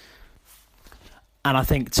 And I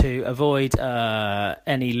think to avoid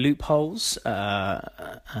any loopholes,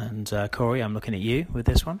 and Corey, I'm looking at you with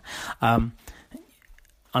this one, I'm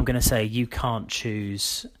going to say you can't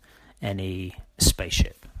choose any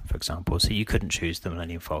spaceship, for example. So you couldn't choose the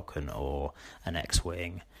Millennium Falcon or an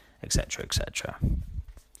X-Wing, etc., etc.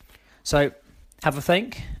 So have a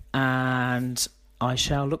think, and I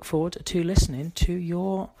shall look forward to listening to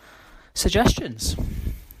your suggestions.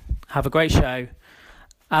 Have a great show.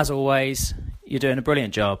 As always, you're doing a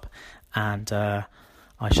brilliant job, and I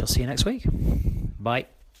shall see you next week. Bye.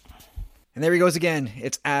 And there he goes again.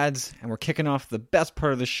 It's ads, and we're kicking off the best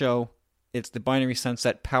part of the show. It's the Binary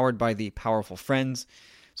Sunset powered by the Powerful Friends.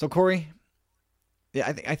 So, Corey,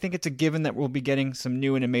 yeah, I think it's a given that we'll be getting some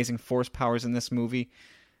new and amazing Force powers in this movie.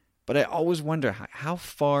 But I always wonder, how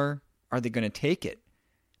far are they going to take it?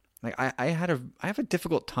 Like, I have a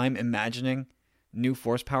difficult time imagining new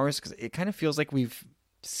Force powers because it kind of feels like we've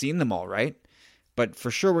seen them all, right? But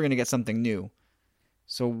for sure we're going to get something new.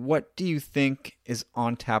 So what do you think is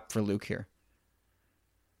on tap for Luke here?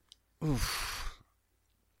 Oof.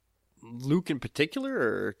 Luke in particular,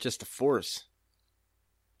 or just the Force?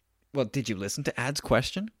 Well, did you listen to Ad's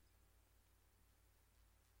question?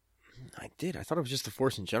 I did. I thought it was just the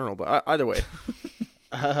Force in general, but either way.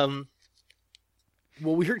 Well,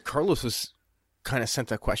 we heard Carlos was kind of sent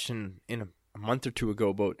that question in a month or two ago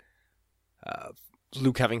about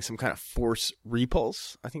Luke having some kind of Force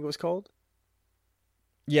repulse, I think it was called.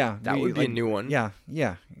 Yeah. That would be a new one. Yeah.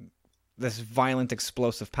 This violent,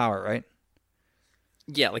 explosive power, right?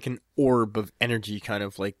 Yeah, like an orb of energy, kind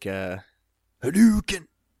of like Hadouken.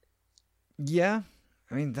 Yeah.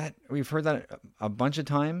 I mean, that we've heard that a bunch of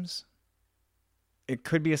times. It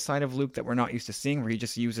could be a side of Luke that we're not used to seeing, where he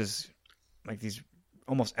just uses like these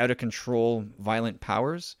almost out of control, violent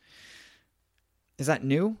powers. Is that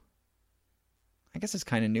new? I guess it's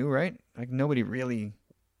kind of new, right? Like, nobody really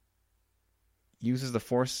uses the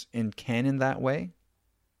Force in canon that way.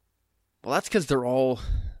 Well, that's because they're all...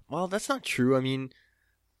 Well, that's not true. I mean,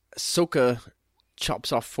 Ahsoka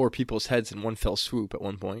chops off 4 people's heads in one fell swoop at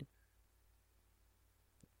one point.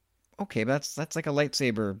 Okay, but that's like a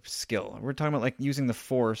lightsaber skill. We're talking about like using the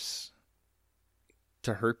Force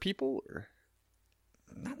To hurt people? Or...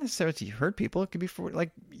 Not necessarily to hurt people. It could be for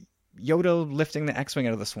like Yoda lifting the X-Wing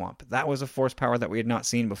out of the swamp. That was a Force power that we had not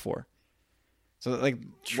seen before. So like,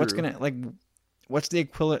 True. what's the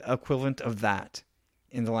equivalent of that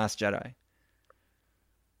in The Last Jedi?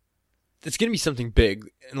 It's going to be something big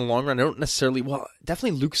in the long run. I don't necessarily... Well,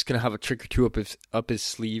 definitely Luke's going to have a trick or two up his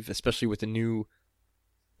sleeve, especially with his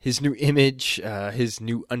new image, his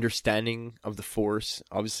new understanding of the Force.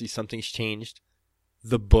 Obviously, something's changed.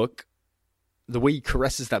 The book, the way he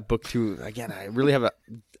caresses that book too. Again, I really have a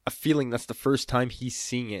feeling that's the first time he's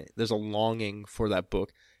seeing it. There's a longing for that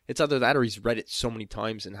book. It's either that or he's read it so many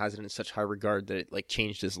times and has it in such high regard that it like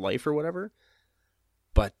changed his life or whatever.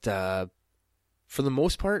 But for the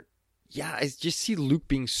most part, yeah, I just see Luke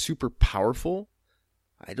being super powerful.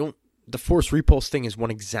 The Force Repulse thing is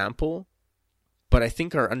one example, but I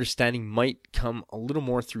think our understanding might come a little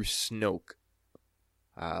more through Snoke.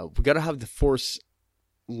 We got to have the Force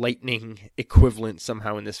lightning equivalent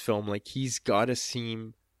somehow in this film. Like, he's got to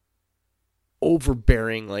seem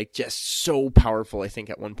overbearing, like just so powerful. I think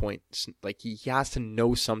at one point, like he has to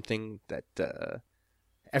know something that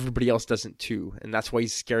everybody else doesn't too, and that's why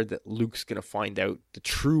he's scared that Luke's gonna find out the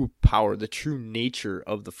true power, the true nature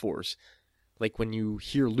of the Force. Like when you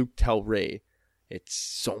hear Luke tell Rey, it's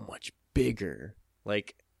so much bigger.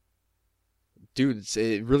 Like, dude,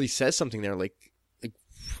 it really says something there. Like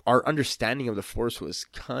our understanding of the Force was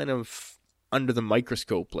kind of under the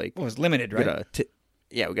microscope. Like, well, it was limited, right?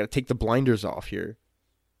 We gotta take the blinders off here.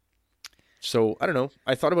 So I don't know.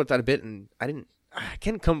 I thought about that a bit, and I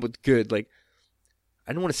can't come up with good. Like,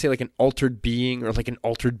 I don't want to say like an altered being or like an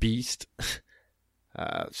altered beast.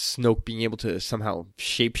 Snoke being able to somehow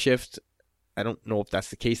shapeshift. I don't know if that's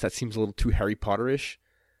the case. That seems a little too Harry Potter-ish.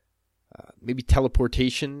 Maybe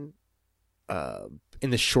teleportation in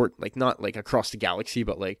the short, like not like across the galaxy,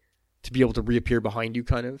 but like to be able to reappear behind you,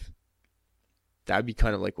 kind of. That'd be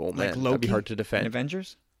kind of like, oh man, like Loki that'd be hard to defend. in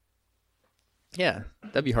Avengers? Yeah,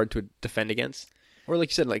 that'd be hard to defend against. Or like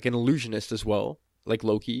you said, like an illusionist as well, like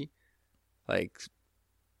Loki. Like,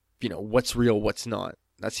 you know, what's real, what's not.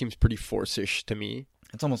 That seems pretty Force-ish to me.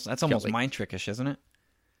 That's almost like, mind trickish, isn't it?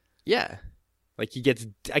 Yeah. Like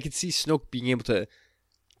I could see Snoke being able to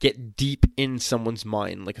get deep in someone's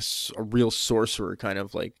mind, like a real sorcerer, kind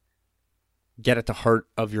of like get at the heart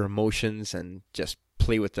of your emotions and just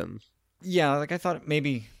play with them. Yeah, like I thought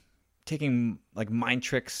maybe taking like mind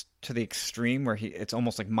tricks to the extreme where it's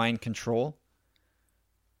almost like mind control.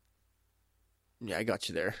 Yeah, I got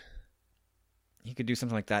you there. He could do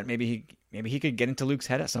something like that. Maybe he could get into Luke's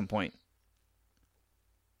head at some point.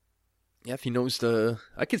 Yeah, if he knows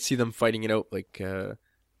I could see them fighting it out like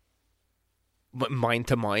mind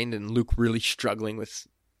to mind, and Luke really struggling with,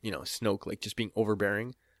 you know, Snoke like just being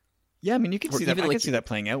overbearing. Yeah, I mean, you could see that. I like, could see that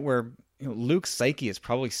playing out where, you know, Luke's psyche is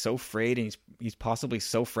probably so frayed and he's possibly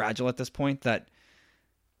so fragile at this point that,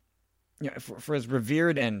 you know, for as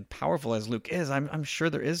revered and powerful as Luke is, I'm sure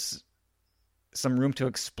there is some room to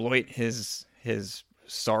exploit his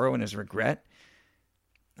sorrow and his regret.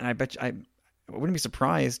 And I bet I wouldn't be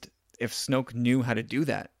surprised if Snoke knew how to do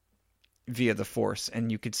that via the Force,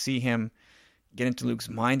 and you could see him get into Luke's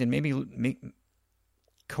mind and maybe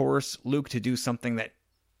coerce Luke to do something that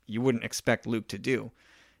you wouldn't expect Luke to do.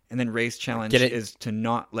 And then Rey's challenge is to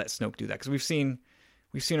not let Snoke do that, because we've seen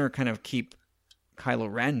her kind of keep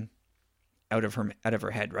Kylo Ren out of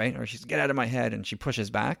her head, right? Or she's get out of my head, and she pushes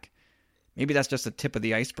back. Maybe that's just the tip of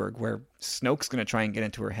the iceberg where Snoke's going to try and get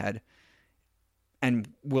into her head, and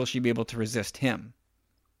will she be able to resist him?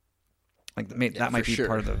 Like that might be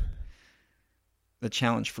part of the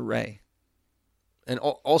challenge for Rey. And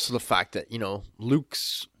also the fact that, you know,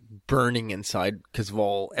 Luke's burning inside because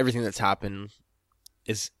of everything that's happened.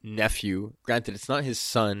 His nephew, granted it's not his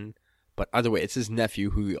son, but either way it's his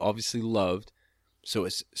nephew who he obviously loved. So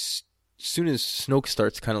as soon as Snoke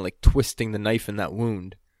starts kind of like twisting the knife in that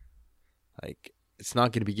wound, like, it's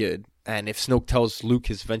not going to be good. And if Snoke tells Luke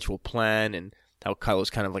his eventual plan and how Kylo's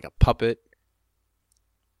kind of like a puppet,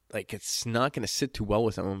 like, it's not going to sit too well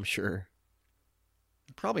with him, I'm sure.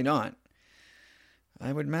 Probably not.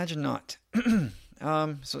 I would imagine not.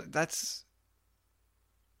 So that's...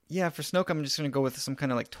 Yeah, for Snoke, I'm just going to go with some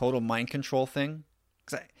kind of like total mind control thing.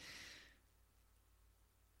 Because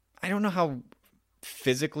I don't know how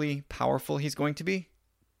physically powerful he's going to be.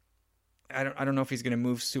 I don't know if he's going to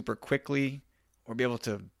move super quickly or be able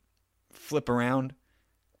to flip around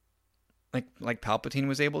like Palpatine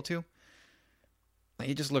was able to. Like,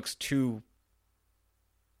 he just looks too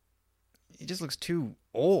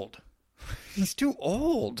old. He's too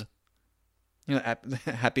old. You know,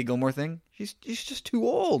 Happy Gilmore thing? He's just too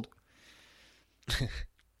old.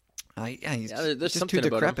 He's there's just too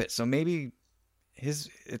decrepit. So maybe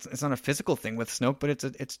it's not a physical thing with Snoke, but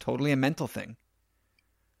it's totally a mental thing.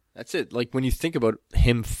 That's it. Like, when you think about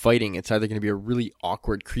him fighting, it's either going to be a really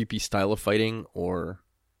awkward, creepy style of fighting, or,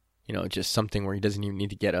 you know, just something where he doesn't even need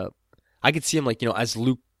to get up. I could see him, like, you know, as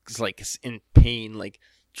Luke's like in pain, like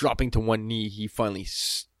dropping to one knee, he finally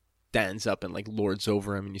stands up and like lords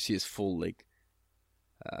over him, and you see his full like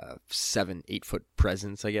 7-8 foot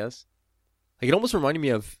presence, I guess. Like, it almost reminded me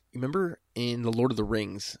of, you remember in the Lord of the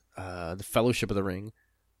Rings, the Fellowship of the Ring,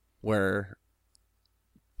 where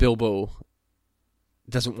Bilbo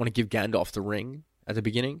doesn't want to give Gandalf the ring at the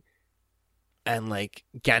beginning, and like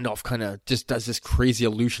Gandalf kind of just does this crazy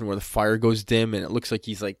illusion where the fire goes dim and it looks like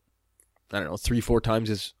he's like, I don't know, 3-4 times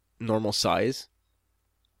his normal size,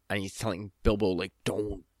 and he's telling Bilbo like,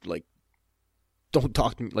 don't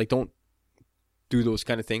talk to me, like, don't do those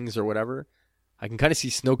kind of things or whatever. I can kind of see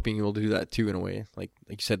Snoke being able to do that too, in a way, like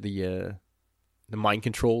you said, the mind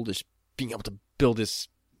control, just being able to build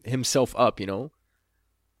himself up, you know.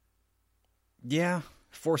 Yeah,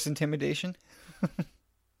 force intimidation.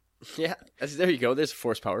 Yeah, there you go. There's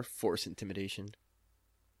force power, force intimidation.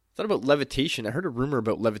 Thought about levitation. I heard a rumor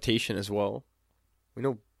about levitation as well. We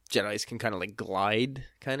know Jedis can kind of like glide,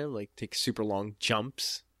 kind of like take super long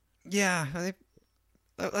jumps. Yeah,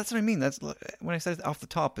 that's what I mean. That's when I said it off the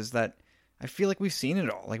top, is that I feel like we've seen it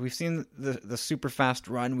all. Like we've seen the super fast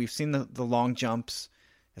run, we've seen the long jumps,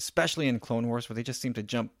 especially in Clone Wars, where they just seem to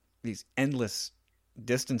jump these endless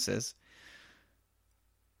distances.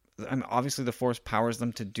 I mean, obviously the Force powers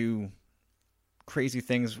them to do crazy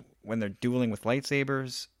things when they're dueling with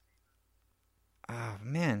lightsabers. Oh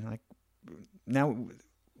man, like now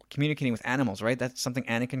communicating with animals, right? That's something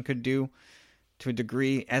Anakin could do to a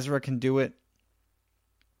degree. Ezra can do it.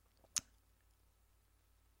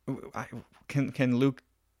 Can Luke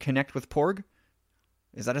connect with Porg?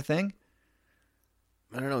 Is that a thing?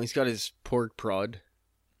 I don't know. He's got his Porg prod.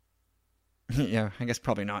 Yeah, I guess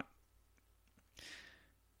probably not.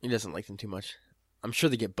 He doesn't like them too much. I'm sure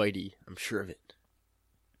they get bitey. I'm sure of it.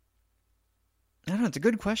 I don't know. It's a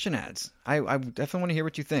good question, Ads. I definitely want to hear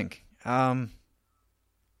what you think.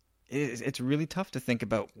 It's really tough to think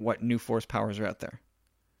about what new Force powers are out there.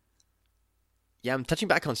 Yeah, I'm touching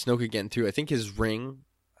back on Snoke again, too. I think his ring,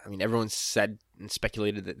 I mean, everyone said and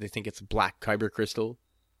speculated that they think it's a black kyber crystal.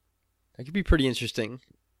 That could be pretty interesting.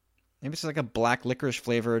 Maybe it's like a black licorice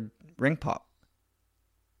flavored ring pop.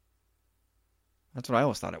 That's what I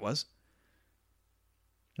always thought it was.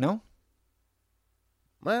 No?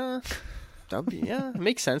 Well, that would be, yeah, it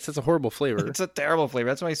makes sense. It's a horrible flavor. It's a terrible flavor.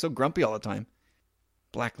 That's why he's so grumpy all the time.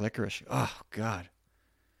 Black licorice. Oh, God.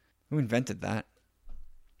 Who invented that?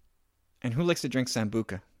 And who likes to drink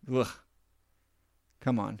Sambuca? Ugh.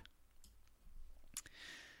 Come on.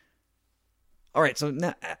 All right, so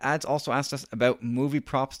Ads also asked us about movie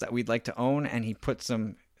props that we'd like to own, and he put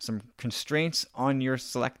some constraints on your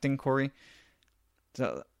selecting, Corey.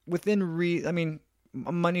 So I mean,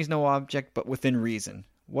 money's no object, but within reason.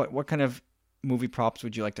 What kind of movie props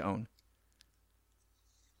would you like to own?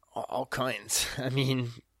 All kinds. I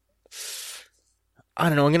mean, I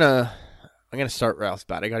don't know. I'm gonna start right off the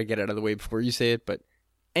bat. I gotta get it out of the way before you say it. But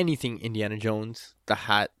anything Indiana Jones, the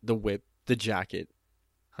hat, the whip, the jacket,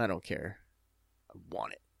 I don't care. I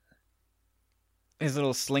want it. His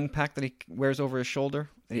little sling pack that he wears over his shoulder.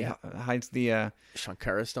 That he hides the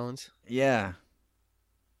Shankara stones. Yeah.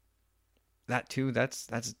 That too. That's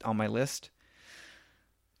on my list.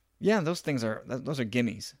 Yeah, those are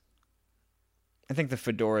gimmies. I think the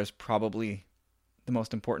fedora is probably the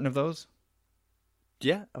most important of those.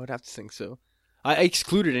 Yeah, I would have to think so. I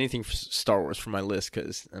excluded anything for Star Wars from my list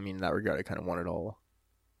because, I mean, in that regard, I kind of want it all.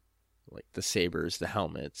 Like the sabers, the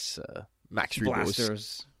helmets, Max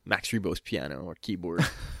Rebo's piano or keyboard.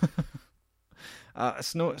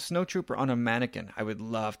 Snowtrooper on a mannequin. I would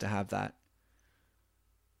love to have that.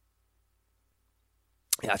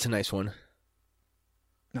 Yeah, it's a nice one.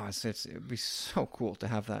 No, it'd be so cool to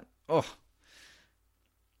have that. Oh.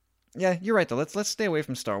 Yeah, you're right though. Let's stay away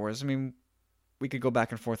from Star Wars. I mean, we could go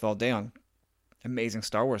back and forth all day on amazing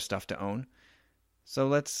Star Wars stuff to own. So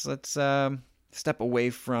let's step away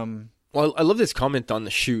from. Well, I love this comment on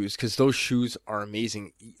the shoes because those shoes are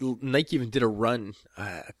amazing. Nike even did a run.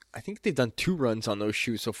 I think they've done 2 runs on those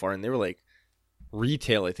shoes so far, and they were like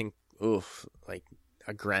retail. I think, like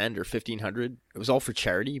 $1,000 or $1,500. It was all for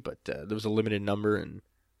charity, but there was a limited number, and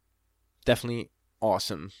definitely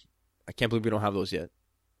awesome. I can't believe we don't have those yet,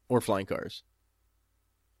 or flying cars.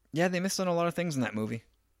 Yeah, they missed on a lot of things in that movie.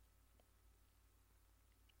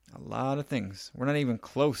 A lot of things. We're not even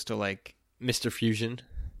close to like Mr. Fusion.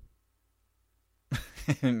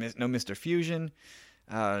 No Mr. Fusion.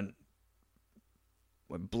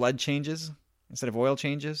 Blood changes instead of oil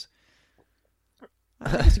changes.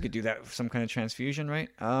 I guess you could do that with some kind of transfusion, right?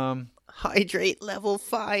 Hydrate level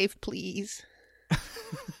 5, please.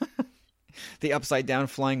 The upside down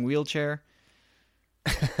flying wheelchair.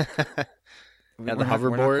 Yeah, the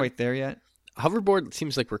hoverboard. We're not quite there yet. Hoverboard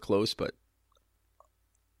seems like we're close, but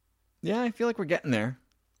yeah, I feel like we're getting there.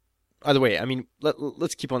 Either way, I mean,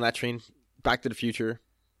 let's keep on that train. Back to the Future.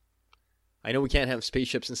 I know we can't have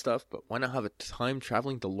spaceships and stuff, but why not have a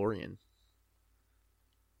time-traveling DeLorean?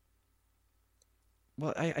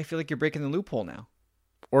 Well, I feel like you're breaking the loophole now.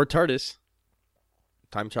 Or TARDIS.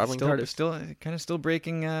 Time-traveling TARDIS. Still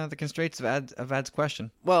breaking the constraints of Ad's question.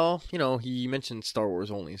 Well, he mentioned Star Wars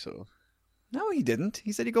only, so. No, he didn't.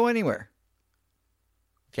 He said he'd go anywhere.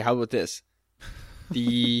 Okay, how about this?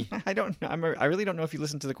 I don't know. I really don't know if you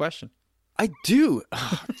listened to the question. I do.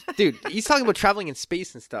 Dude, he's talking about traveling in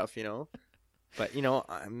space and stuff, But,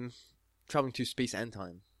 I'm traveling to space and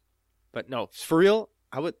time. But no, for real,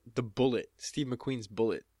 how about the Bullet? Steve McQueen's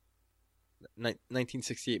Bullet.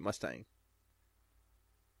 1968 Mustang.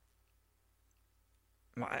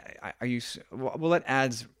 Are you? We'll let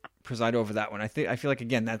ads preside over that one. I feel like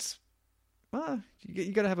again that's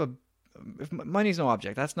you got to have a. If money's no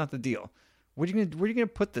object, that's not the deal. Where are you gonna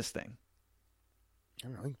put this thing? I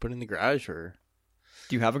don't know. You can put it in the garage or.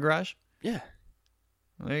 Do you have a garage? Yeah.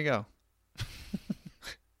 Well, there you go.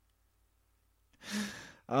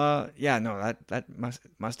 Yeah, no, that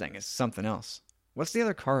Mustang is something else. What's the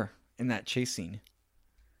other car in that chase scene?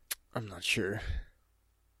 I'm not sure.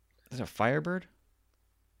 Is it a Firebird?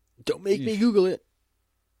 Don't make me Google it.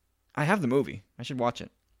 I have the movie. I should watch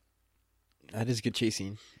it. That is a good chase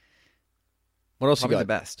scene. What else Probably you the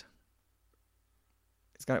got? best.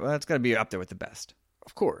 It's got to be up there with the best.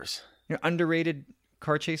 Of course. Underrated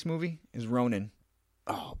car chase movie is Ronin.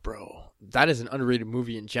 Oh, bro. That is an underrated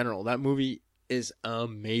movie in general. That movie is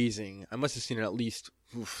amazing. I must have seen it at least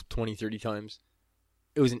 20, 30 times.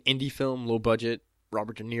 It was an indie film, low budget.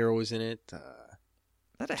 Robert De Niro was in it.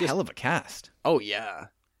 That's a hell of a cast. Oh, yeah.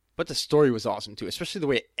 But the story was awesome, too. Especially the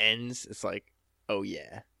way it ends. It's like, oh,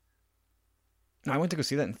 yeah. I went to go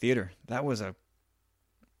see that in theater. That was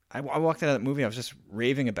I walked out of that movie. I was just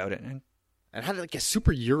raving about it. And it had like a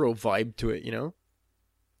super Euro vibe to it, you know?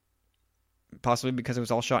 Possibly because it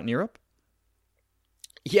was all shot in Europe?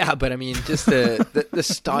 Yeah, but I mean, just the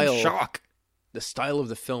style. Shock. The style of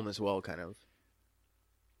the film as well, kind of.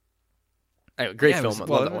 Anyway, great film. I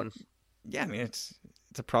love that one. Yeah, I mean, it's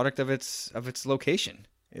a product of its location.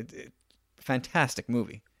 Fantastic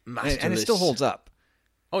movie. And it still holds up.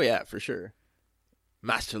 Oh, yeah, for sure.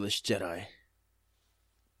 Masterless Jedi.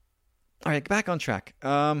 All right, back on track.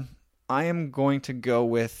 I am going to go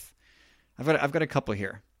with. I've got a couple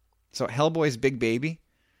here. So Hellboy's Big Baby.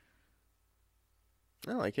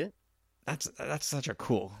 I like it. That's such a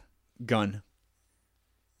cool gun.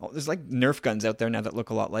 Oh, there's like Nerf guns out there now that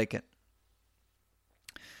look a lot like it.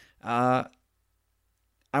 I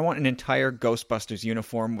want an entire Ghostbusters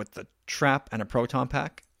uniform with the trap and a proton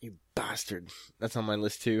pack. You bastard. That's on my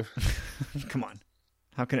list too. Come on.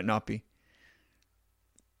 How can it not be?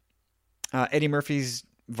 Eddie Murphy's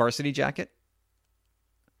varsity jacket.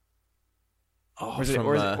 Oh,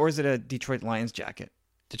 or is it a Detroit Lions jacket?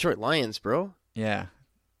 Detroit Lions, bro. Yeah.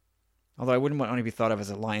 Although I wouldn't want to be thought of as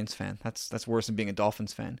a Lions fan. That's worse than being a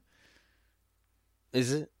Dolphins fan.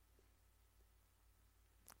 Is it?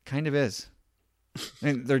 Kind of is. I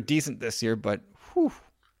mean, they're decent this year, but whew.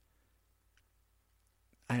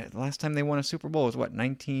 The last time they won a Super Bowl was what,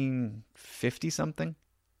 1950 something?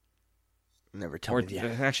 Never tell me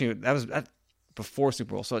that. Actually, that was before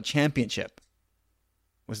Super Bowl. So a championship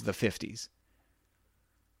was the 50s.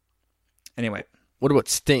 Anyway. What about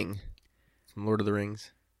Sting from Lord of the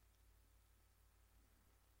Rings?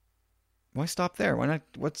 Why stop there? Why not?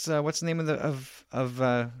 What's the name of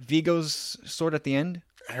Vigo's sword at the end?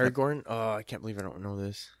 Aragorn? Oh, I can't believe I don't know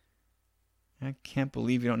this. I can't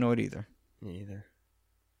believe you don't know it either. Me either.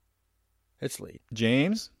 It's late.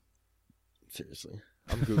 James? Seriously.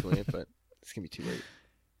 I'm Googling it, but it's going to be too late.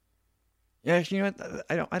 Yeah, you know what?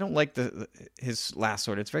 I don't like his last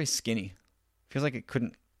sword. It's very skinny. Feels like it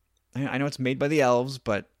couldn't. I know it's made by the elves,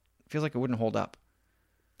 but it feels like it wouldn't hold up.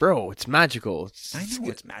 Bro, it's magical. I know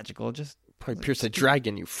it's magical. Just probably pierce a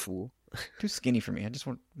dragon, you fool. Too skinny for me. I just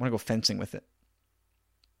want to go fencing with it.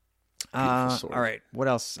 Beautiful sword. All right. What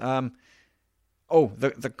else?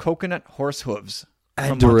 The coconut horse hooves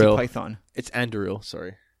from Anduril. Monty Python. It's Anduril,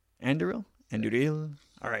 sorry. Anduril? Anduril?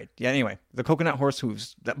 All right. Yeah, anyway. The coconut horse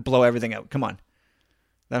hooves that blow everything out. Come on.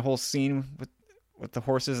 That whole scene with the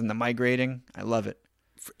horses and the migrating. I love it.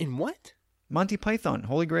 In what? Monty Python.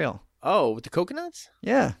 Holy Grail. Oh, with the coconuts?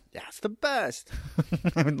 Yeah. That's the best.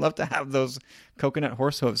 I would love to have those coconut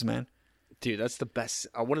horse hooves, man. Dude, that's the best.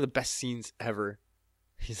 One of the best scenes ever.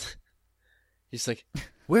 He's like,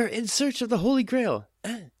 we're in search of the Holy Grail.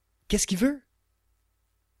 Qu'est-ce qu'il veut?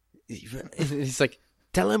 He's like,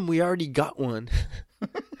 tell him we already got one.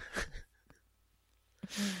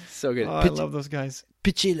 So good. Oh, I love those guys.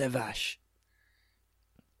 Pitcher la vache.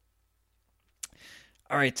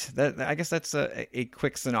 All right, I guess that's a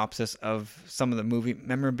quick synopsis of some of the movie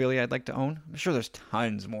memorabilia I'd like to own. I'm sure there's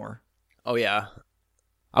tons more. Oh, yeah.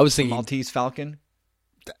 I was thinking... Maltese Falcon.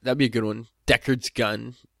 That'd be a good one. Deckard's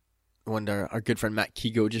gun. One our good friend Matt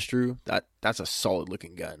Kigo just drew. That's a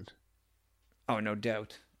solid-looking gun. Oh, no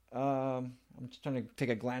doubt. I'm just trying to take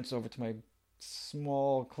a glance over to my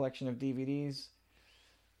small collection of DVDs.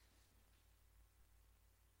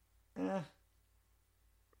 I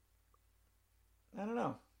don't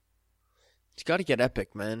know. It's got to get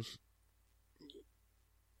epic, man.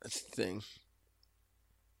 That's the thing.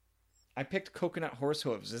 I picked coconut horse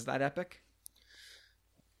hooves. Is that epic?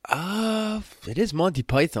 It is Monty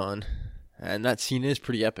Python, and that scene is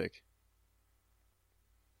pretty epic.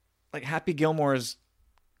 Like Happy Gilmore's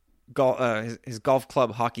his golf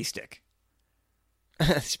club hockey stick.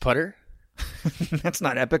 His putter. That's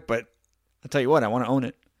not epic, but I'll tell you what, I want to own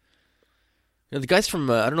it. You know, the guys from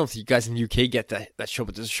I don't know if you guys in the UK get that show,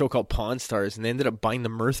 but there's a show called Pawn Stars, and they ended up buying the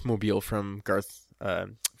Mirthmobile from Garth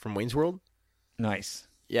from Wayne's World. Nice.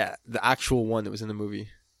 Yeah, the actual one that was in the movie.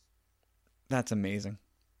 That's amazing.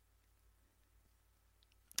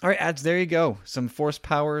 All right, ads, there you go. Some force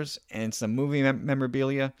powers and some movie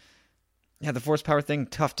memorabilia. Yeah, the force power thing,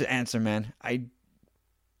 tough to answer, man. I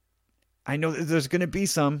know that there's going to be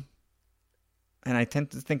some, and I tend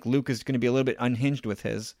to think Luke is going to be a little bit unhinged with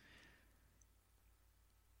his.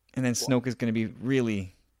 And then Snoke is going to be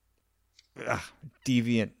really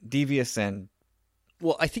devious and...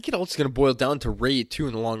 Well, I think it also going to boil down to Rey, too,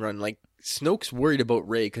 in the long run. Like, Snoke's worried about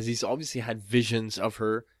Rey because he's obviously had visions of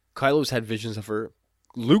her. Kylo's had visions of her.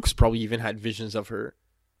 Luke's probably even had visions of her.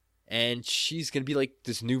 And she's going to be like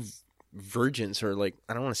this new virgin, or like,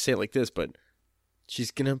 I don't want to say it like this, but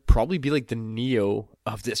she's going to probably be like the Neo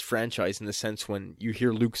of this franchise in the sense when you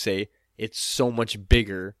hear Luke say, it's so much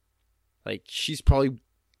bigger. Like, she's probably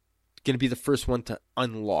going to be the first one to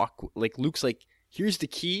unlock. Like, Luke's like, here's the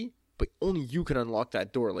key, but only you can unlock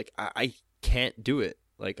that door. Like, I can't do it.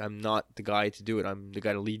 Like, I'm not the guy to do it. I'm the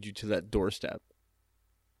guy to lead you to that doorstep.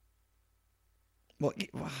 Well,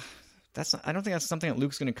 that's not, I don't think that's something that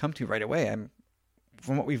Luke's going to come to right away.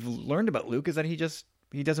 From what we've learned about Luke is that he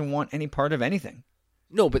doesn't want any part of anything.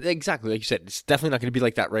 No, but exactly like you said, it's definitely not going to be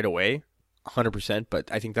like that right away, 100%.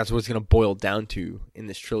 But I think that's what it's going to boil down to in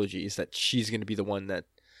this trilogy is that she's going to be the one that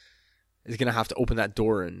is going to have to open that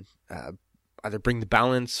door and either bring the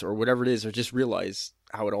balance or whatever it is, or just realize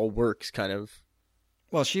how it all works, kind of.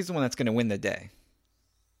 Well, she's the one that's going to win the day.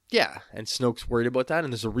 Yeah, and Snoke's worried about that,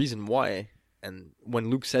 and there's a reason why. And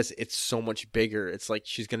when Luke says it's so much bigger, it's like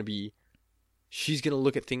she's going to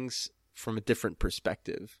look at things from a different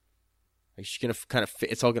perspective. Like she's going to kind of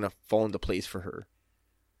it's all going to fall into place for her.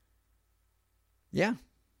 Yeah.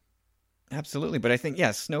 Absolutely. But I think,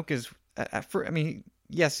 Snoke is,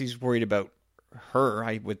 yes, he's worried about her,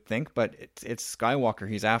 I would think, but it's Skywalker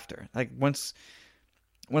he's after. Like once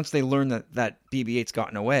they learn that BB-8's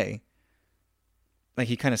gotten away, like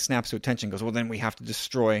he kind of snaps to attention, goes, well, then we have to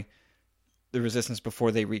destroy the Resistance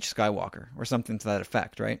before they reach Skywalker, or something to that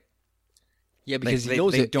effect, right? Yeah, because he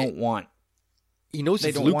knows they don't want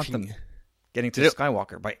them getting to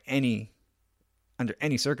Skywalker under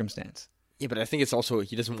any circumstance. Yeah, but I think it's also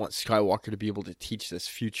he doesn't want Skywalker to be able to teach this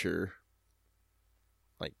future,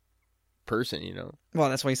 like, person, you know. Well,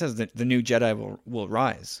 that's why he says that the new Jedi will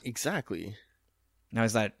rise. Exactly. Now,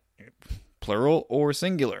 is that plural or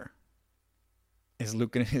singular? Is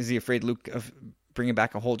he afraid Luke of bringing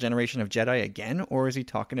back a whole generation of Jedi again, or is he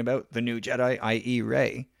talking about the new Jedi, i.e.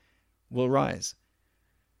 Rey, will rise?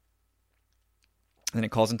 And then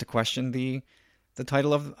it calls into question the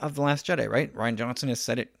title of The Last Jedi, right? Rian Johnson has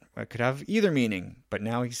said it could have either meaning, but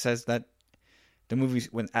now he says that the movie,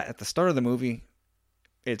 at the start of the movie,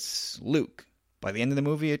 it's Luke. By the end of the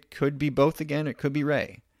movie, it could be both again, it could be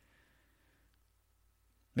Rey.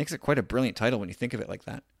 Makes it quite a brilliant title when you think of it like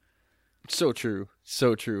that. So true.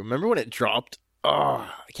 So true. Remember when it dropped? Oh,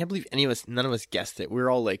 I can't believe none of us guessed it. We were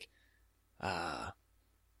all like, trying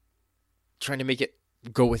to make it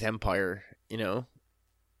go with Empire, you know?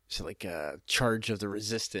 So like, Charge of the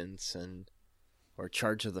Resistance or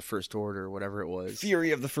Charge of the First Order, whatever it was. Fury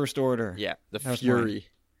of the First Order. Yeah, the Fury.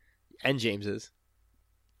 And James's.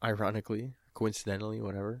 Ironically, coincidentally,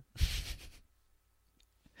 whatever.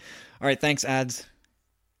 All right, thanks, ads.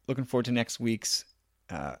 Looking forward to next week's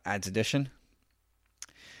ads edition.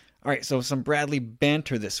 All right, so some Bradley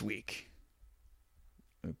banter this week.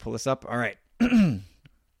 Let me pull this up. All right.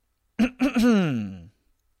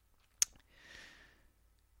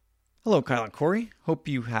 Hello, Kyle and Corey. Hope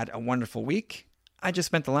you had a wonderful week. I just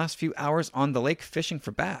spent the last few hours on the lake fishing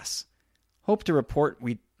for bass. Happy to report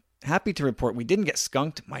we didn't get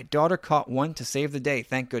skunked. My daughter caught one to save the day,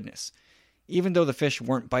 thank goodness. Even though the fish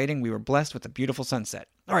weren't biting, we were blessed with a beautiful sunset.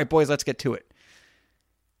 All right, boys, let's get to it.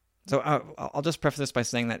 So I'll just preface this by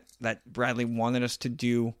saying that Bradley wanted us to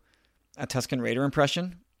do a Tusken Raider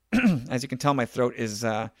impression. As you can tell, my throat is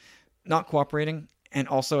not cooperating. And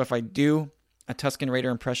also, if I do a Tusken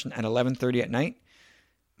Raider impression at 11:30 at night,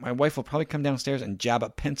 my wife will probably come downstairs and jab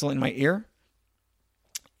a pencil in my ear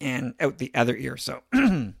and out the other ear. So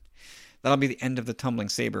that'll be the end of the Tumbling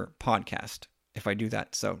Saber podcast if I do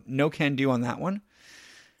that. So no can do on that one.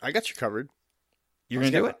 I got you covered. You're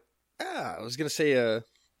going to do it? Yeah, I was going to say...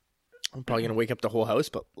 I'm probably going to wake up the whole house,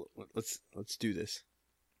 but let's do this.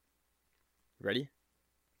 Ready?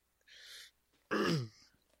 You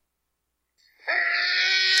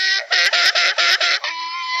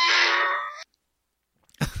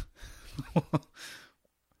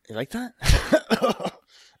like that?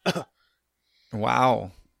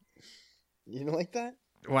 Wow. You don't like that?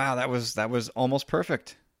 Wow, that was almost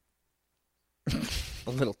perfect.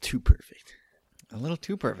 A little too perfect. A little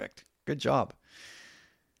too perfect. Good job.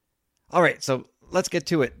 All right, so let's get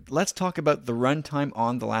to it. Let's talk about the runtime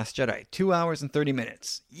on The Last Jedi. 2 hours and 30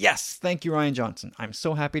 minutes. Yes, thank you, Rian Johnson. I'm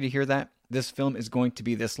so happy to hear that. This film is going to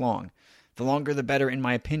be this long. The longer the better, in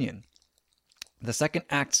my opinion. The second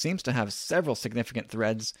act seems to have several significant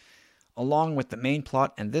threads, along with the main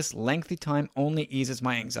plot, and this lengthy time only eases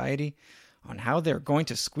my anxiety on how they're going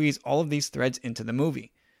to squeeze all of these threads into the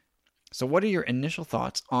movie. So what are your initial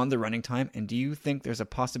thoughts on the running time, and do you think there's a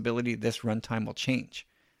possibility this runtime will change?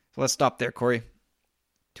 So let's stop there, Corey.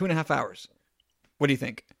 2.5 hours. What do you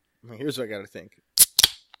think? Here's what I gotta think. I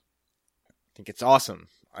think it's awesome.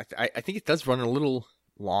 I think it does run a little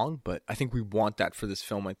long, but I think we want that for this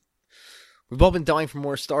film. We've all been dying for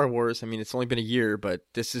more Star Wars. I mean, it's only been a year, but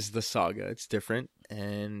this is the saga. It's different,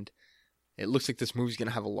 and it looks like this movie's going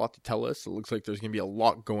to have a lot to tell us. It looks like there's going to be a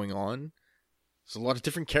lot going on. There's a lot of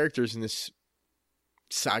different characters in this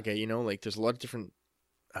saga, you know? Like, there's a lot of different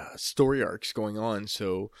story arcs going on.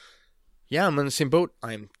 So, yeah, I'm on the same boat.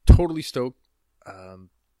 I'm totally stoked.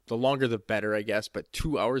 The longer, the better, I guess. But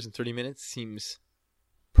 2 hours and 30 minutes seems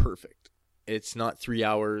perfect. It's not 3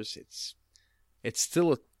 hours. It's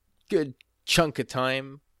still a good chunk of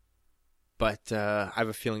time, but I have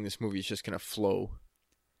a feeling this movie is just gonna flow.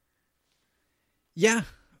 Yeah.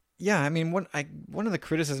 I mean, one of the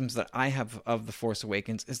criticisms that I have of The Force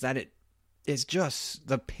Awakens is that it is just,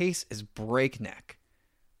 the pace is breakneck.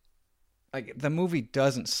 Like, the movie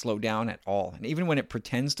doesn't slow down at all, and even when it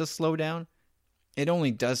pretends to slow down, it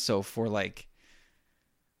only does so for like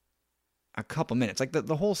a couple minutes. Like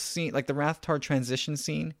the whole scene, like the Rathtar transition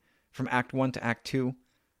scene from Act 1 to Act 2.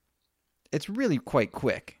 It's really quite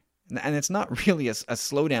quick, and it's not really a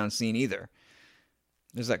slowdown scene either.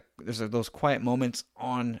 There's those quiet moments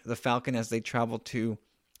on the Falcon as they travel to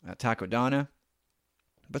Takodana,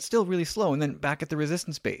 but still really slow. And then back at the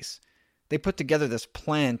Resistance base, they put together this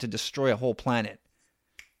plan to destroy a whole planet,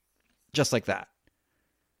 just like that.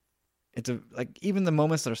 It's like even the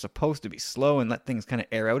moments that are supposed to be slow and let things kind of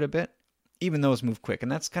air out a bit, even those move quick,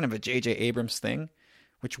 and that's kind of a J.J. Abrams thing,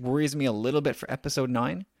 which worries me a little bit for Episode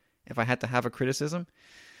 9. If I had to have a criticism.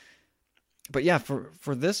 But yeah, for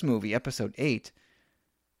this movie, Episode 8,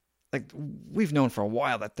 like, we've known for a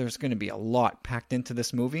while that there's going to be a lot packed into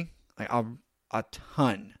this movie. Like, a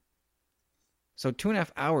ton. So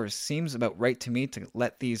 2.5 hours seems about right to me to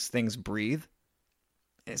let these things breathe.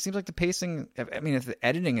 It seems like the pacing, I mean, if the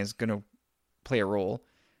editing is going to play a role,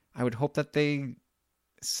 I would hope that they,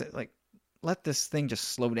 like, let this thing just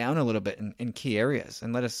slow down a little bit in key areas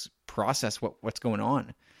and let us process what's going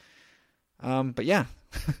on. But yeah,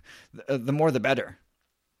 the more the better.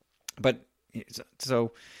 But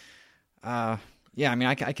so, yeah, I mean,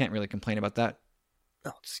 I can't really complain about that.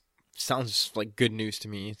 No, it sounds like good news to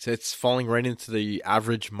me. It's falling right into the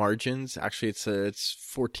average margins. Actually, it's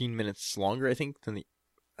 14 minutes longer, I think, than the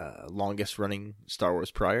longest running Star Wars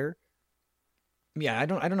prior. Yeah, I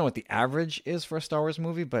don't know what the average is for a Star Wars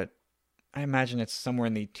movie, but I imagine it's somewhere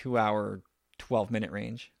in the 2 hour, 12-minute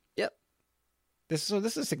range. Yep. This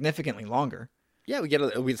is significantly longer. Yeah,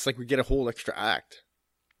 it's like we get a whole extra act.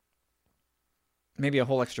 Maybe a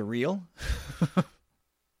whole extra reel.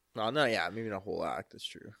 No, yeah, maybe not a whole act. That's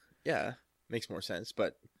true. Yeah, makes more sense.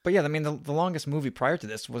 But yeah, I mean, the longest movie prior to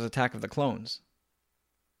this was Attack of the Clones,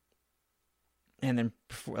 and then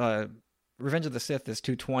Revenge of the Sith is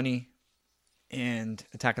 220, and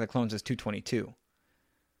Attack of the Clones is 222.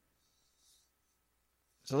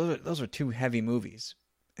 So those are two heavy movies.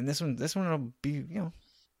 And this one will be,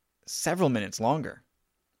 several minutes longer,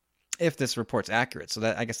 if this report's accurate. So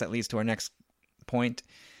that, I guess that leads to our next point.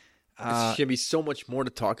 There's going to be so much more to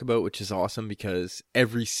talk about, which is awesome, because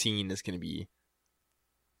every scene is going to be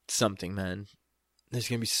something, man. There's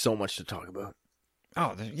going to be so much to talk about.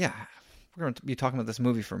 Oh, yeah. We're going to be talking about this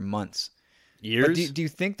movie for months. Years? But do you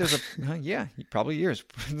think there's a... yeah, probably years.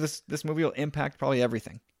 This movie will impact probably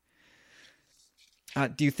everything.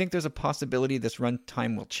 Do you think there's a possibility this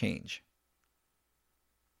runtime will change?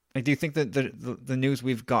 Like, do you think that the news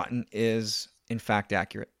we've gotten is, in fact,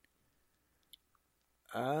 accurate?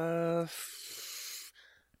 It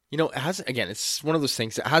hasn't. Again, it's one of those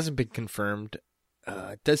things that hasn't been confirmed.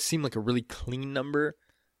 It does seem like a really clean number,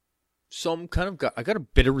 so I got a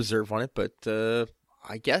bit of reserve on it, but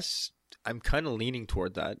I guess I'm kind of leaning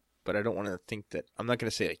toward that. but I don't want to think that I'm not going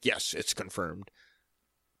to say like, yes, it's confirmed.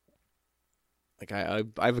 Like I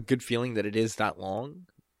have a good feeling that it is that long,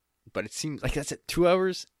 but it seems like that's at 2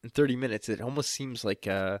 hours and 30 minutes. It almost seems like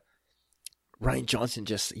Rian Johnson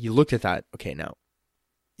just, he looked at that. Okay, now,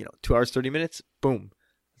 2 hours, 30 minutes, boom.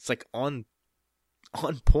 It's like on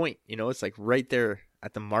point, it's like right there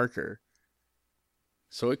at the marker.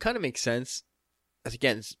 So it kind of makes sense, as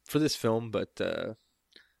again, for this film, but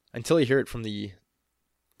until I hear it from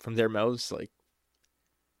their mouths, like,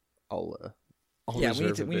 I'll yeah, we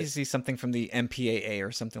reserve need to see something from the MPAA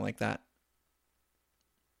or something like that.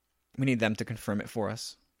 We need them to confirm it for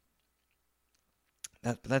us.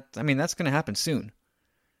 That's going to happen soon.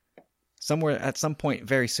 Somewhere at some point,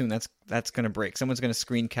 very soon, that's going to break. Someone's going to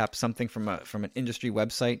screen cap something from an industry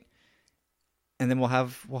website, and then we'll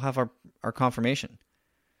have our confirmation.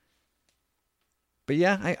 But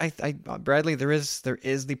yeah, I Bradley, there is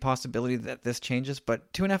the possibility that this changes,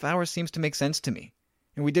 but 2.5 hours seems to make sense to me.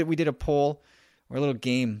 And we did a poll or a little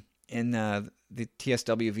game in the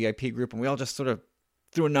TSW VIP group, and we all just sort of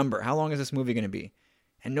threw a number. How long is this movie going to be?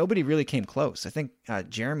 And nobody really came close. I think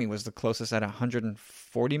Jeremy was the closest at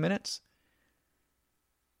 140 minutes.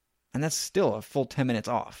 And that's still a full 10 minutes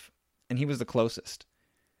off. And he was the closest.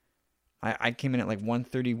 I came in at like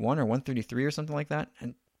 131 or 133 or something like that.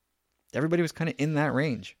 And everybody was kind of in that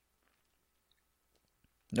range.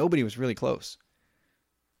 Nobody was really close.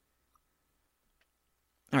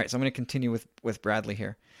 All right, so I'm going to continue with Bradley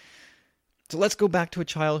here. So let's go back to a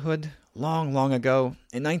childhood long, long ago.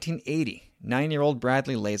 In 1980, 9-year-old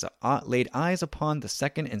Bradley laid eyes upon the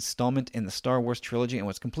second installment in the Star Wars trilogy and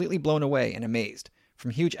was completely blown away and amazed. From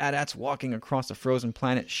huge AT-ATs walking across a frozen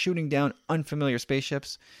planet, shooting down unfamiliar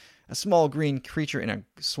spaceships, a small green creature in a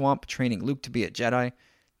swamp training Luke to be a Jedi,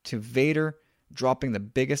 to Vader dropping the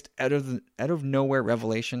biggest out of nowhere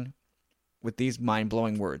revelation with these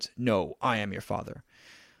mind-blowing words, "No, I am your father."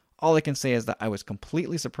 All I can say is that I was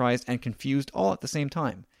completely surprised and confused all at the same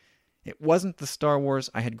time. It wasn't the Star Wars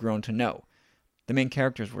I had grown to know. The main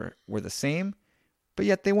characters were the same, but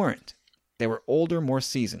yet they weren't. They were older, more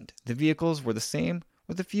seasoned. The vehicles were the same,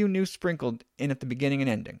 with a few new sprinkled in at the beginning and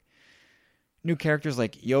ending. New characters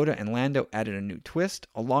like Yoda and Lando added a new twist,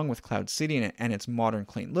 along with Cloud City and its modern,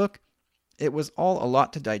 clean look. It was all a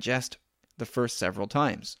lot to digest the first several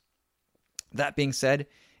times. That being said,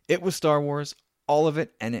 it was Star Wars, all of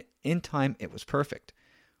it, and in time it was perfect.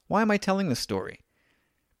 Why am I telling this story?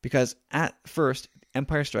 Because at first,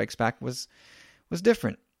 Empire Strikes Back was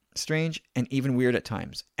different, strange, and even weird at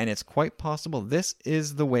times, and it's quite possible this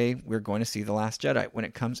is the way we're going to see The Last Jedi when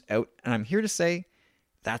it comes out, and I'm here to say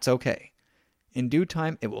that's okay. In due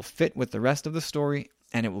time, it will fit with the rest of the story,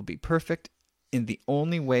 and it will be perfect in the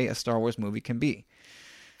only way a Star Wars movie can be.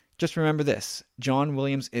 Just remember this, John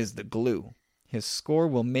Williams is the glue. His score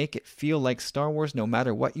will make it feel like Star Wars no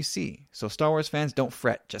matter what you see. So Star Wars fans, don't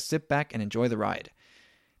fret. Just sit back and enjoy the ride.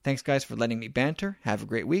 Thanks, guys, for letting me banter. Have a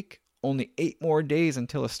great week. Only 8 more days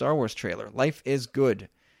until a Star Wars trailer. Life is good.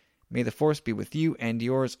 May the Force be with you and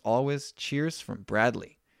yours always. Cheers from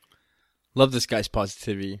Bradley. Love this guy's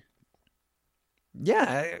positivity.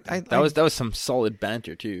 Yeah, that was some solid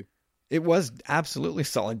banter too. It was absolutely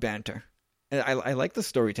solid banter. I like the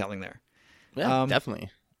storytelling there. Yeah, definitely.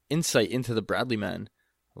 Insight into the Bradley man.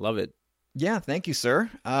 Love it. Yeah, thank you, sir.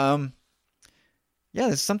 Yeah,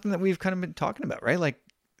 it's something that we've kind of been talking about, right? Like,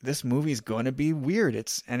 this movie's going to be weird.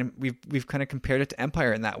 And we've kind of compared it to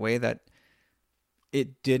Empire in that way, that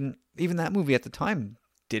it didn't, even that movie at the time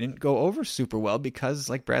didn't go over super well because,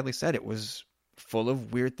 like Bradley said, it was full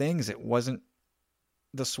of weird things. It wasn't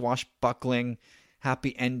the swashbuckling,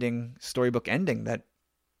 happy ending, storybook ending that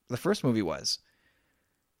the first movie was.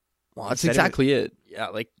 Well, that's exactly it. Yeah,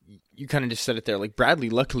 like, you kind of just said it there. Like, Bradley,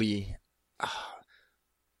 luckily,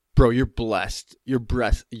 bro, you're blessed.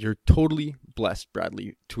 You're totally blessed,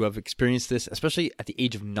 Bradley, to have experienced this, especially at the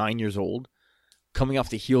age of 9 years old, coming off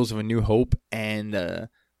the heels of A New Hope, and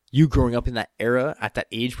you growing up in that era at that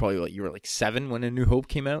age, probably like you were like 7 when A New Hope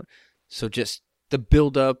came out. So just the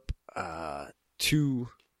build up to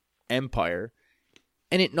Empire,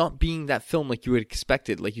 and it not being that film like you had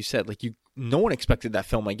expected, like you said, like no one expected that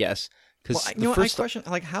film, I guess. Because I question,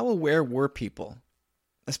 like, how aware were people?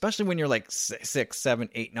 Especially when you're like 6, 7,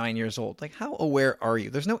 8, 9 years old. Like, how aware are you?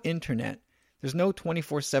 There's no internet. There's no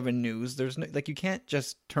 24/7 news. There's no, like, you can't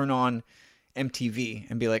just turn on MTV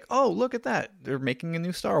and be like, oh, look at that. They're making a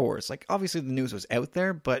new Star Wars. Like, obviously the news was out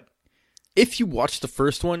there, but if you watched the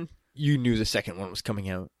first one, you knew the second one was coming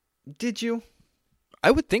out. Did you?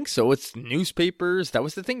 I would think so. It's newspapers. That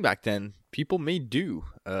was the thing back then. People made do.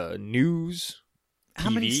 News, TV. How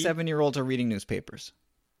many 7-year-olds are reading newspapers?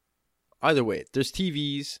 Either way, there's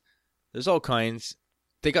TVs. There's all kinds.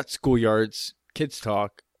 They got schoolyards, kids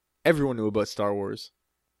talk. Everyone knew about Star Wars.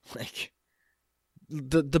 Like,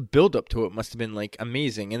 the build up to it must have been like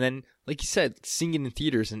amazing. And then, like you said, seeing it in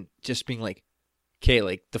theaters and just being like, okay,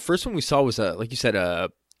 like the first one we saw was like you said,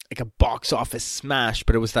 like a box office smash,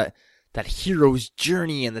 but it was that hero's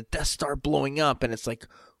journey and the Death Star blowing up, and it's like,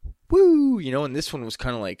 woo, you know. And this one was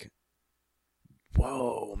kind of like,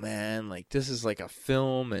 whoa, man, like this is like a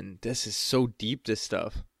film, and this is so deep. This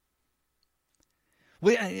stuff.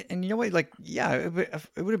 Well, and you know what? Like, yeah, it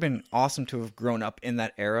would have been awesome to have grown up in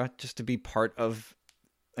that era, just to be part of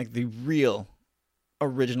like the real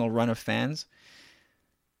original run of fans.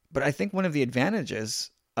 But I think one of the advantages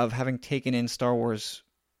of having taken in Star Wars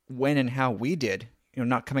when and how we did, you know,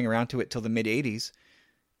 not coming around to it till the mid 80s,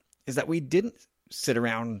 is that we didn't sit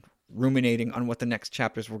around ruminating on what the next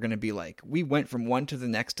chapters were going to be like. We went from one to the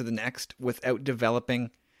next without developing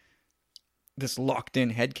this locked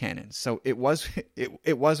in headcanon. So it was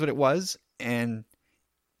what it was, and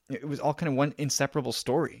it was all kind of one inseparable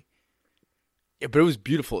story. Yeah, but it was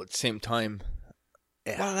beautiful at the same time.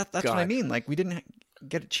 Yeah, well, that's what I mean. Like, we didn't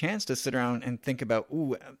get a chance to sit around and think about,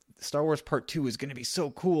 ooh, Star Wars Part 2 is going to be so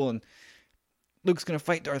cool, and Luke's going to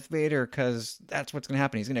fight Darth Vader because that's what's going to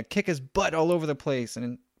happen. He's going to kick his butt all over the place,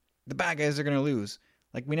 and the bad guys are going to lose.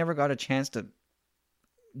 Like, we never got a chance to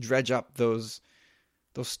dredge up those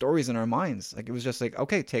stories in our minds. Like, it was just like,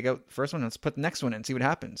 okay, take out the first one, let's put the next one in and see what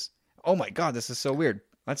happens. Oh my God, this is so weird.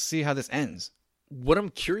 Let's see how this ends. What I'm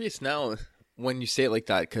curious now when you say it like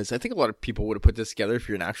that, because I think a lot of people would have put this together if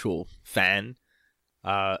you're an actual fan.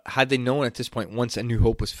 Had they known at this point, once A New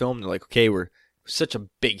Hope was filmed, they're like, okay, we're such a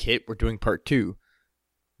big hit, we're doing Part 2.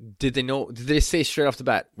 Did they say straight off the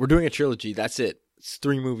bat, we're doing a trilogy, that's it. It's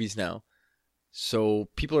 3 movies now. So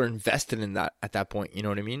people are invested in that at that point, you know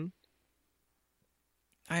what I mean?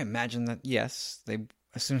 I imagine that, yes, they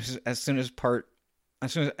as soon as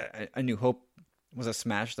A New Hope was a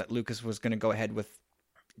smash, that Lucas was going to go ahead with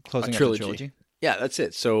closing out the trilogy. Yeah, that's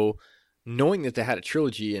it. So knowing that they had a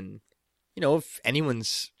trilogy, and you know, if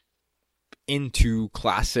anyone's into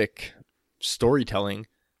classic storytelling,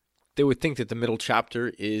 they would think that the middle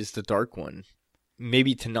chapter is the dark one.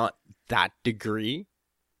 Maybe to not that degree,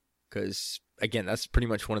 because again, that's pretty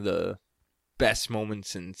much one of the best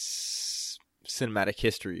moments in cinematic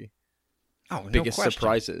history. Oh, biggest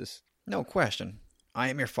surprises. No question. I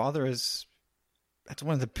Am Your Father that's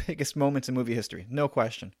one of the biggest moments in movie history. No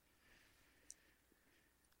question.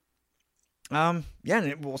 One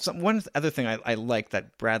other thing I like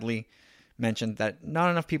that Bradley mentioned that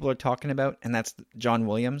not enough people are talking about, and that's John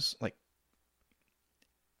Williams. Like,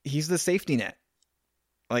 he's the safety net.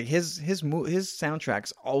 Like, his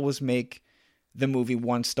soundtracks always make the movie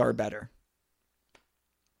 1 star better.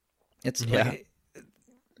 It's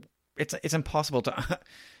impossible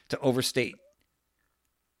to overstate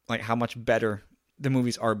like how much better the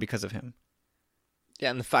movies are because of him.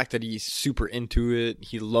 Yeah, and the fact that he's super into it,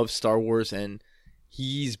 he loves Star Wars, and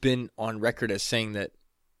he's been on record as saying that,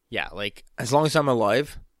 yeah, like, as long as I'm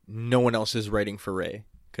alive, no one else is writing for Rey,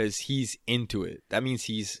 because he's into it. That means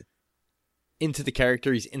he's into the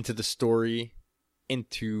character, he's into the story,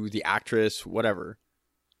 into the actress, whatever.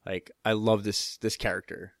 Like, I love this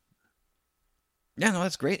character. Yeah, no,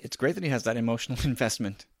 that's great. It's great that he has that emotional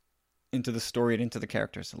investment into the story and into the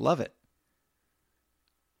characters. I love it.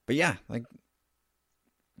 But yeah, like,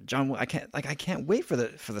 John, I can't wait for the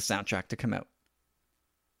soundtrack to come out.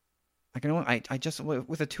 I just,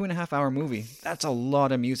 with a 2.5 hour movie, that's a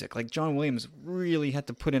lot of music. Like, John Williams really had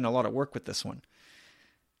to put in a lot of work with this one.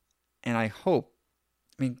 And I hope,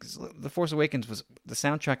 The Force Awakens was the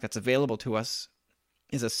soundtrack that's available to us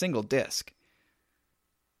is a single disc.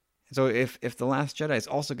 So if The Last Jedi is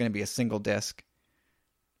also going to be a single disc,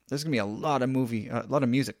 there's going to be a lot of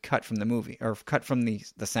music cut from the movie, or cut from the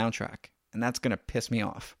soundtrack, and that's going to piss me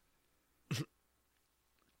off.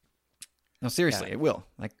 No, seriously, yeah. It will.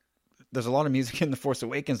 Like, there's a lot of music in The Force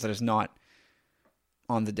Awakens that is not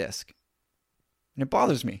on the disc, and it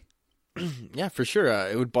bothers me. Yeah, for sure.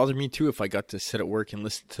 It would bother me too if I got to sit at work and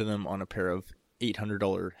listen to them on a pair of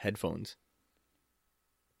 $800 headphones.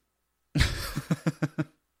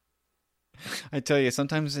 I tell you,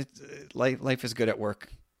 sometimes life is good at work.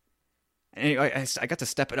 Anyway, I got to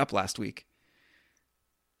step it up last week.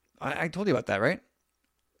 I told you about that, right?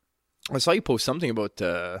 I saw you post something about,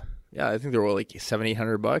 I think they were like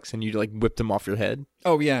 $700-800, and you like whipped them off your head.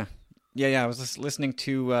 Oh, yeah. Yeah. I was listening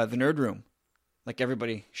to The Nerd Room, like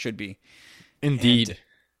everybody should be. Indeed.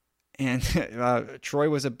 And Troy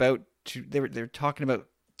was about to, they were talking about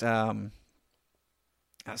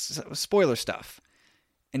spoiler stuff.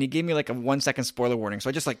 And he gave me like a 1-second spoiler warning. So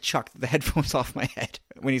I just like chucked the headphones off my head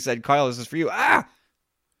when he said, Kyle, this is for you. Ah!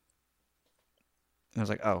 And I was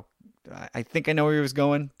like, oh, I think I know where he was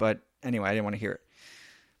going, but anyway, I didn't want to hear it.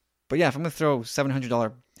 But yeah, if I'm going to throw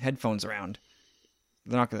 $700 headphones around,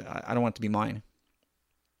 they're not going to, I don't want it to be mine.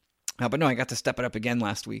 But no, I got to step it up again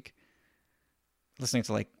last week. Listening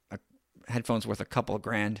to like headphones worth a couple of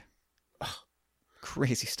grand. Ugh,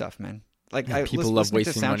 crazy stuff, man. Like yeah, people love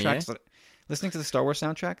wasting money. Listening to the Star Wars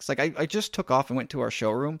soundtracks. Like I just took off and went to our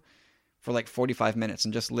showroom for like 45 minutes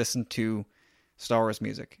and just listened to Star Wars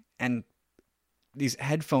music. And these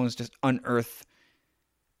headphones just unearth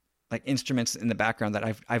like instruments in the background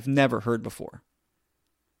that I've never heard before.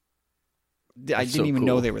 I didn't even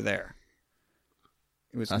know they were there.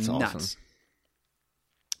 It was nuts. Awesome.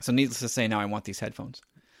 So needless to say, now I want these headphones.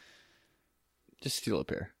 Just steal a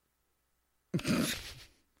pair.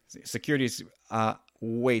 Security's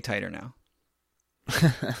way tighter now.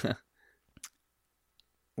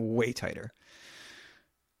 Way tighter.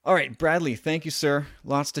 All right, Bradley, thank you, sir.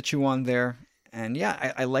 Lots to chew on there. And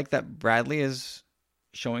yeah, I like that Bradley is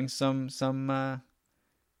showing some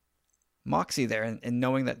moxie there and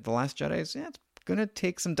knowing that The Last Jedi is, it's going to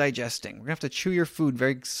take some digesting. We're going to have to chew your food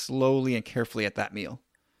very slowly and carefully at that meal.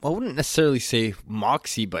 I wouldn't necessarily say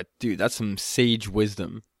moxie, but dude, that's some sage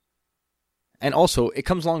wisdom. And also, it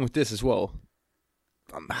comes along with this as well.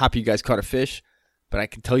 I'm happy you guys caught a fish, but I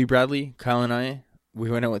can tell you, Bradley, Kyle and I, we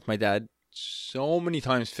went out with my dad so many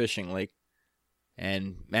times fishing, like,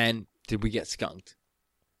 and man, did we get skunked.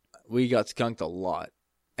 We got skunked a lot.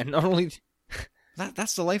 And not only...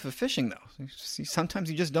 That's the life of fishing, though. Sometimes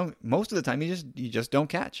you just don't... Most of the time, you just don't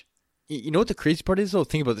catch. You know what the crazy part is, though?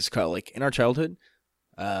 Think about this, Kyle. Like, in our childhood,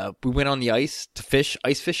 we went on the ice to fish,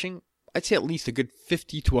 ice fishing, I'd say at least a good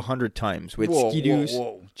 50 to 100 times with ski-doos.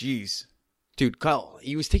 Whoa, jeez. Dude, Kyle,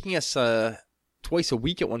 he was taking us twice a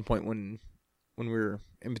week at one point when we were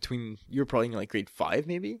in between. You were probably in like grade 5,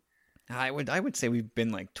 maybe? I would say we've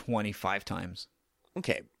been like 25 times.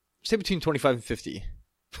 Okay, say between 25 and 50.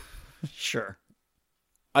 Sure.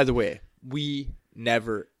 Either way, we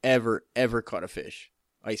never, ever, ever caught a fish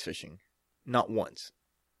ice fishing. Not once.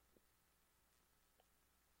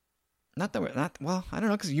 Not that we're not. Well, I don't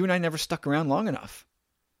know, because you and I never stuck around long enough.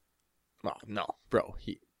 Oh, no, bro.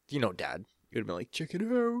 You know, Dad. You'd have been like, check it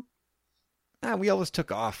out. We always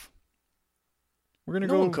took off. We're gonna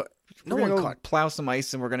go plow some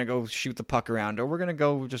ice, and we're gonna go shoot the puck around, or we're gonna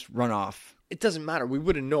go just run off. It doesn't matter. We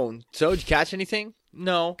would have known. So, did you catch anything?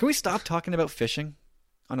 No. Can we stop talking about fishing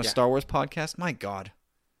on a Star Wars podcast? My God.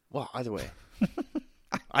 Well, either way.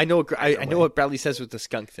 I know what Bradley says with the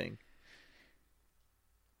skunk thing.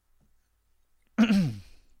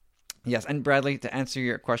 Yes, and Bradley, to answer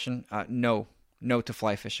your question, no to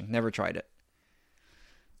fly fishing. Never tried it.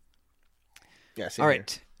 Yeah. All right,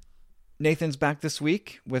 here. Nathan's back this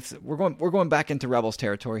week with we're going back into Rebels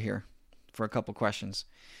territory here for a couple questions.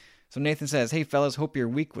 So Nathan says, "Hey fellas, hope your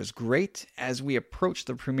week was great. As we approach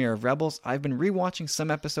the premiere of Rebels, I've been rewatching some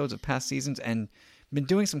episodes of past seasons and been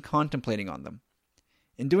doing some contemplating on them.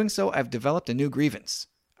 In doing so, I've developed a new grievance: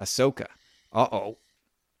 Ahsoka. Uh-oh.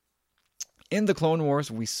 In the Clone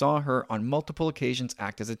Wars, we saw her on multiple occasions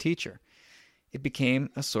act as a teacher. It became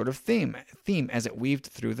a sort of theme as it weaved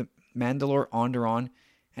through the Mandalore, Onderon,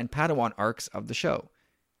 and Padawan arcs of the show.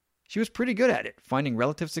 She was pretty good at it, finding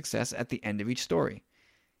relative success at the end of each story.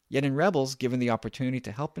 Yet in Rebels, given the opportunity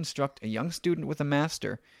to help instruct a young student with a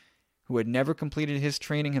master who had never completed his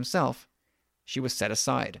training himself, she was set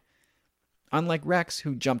aside. Unlike Rex,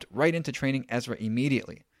 who jumped right into training Ezra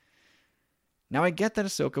immediately. Now I get that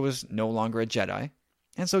Ahsoka was no longer a Jedi,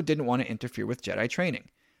 and so didn't want to interfere with Jedi training.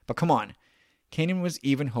 But come on, Kanan was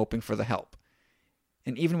even hoping for the help.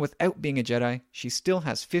 And even without being a Jedi, she still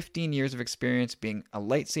has 15 years of experience being a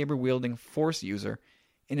lightsaber-wielding Force user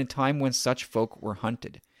in a time when such folk were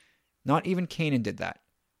hunted. Not even Kanan did that.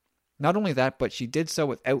 Not only that, but she did so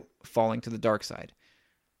without falling to the dark side.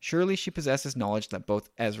 Surely she possesses knowledge that both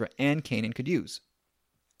Ezra and Kanan could use.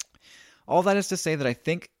 All that is to say that I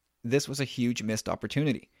think this was a huge missed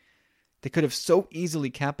opportunity. They could have so easily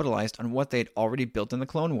capitalized on what they had already built in the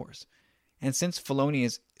Clone Wars. And since Filoni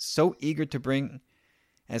is so eager to bring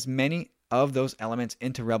as many of those elements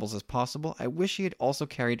into Rebels as possible, I wish he had also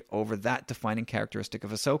carried over that defining characteristic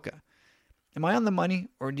of Ahsoka. Am I on the money,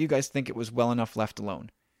 or do you guys think it was well enough left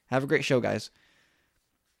alone? Have a great show, guys.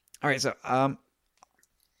 All right, so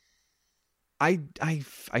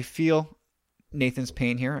I feel Nathan's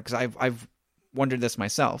pain here, because I've wondered this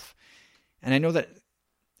myself. And I know that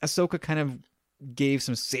Ahsoka kind of gave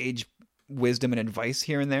some sage wisdom and advice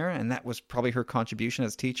here and there, and that was probably her contribution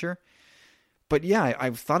as teacher. But yeah,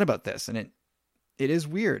 I've thought about this, and it is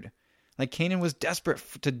weird. Like, Kanan was desperate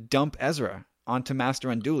to dump Ezra, onto Master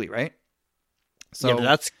unduly, right? So yeah,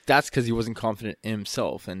 but that's because he wasn't confident in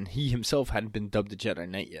himself, and he himself hadn't been dubbed a Jedi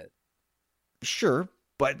Knight yet. sure,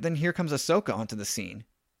 but then here comes Ahsoka onto the scene.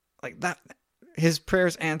 Like that, his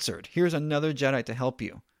prayers answered. Here's another Jedi to help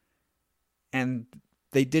you. And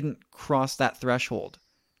they didn't cross that threshold.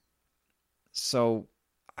 So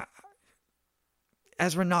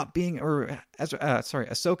Ahsoka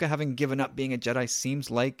having given up being a Jedi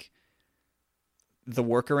seems like the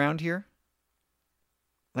workaround here.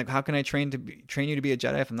 Like, how can I train you to be a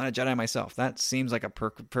Jedi if I'm not a Jedi myself? That seems like a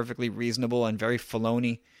perfectly reasonable and very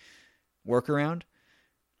Filoni workaround.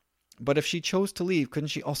 But if she chose to leave, couldn't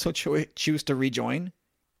she also choose to rejoin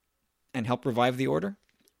and help revive the Order?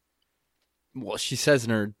 Well, she says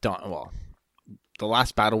in her the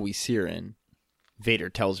last battle we see her in, Vader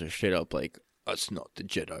tells her straight up, like, "That's not the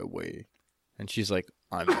Jedi way," and she's like,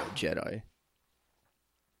 "I'm no Jedi,"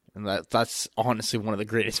 and that's honestly one of the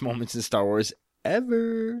greatest moments in Star Wars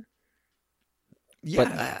ever. Yeah.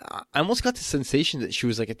 But I almost got the sensation that she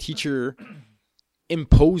was like a teacher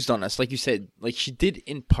imposed on us, like you said. Like, she did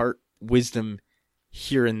impart wisdom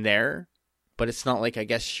here and there, but it's not like, I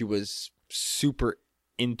guess, she was super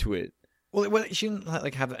into it. Well, she didn't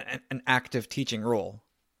like have an active teaching role.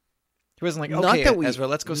 He wasn't like, Not okay, that we- Ezra,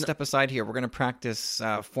 let's go step aside here. We're going to practice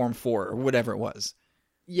Form 4 or whatever it was.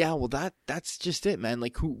 Yeah, well, that's just it, man.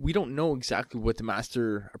 Like, we don't know exactly what the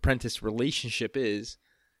master-apprentice relationship is.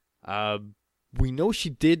 We know she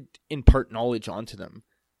did impart knowledge onto them.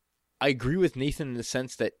 I agree with Nathan in the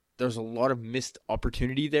sense that there's a lot of missed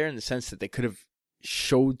opportunity there, in the sense that they could have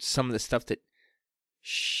showed some of the stuff that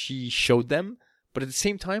she showed them. But at the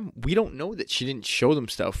same time, we don't know that she didn't show them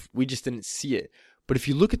stuff. We just didn't see it. But if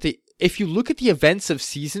you look at the events of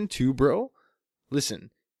season 2, bro, listen,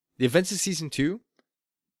 the events of season 2,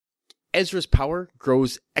 Ezra's power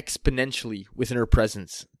grows exponentially within her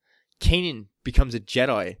presence. Kanan becomes a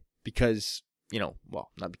Jedi because,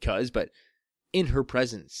 not because, but in her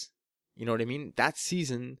presence. You know what I mean? That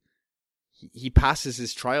season, he passes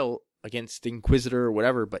his trial against the Inquisitor or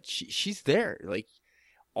whatever, but she's there.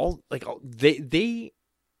 They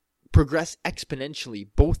progress exponentially,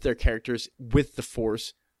 both their characters, with the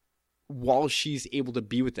Force, while she's able to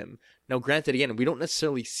be with them. Now, granted, again, we don't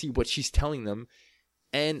necessarily see what she's telling them,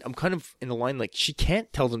 and I'm kind of in the line, like, she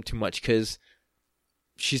can't tell them too much because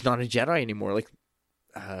she's not a Jedi anymore, like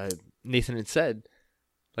Nathan had said.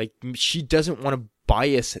 Like, she doesn't want to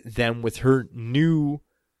bias them with her new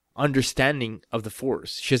understanding of the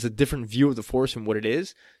Force. She has a different view of the Force and what it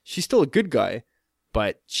is. She's still a good guy,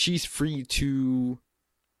 but she's free to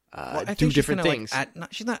do different things.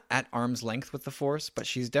 She's not at arm's length with the Force, but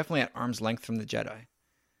she's definitely at arm's length from the Jedi.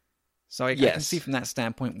 So I can see from that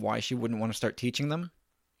standpoint why she wouldn't want to start teaching them.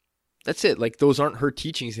 That's it. Like, those aren't her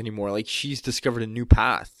teachings anymore. Like, she's discovered a new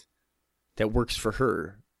path that works for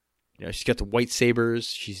her. She's got the white sabers.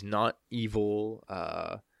 She's not evil.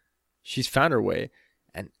 She's found her way.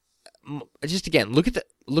 And just again, look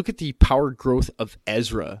at the power growth of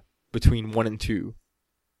Ezra between 1 and 2.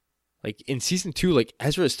 Like, in season 2, like,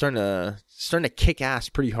 Ezra is starting to kick ass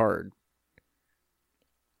pretty hard.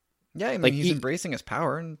 Yeah, I mean, like, he's embracing his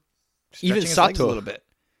power and even stretching his legs a Sato little bit.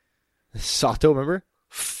 Sato, remember?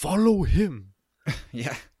 Follow him.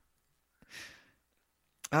 Yeah.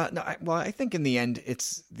 I think in the end,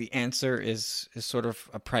 the answer is sort of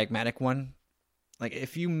a pragmatic one. Like,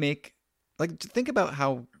 if you think about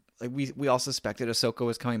how, like, we all suspected Ahsoka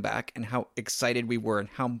was coming back and how excited we were and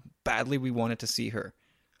how badly we wanted to see her.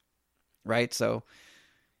 Right? So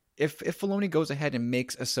if Filoni goes ahead and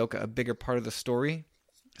makes Ahsoka a bigger part of the story,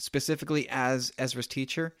 specifically as Ezra's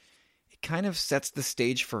teacher, it kind of sets the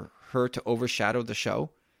stage for her to overshadow the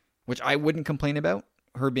show, which I wouldn't complain about,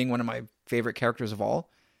 her being one of my favorite characters of all.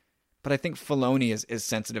 But I think Filoni is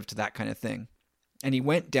sensitive to that kind of thing. And he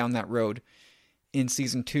went down that road in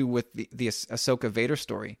season 2 with the Ahsoka Vader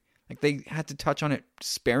story. Like, they had to touch on it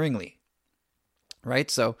sparingly. Right?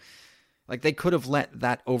 So, like, they could have let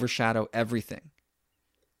that overshadow everything.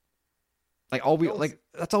 Like,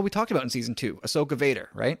 that's all we talked about in season 2. Ahsoka Vader,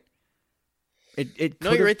 right?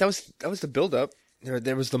 No, you're right. That was the build up.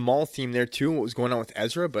 There was the Maul theme there too, and what was going on with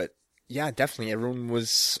Ezra, but yeah, definitely everyone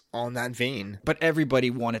was on that vein. But everybody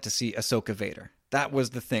wanted to see Ahsoka Vader. That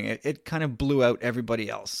was the thing. It kind of blew out everybody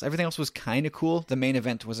else. Everything else was kind of cool. The main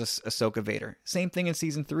event was Ahsoka Vader. Same thing in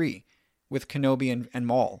season 3 with Kenobi and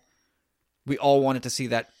Maul. We all wanted to see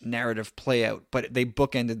that narrative play out, but they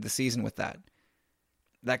bookended the season with that.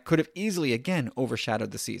 That could have easily, again,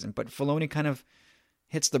 overshadowed the season. But Filoni kind of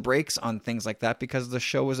hits the brakes on things like that because the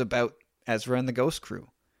show was about Ezra and the Ghost Crew.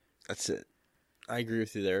 That's it. I agree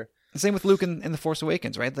with you there. Same with Luke in The Force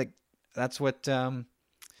Awakens, right? Like, that's what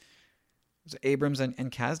was it Abrams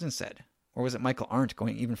and Kasdan said, or was it Michael Arndt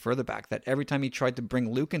going even further back, that every time he tried to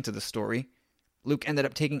bring Luke into the story, Luke ended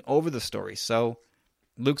up taking over the story. So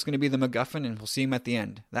Luke's going to be the MacGuffin, and we'll see him at the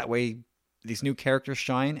end. That way, these new characters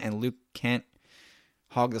shine, and Luke can't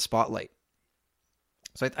hog the spotlight.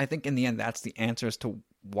 So I think in the end, that's the answer as to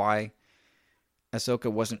why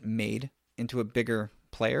Ahsoka wasn't made into a bigger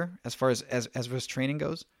player as far as Ezra's training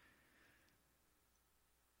goes.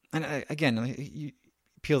 And again, you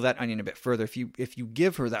peel that onion a bit further. If you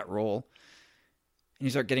give her that role and you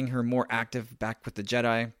start getting her more active back with the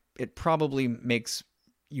Jedi, it probably makes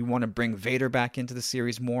you want to bring Vader back into the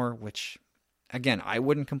series more, which, again, I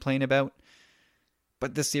wouldn't complain about.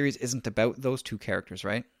 But this series isn't about those two characters,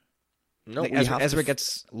 right? No, like Ezra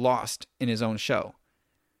gets lost in his own show.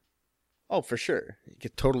 Oh, for sure. You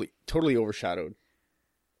get totally overshadowed.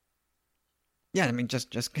 Yeah, I mean,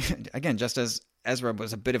 just again, just as Ezra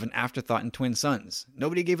was a bit of an afterthought in Twin Sons.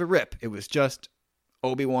 Nobody gave a rip. It was just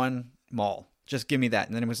Obi-Wan, Maul. Just give me that.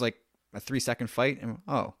 And then it was like a 3-second fight. And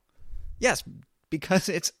yes, because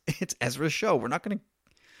it's Ezra's show. We're not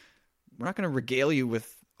gonna regale you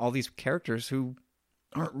with all these characters who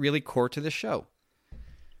aren't really core to the show.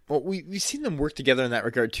 Well, we've seen them work together in that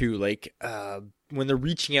regard too. Like when they're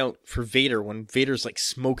reaching out for Vader, when Vader's like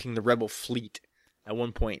smoking the Rebel fleet at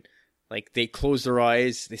one point. Like, they close their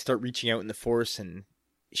eyes, they start reaching out in the Force, and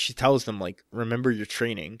she tells them, like, remember your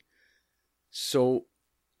training. So,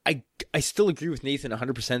 I still agree with Nathan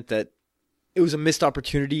 100% that it was a missed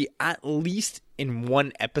opportunity, at least in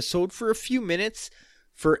one episode, for a few minutes,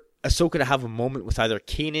 for Ahsoka to have a moment with either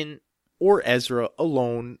Kanan or Ezra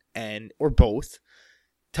alone, or both.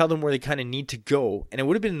 Tell them where they kind of need to go. And it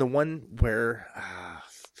would have been the one where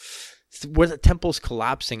the temple's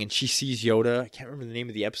collapsing and she sees Yoda. I can't remember the name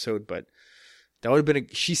of the episode, but that would have been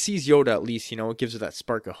she sees Yoda at least, it gives her that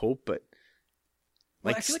spark of hope. But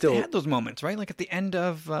like, I feel like they had those moments, right? Like at the end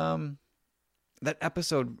of that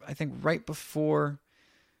episode, I think right before,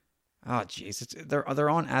 they're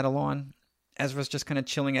on Atollon. Ezra's just kind of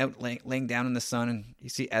chilling out, laying down in the sun, and you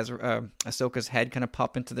see Ahsoka's head kind of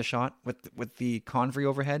pop into the shot with the convoy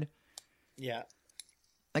overhead. Yeah,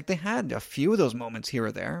 like they had a few of those moments here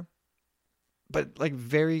or there. But like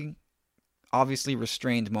very obviously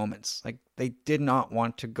restrained moments. Like they did not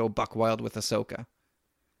want to go buck wild with Ahsoka.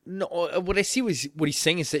 No, what I see was what he's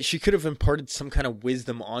saying is that she could have imparted some kind of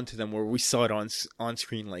wisdom onto them, where we saw it on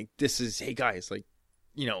screen. Like, this is, hey guys, like,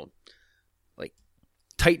 like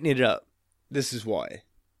tighten it up. This is why.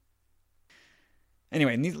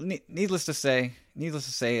 Anyway, needless to say,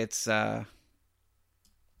 it's. I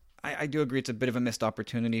do agree it's a bit of a missed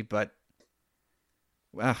opportunity, but.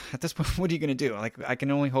 At this point, what are you going to do? Like, I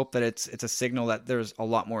can only hope that it's a signal that there's a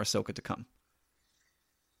lot more Ahsoka to come.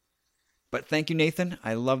 But thank you, Nathan.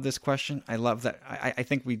 I love this question. I love that. I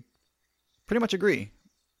think we pretty much agree.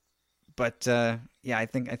 But yeah, I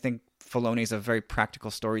think Filoni's a very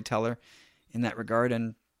practical storyteller in that regard,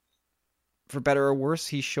 and for better or worse,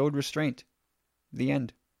 he showed restraint. The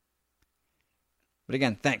end. But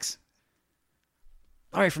again, thanks.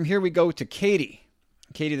 All right, from here we go to Katie.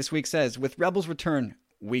 Katie this week says, with Rebels Return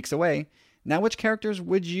weeks away, now which characters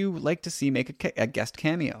would you like to see make a guest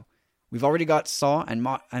cameo? We've already got Saw and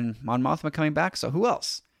Mon Mothma coming back, so who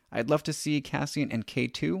else? I'd love to see Cassian and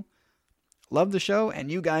K2. Love the show,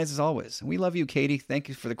 and you guys as always. We love you, Katie. Thank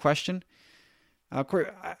you for the question. Corey,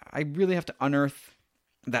 I really have to unearth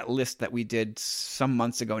that list that we did some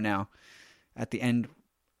months ago now. At the end,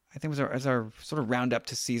 I think it was our sort of roundup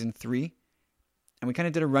to season 3. And we kind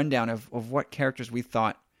of did a rundown of what characters we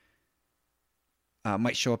thought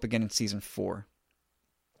might show up again in season 4.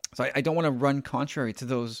 So I don't want to run contrary to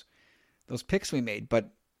those picks we made,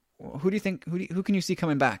 but who do you think? Who can you see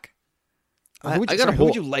coming back? Who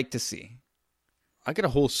would you like to see? I got a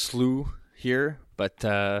whole slew here, but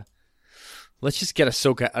let's just get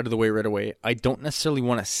Ahsoka out of the way right away. I don't necessarily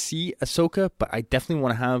want to see Ahsoka, but I definitely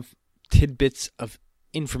want to have tidbits of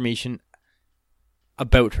information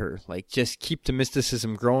about her. Like, just keep the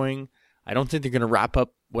mysticism growing. I don't think they're going to wrap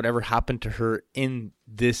up whatever happened to her in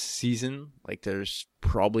this season. Like, it's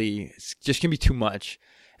just going to be too much,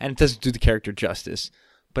 and it doesn't do the character justice.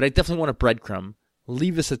 But I definitely want a breadcrumb.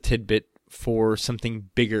 Leave us a tidbit for something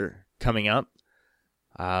bigger coming up.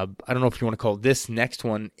 I don't know if you want to call this next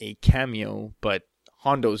one a cameo, but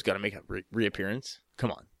Hondo's got to make a reappearance.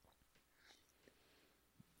 Come on.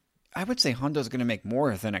 I would say Hondo's going to make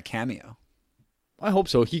more than a cameo. I hope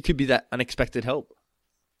so. He could be that unexpected help.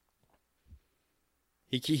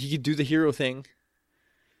 He could do the hero thing.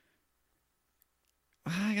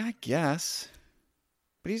 I guess.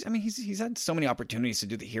 But he's had so many opportunities to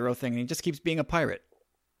do the hero thing, and he just keeps being a pirate.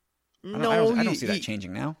 I don't see that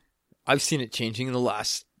changing now. I've seen it changing in the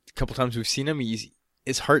last couple times we've seen him.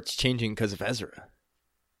 His heart's changing because of Ezra.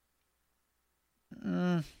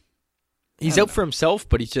 He's out for himself,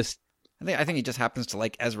 but he's just... I think he just happens to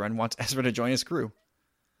like Ezra and wants Ezra to join his crew.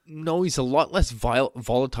 No, he's a lot less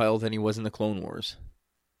volatile than he was in the Clone Wars.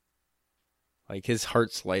 Like, his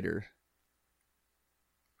heart's lighter.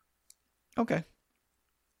 Okay.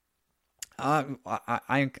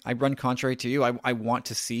 I run contrary to you. I want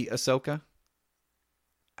to see Ahsoka.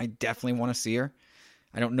 I definitely want to see her.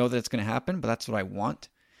 I don't know that it's going to happen, but that's what I want.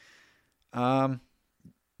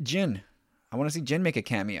 Jin. I want to see Jin make a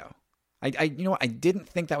cameo. I you know what? I didn't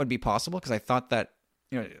think that would be possible because I thought that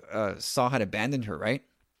Saw had abandoned her, right?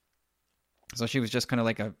 So she was just kind of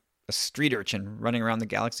like a street urchin running around the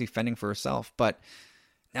galaxy fending for herself. But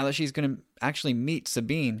now that she's going to actually meet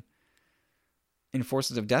Sabine in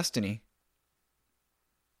Forces of Destiny,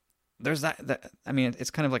 there's that. I mean,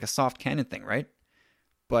 it's kind of like a soft canon thing, right?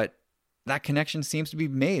 But that connection seems to be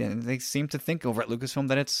made, and they seem to think over at Lucasfilm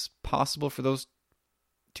that it's possible for those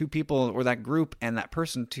two people or that group and that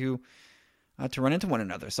person to run into one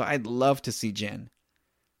another. So I'd love to see Jin.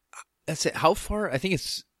 That's it. How far? I think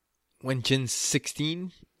it's when Jin's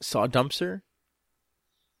 16, Saw dumps her.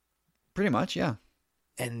 Pretty much, yeah.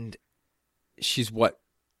 And she's what?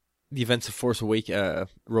 The events of Force Awakens,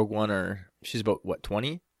 Rogue One, she's about, what,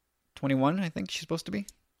 20? 21, I think she's supposed to be.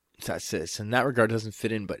 That's it. So in that regard, doesn't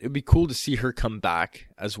fit in, but it'd be cool to see her come back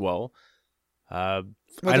as well. I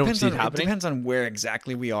don't see it happening. It depends on where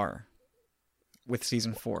exactly we are with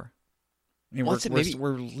season 4. I mean,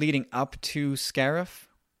 we're leading up to Scarif,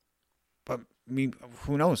 but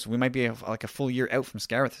who knows? We might be like a full year out from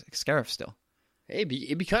Scarif still. Hey,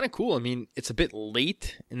 it'd be kind of cool. I mean, it's a bit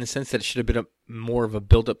late in the sense that it should have been more of a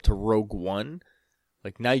build-up to Rogue One.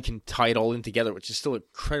 Like, now you can tie it all in together, which is still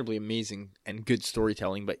incredibly amazing and good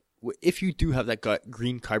storytelling. But if you do have that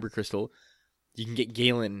green kyber crystal, you can get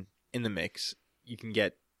Galen in the mix. You can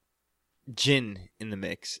get Jin in the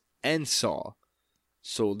mix and Saw.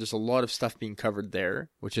 So there's a lot of stuff being covered there,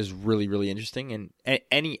 which is really, really interesting. And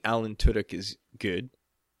any Alan Tudyk is good.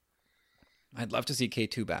 I'd love to see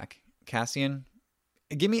K2 back. Cassian,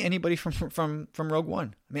 give me anybody from Rogue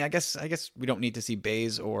One. I mean, I guess we don't need to see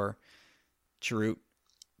Baze or Chirrut.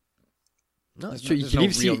 No, there's true. There's no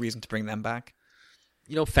real reason to bring them back.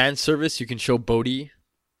 Fan service. You can show Bodhi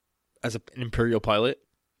as an Imperial pilot.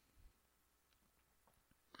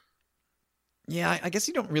 Yeah, I guess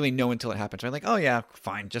you don't really know until it happens, right? Like, oh yeah,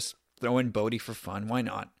 fine, just throw in Bodhi for fun. Why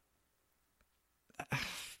not?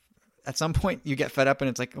 At some point, you get fed up, and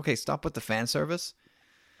it's like, okay, stop with the fan service.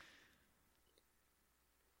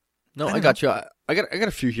 No, I got you. I got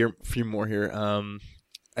a few more here.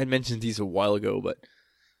 I mentioned these a while ago, but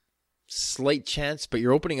slight chance. But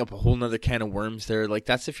you're opening up a whole nother can of worms there. Like,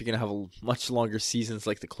 that's if you're gonna have a much longer seasons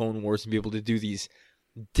like the Clone Wars and be able to do these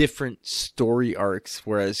different story arcs,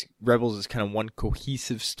 whereas Rebels is kind of one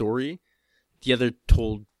cohesive story. The other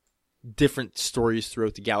told different stories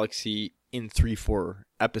throughout the galaxy in 3-4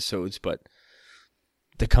 episodes, but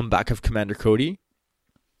the comeback of Commander Cody,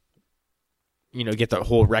 get the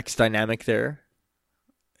whole Rex dynamic there.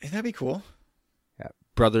 That'd be cool. Yeah,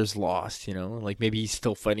 brothers lost, like maybe he's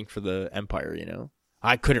still fighting for the Empire,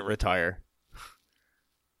 I couldn't retire.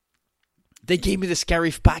 They gave me the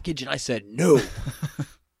Scarif package, and I said no.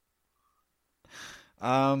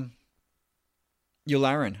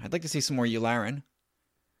 Yularen. I'd like to see some more Yularen.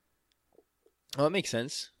 Well, that makes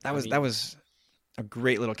sense. That was a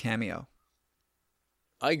great little cameo.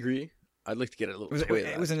 I agree. I'd like to get a little.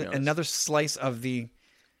 It was another slice of the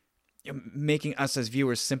making us as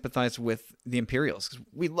viewers sympathize with the Imperials, because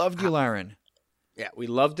we loved Yularen. Yeah, we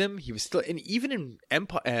loved him. He was still, and even in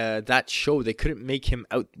Empire, that show, they couldn't make him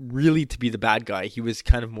out really to be the bad guy. He was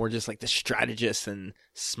kind of more just like the strategist and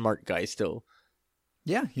smart guy still.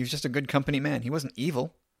 Yeah, he was just a good company man. He wasn't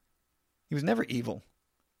evil. He was never evil.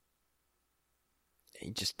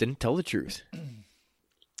 He just didn't tell the truth.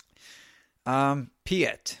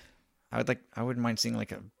 Piet. I wouldn't mind seeing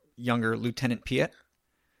like a younger Lieutenant Piet.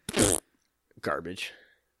 Garbage.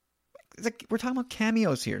 We're talking about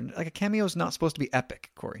cameos here. Like, a cameo is not supposed to be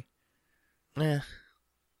epic, Corey. Yeah.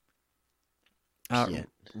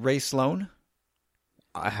 Ray Sloan.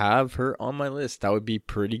 I have her on my list. That would be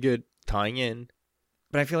pretty good tying in.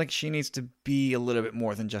 But I feel like she needs to be a little bit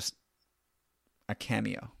more than just a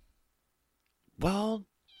cameo. Well,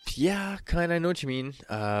 yeah, kind of. I know what you mean.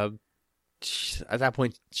 At that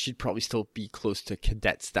point, she'd probably still be close to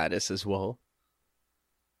cadet status as well.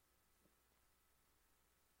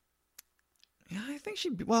 Yeah, I think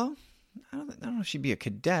she'd be. Well, I don't know if she'd be a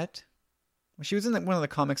cadet. Well, she was in one of the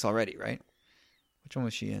comics already, right? Which one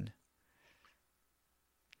was she in?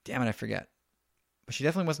 Damn it, I forget. But she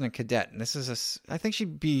definitely wasn't a cadet. And this is I think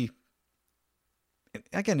she'd be,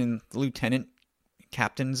 again, in the lieutenant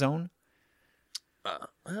captain zone.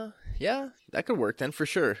 Yeah, that could work then for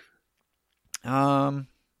sure. Porkins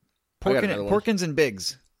and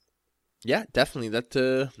Biggs. Yeah, definitely. That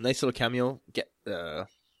nice little cameo. Get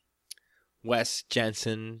Wes,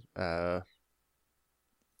 Jensen,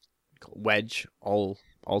 Wedge all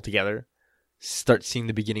together. Start seeing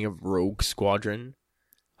the beginning of Rogue Squadron.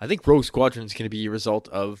 I think Rogue Squadron is going to be a result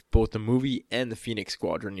of both the movie and the Phoenix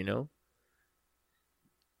Squadron, you know?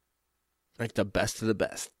 Like the best of the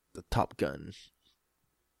best. The Top Gun.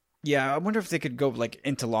 Yeah, I wonder if they could go like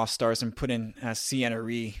into Lost Stars and put in Sienna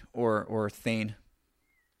Ree or Thane.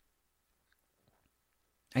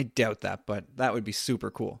 I doubt that, but that would be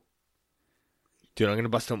super cool. Dude, I'm going to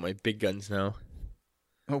bust out my big guns now.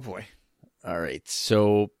 Oh boy. All right,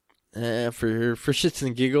 so for shits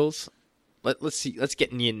and giggles, let's see. Let's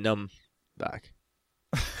get Nien Nunb back.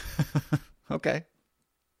 Okay.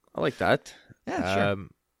 I like that. Yeah, sure.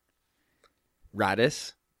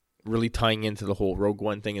 Radis, really tying into the whole Rogue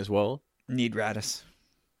One thing as well. Need Radis.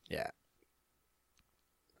 Yeah.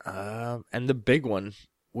 And the big one,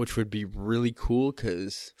 which would be really cool,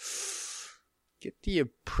 because get the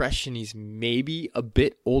impression he's maybe a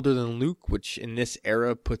bit older than Luke, which in this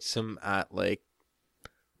era puts him at like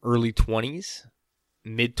early 20s,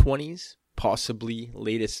 mid 20s, possibly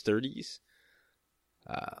latest 30s.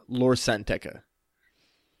 Lor San Tekka.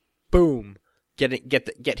 Boom.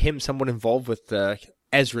 Get him somewhat involved with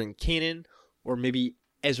Ezra and Kanan, or maybe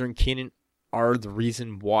Ezra and Kanan are the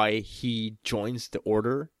reason why he joins the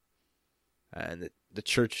Order and the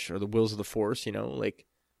Church or the Wills of the Force. You know, like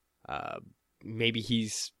maybe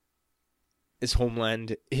his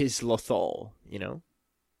homeland is Lothal. You know.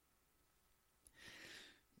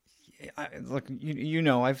 Look, you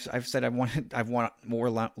know, I've said I want more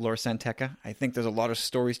Lor San Tekka. I think there's a lot of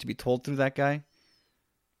stories to be told through that guy.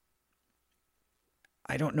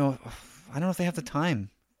 I don't know if they have the time.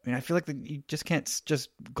 I mean, I feel like you just can't just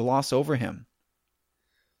gloss over him.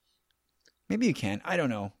 Maybe you can. I don't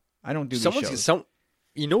know. I don't do these shows.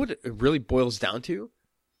 You know what it really boils down to?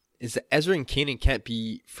 Is that Ezra and Kanan can't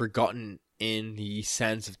be forgotten in the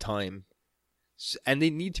sands of time. And they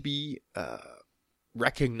need to be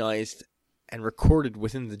recognized and recorded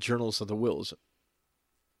within the journals of the Wills.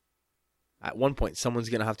 At one point, someone's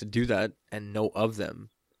going to have to do that and know of them.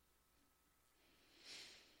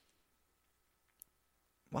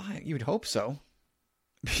 Well, you would hope so.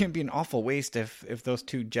 It'd be an awful waste if those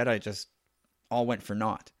two Jedi just all went for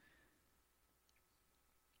naught.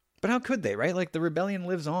 But how could they, right? Like, the rebellion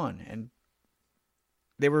lives on, and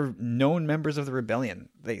they were known members of the rebellion.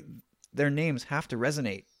 Their names have to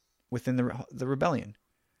resonate within the rebellion.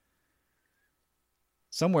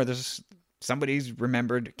 Somewhere somebody's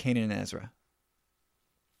remembered Kanan and Ezra.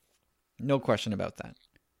 No question about that.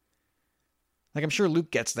 Like, I'm sure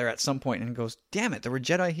Luke gets there at some point and goes, damn it, there were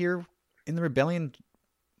Jedi here in the rebellion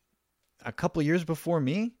a couple years before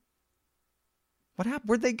me? What happened?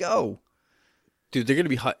 Where'd they go? Dude, they're going to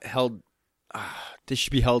be held... they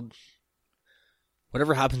should be held...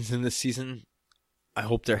 Whatever happens in this season, I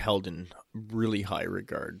hope they're held in really high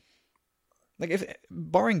regard. Like, if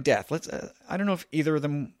barring death, I don't know if either of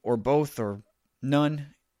them or both or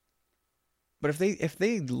none, but if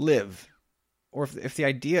they live... Or if the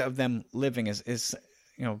idea of them living is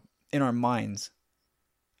you know, in our minds,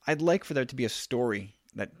 I'd like for there to be a story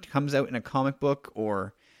that comes out in a comic book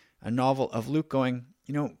or a novel of Luke going,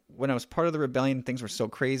 you know, when I was part of the rebellion, things were so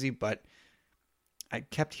crazy, but I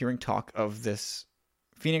kept hearing talk of this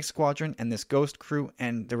Phoenix Squadron and this Ghost crew,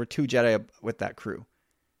 and there were two Jedi with that crew.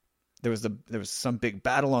 There was some big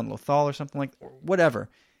battle on Lothal or something or whatever,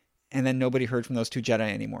 and then nobody heard from those two Jedi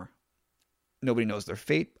anymore. Nobody knows their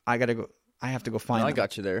fate. I have to go find them. I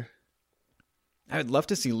got you there. I would love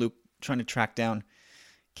to see Luke trying to track down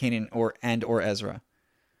Kanan or Ezra.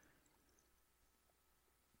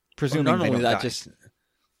 Presuming not they only don't that,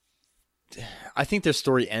 die. I think their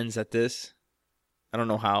story ends at this. I don't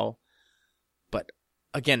know how, but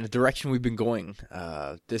again, the direction we've been going,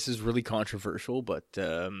 this is really controversial. But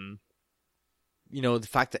you know, the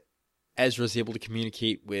fact that Ezra is able to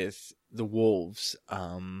communicate with the wolves,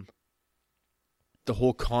 the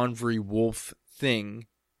whole Convery wolf thing,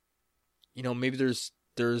 you know, maybe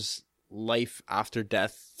there's life after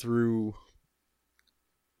death through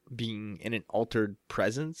being in an altered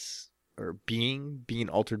presence or being an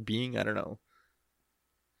altered being. I don't know.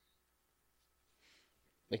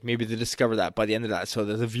 Like, maybe they discover that by the end of that, so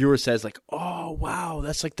that the viewer says like, oh wow,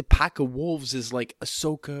 that's like the pack of wolves is like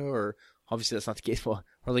Ahsoka, or obviously that's not the case, or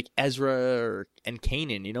like Ezra and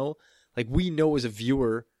Kanan, you know, like we know as a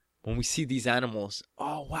viewer when we see these animals,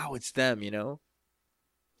 oh wow, it's them, you know?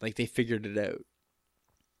 Like they figured it out.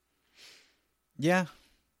 Yeah.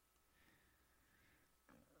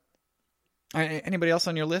 All right, anybody else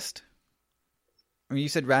on your list? I mean, you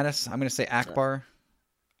said Radis. I'm going to say Akbar.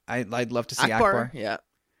 I'd love to see Akbar. Yeah.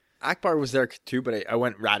 Akbar was there too, but I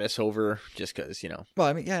went Radis over just because, you know. Well,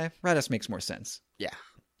 I mean, yeah, Radis makes more sense. Yeah.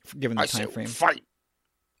 Given the time frame. Fight.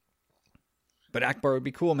 But Akbar would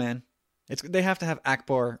be cool, man. They have to have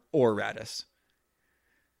Akbar or Radis.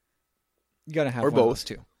 You got to have or one both. of those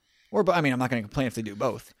two. Or, I mean, I'm not going to complain if they do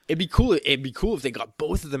both. It'd be cool if they got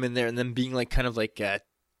both of them in there and then being like kind of like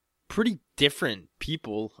pretty different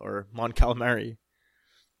people or Mon Calamari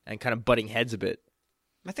and kind of butting heads a bit.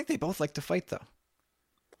 I think they both like to fight, though.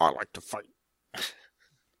 I like to fight.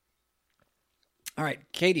 All right,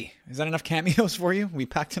 Katie, is that enough cameos for you? We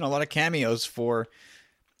packed in a lot of cameos for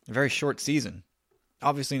a very short season.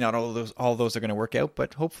 Obviously, not all of those are going to work out,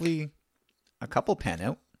 but hopefully a couple pan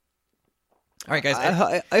out. All right,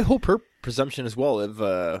 guys. I hope her presumption as well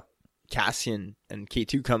of Cassian and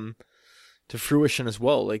K2 come to fruition as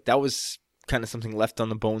well. Like, that was kind of something left on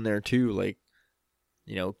the bone there, too. Like,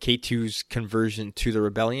 you know, K2's conversion to the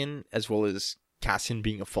rebellion, as well as Cassian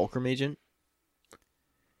being a Fulcrum agent.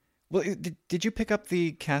 Well, did you pick up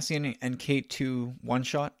the Cassian and K2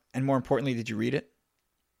 one-shot? And more importantly, did you read it?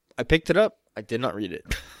 I picked it up. I did not read it.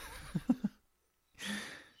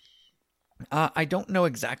 I don't know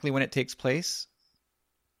exactly when it takes place.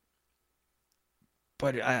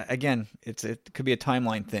 But again, it could be a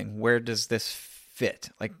timeline thing. Where does this fit?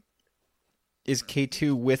 Like, is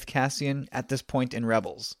K2 with Cassian at this point in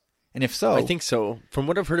Rebels? And if so... I think so. From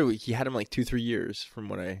what I've heard, he had him like 2-3 years, from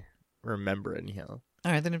what I remember anyhow.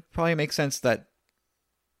 All right, then it probably makes sense that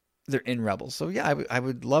they're in Rebels. So yeah, I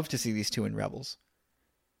would love to see these two in Rebels.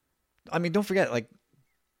 I mean, don't forget, like,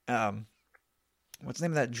 what's the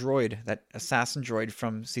name of that droid, that assassin droid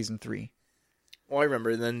from season 3? Oh, I remember.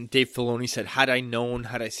 And then Dave Filoni said, had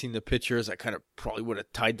I seen the pictures, I kind of probably would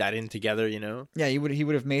have tied that in together, you know? Yeah, he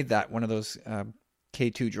would have made that one of those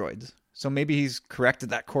K2 droids. So maybe he's corrected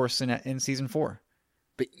that course in season 4.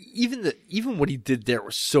 But even what he did there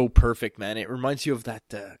was so perfect, man. It reminds you of that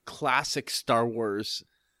classic Star Wars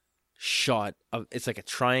shot of, it's like a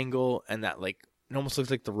triangle, and that, like, it almost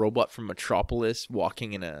looks like the robot from Metropolis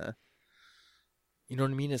walking in a, you know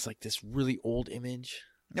what I mean? It's like this really old image.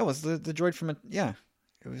 No, it was the droid from yeah.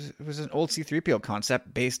 It was an old C-3PO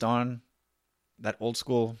concept based on that old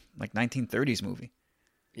school, like, 1930s movie.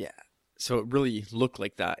 Yeah. So it really looked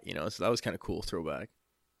like that, you know? So that was kind of cool throwback.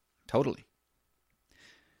 Totally.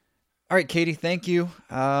 All right, Katie, thank you.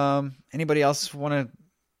 Anybody else want to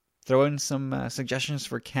throw in some suggestions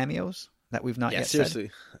for cameos that we've not yet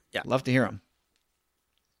seriously. said? Yeah. Love to hear them.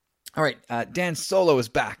 All right, Dan Solo is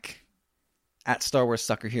back at Star Wars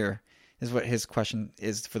Sucker here, is what his question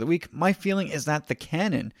is for the week. My feeling is that the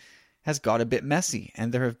canon has got a bit messy,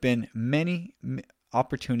 and there have been many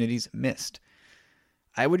opportunities missed.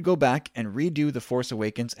 I would go back and redo The Force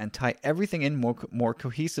Awakens and tie everything in more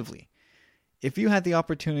cohesively. If you had the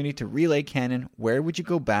opportunity to relay canon, where would you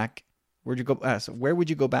go back? Where would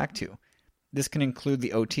you go back to? This can include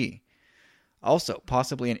the OT. Also,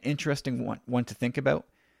 possibly an interesting one to think about.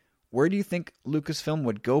 Where do you think Lucasfilm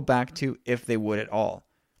would go back to if they would at all?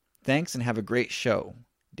 Thanks and have a great show,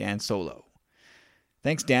 Dan Solo.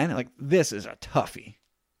 Thanks, Dan. Like, this is a toughie.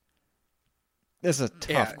 This is a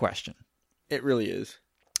tough question. It really is.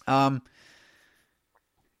 Like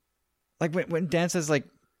when Dan says, like,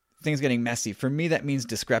 things getting messy, for me that means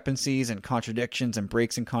discrepancies and contradictions and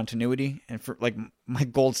breaks in continuity. And for, like, my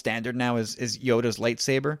gold standard now is Yoda's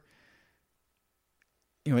lightsaber.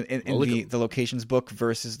 You know, in the Locations book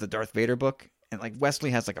versus the Darth Vader book. And, like,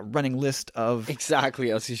 Wesley has, like, a running list of...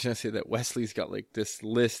 Exactly. I was just going to say that Wesley's got, like, this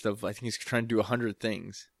list of, I think he's trying to do 100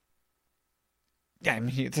 things. Yeah, I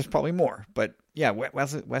mean, there's probably more. But, yeah,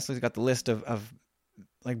 Wesley's got the list of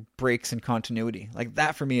like, breaks in continuity. Like,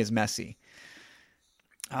 that, for me, is messy.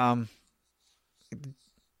 I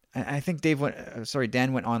think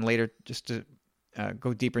Dan went on later just to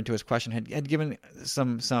go deeper into his question. Had given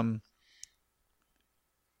some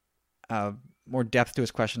more depth to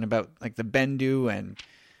his question about, like, the Bendu and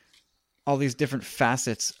all these different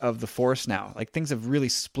facets of the Force now. Like, things have really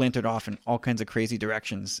splintered off in all kinds of crazy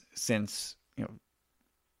directions since, you know,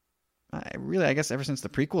 I guess ever since the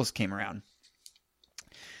prequels came around.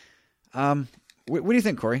 What do you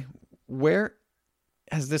think, Corey? Where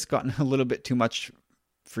has this gotten a little bit too much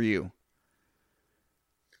for you?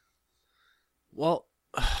 Well,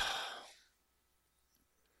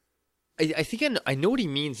 I think I know what he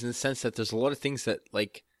means in the sense that there's a lot of things that,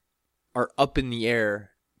 like, are up in the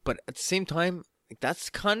air, but at the same time, Like, that's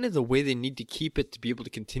kind of the way they need to keep it to be able to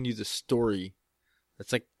continue the story.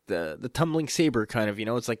 That's like the tumbling saber kind of,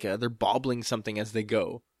 it's like they're bobbling something as they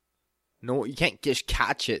go. No, you can't just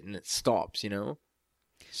catch it and it stops,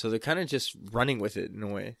 So they're kind of just running with it in a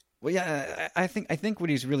way. Well, yeah, I think what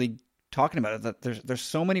he's really talking about is that there's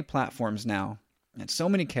so many platforms now, and so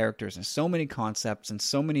many characters, and so many concepts, and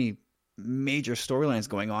so many major storylines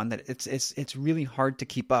going on that it's really hard to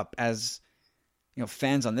keep up as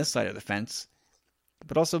fans on this side of the fence,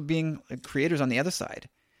 but also being creators on the other side.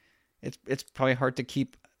 It's probably hard to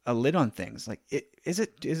keep a lid on things. Like,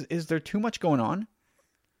 is there too much going on?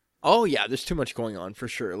 Oh yeah, there's too much going on for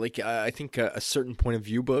sure. Like I think a certain point of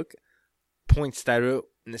view book points that out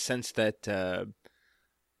in the sense that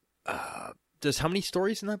there's how many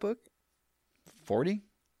stories in that book? 40?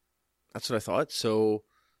 That's what I thought. So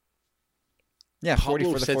yeah, 40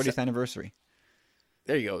 Pablo for the 40th anniversary.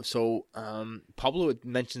 There you go. So Pablo had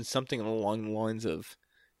mentioned something along the lines of,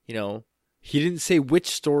 he didn't say which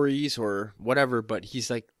stories or whatever, but he's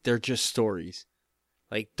like, they're just stories.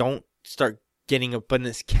 Like, don't start getting up on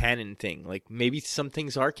this canon thing. Like, maybe some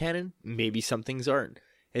things are canon, maybe some things aren't.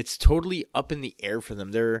 It's totally up in the air for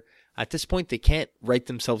them. They're, at this point, they can't write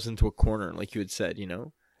themselves into a corner, like you had said,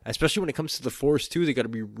 Especially when it comes to the Force, too, they got to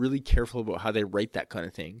be really careful about how they write that kind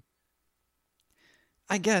of thing.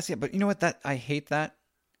 I guess, yeah, but you know what? I hate that,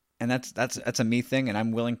 and that's a me thing, and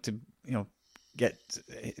I'm willing to get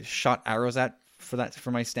shot arrows at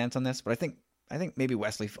for my stance on this. But I think maybe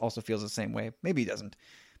Wesley also feels the same way. Maybe he doesn't,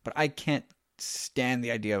 but I can't stand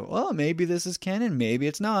the idea of, well, maybe this is canon, maybe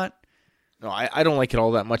it's not. No, I don't like it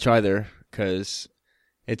all that much either, because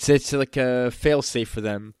it's like a fail-safe for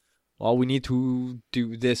them. Well, we need to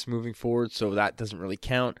do this moving forward, so that doesn't really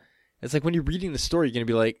count. It's like when you're reading the story, you're going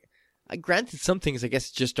to be like, granted, some things I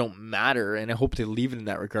guess just don't matter, and I hope they leave it in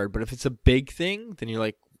that regard. But if it's a big thing, then you're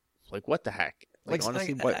like what the heck? Like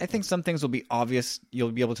honestly, what? I think some things will be obvious.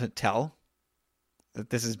 You'll be able to tell that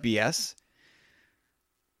this is BS.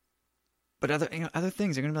 But other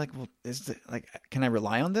things, you're gonna be like, well, can I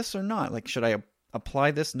rely on this or not? Like, should I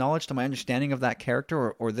apply this knowledge to my understanding of that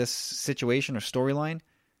character or this situation or storyline?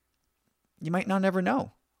 You might not ever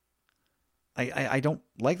know. I don't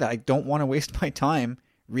like that. I don't want to waste my time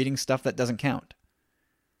reading stuff that doesn't count.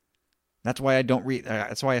 That's why I don't read.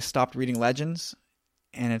 That's why I stopped reading Legends,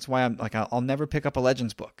 and it's why I'm like, I'll never pick up a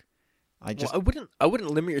Legends book. I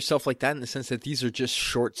wouldn't limit yourself like that in the sense that these are just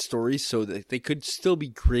short stories, so that they could still be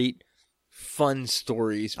great, fun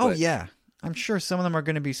stories. But... Oh yeah, I'm sure some of them are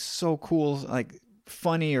going to be so cool, like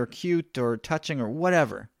funny or cute or touching or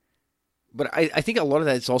whatever. But I think a lot of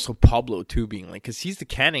that is also Pablo too, being like, because he's the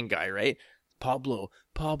canon guy, right? Pablo.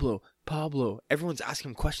 Everyone's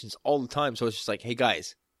asking him questions all the time, so it's just like, hey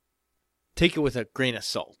guys, take it with a grain of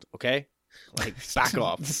salt, okay? Like, back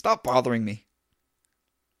off. Stop bothering me.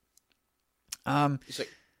 Well,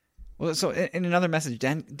 so in another message,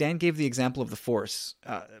 Dan gave the example of the Force,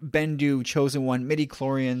 Bendu, Chosen One,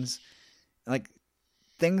 midi-chlorians, like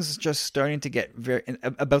things just starting to get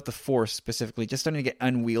about the Force specifically, just starting to get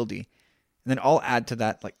unwieldy. And then I'll add to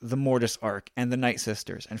that, like the Mortis arc and the Night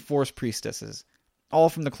Sisters and Force Priestesses, all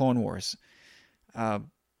from the Clone Wars.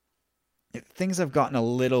 Things have gotten a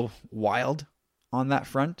little wild on that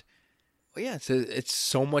front. Well, yeah, it's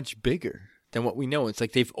so much bigger than what we know. It's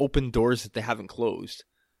like they've opened doors that they haven't closed.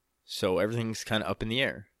 So everything's kind of up in the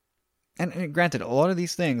air. And granted, a lot of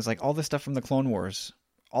these things, like all this stuff from the Clone Wars,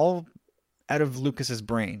 all out of Lucas's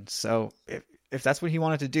brain. So if that's what he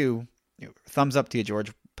wanted to do, thumbs up to you,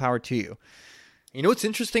 George. Power to you. You know what's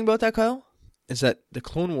interesting about that, Kyle? Is that the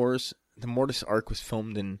Clone Wars, the Mortis arc was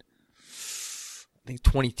filmed in, I think,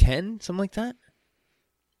 2010, something like that.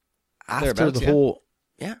 After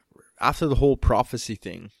after the whole prophecy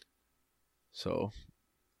thing. So,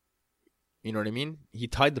 you know what I mean? He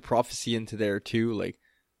tied the prophecy into there too. Like,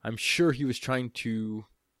 I'm sure he was trying to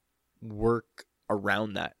work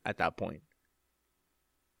around that at that point.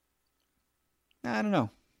 I don't know.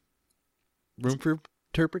 Room for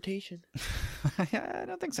interpretation. I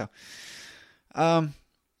don't think so. I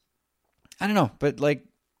don't know, but like,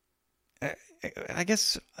 I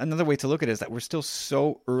guess another way to look at it is that we're still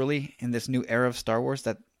so early in this new era of Star Wars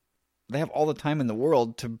that they have all the time in the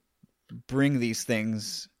world to bring these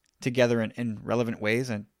things together in relevant ways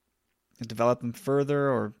and develop them further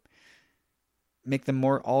or make them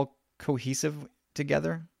more all cohesive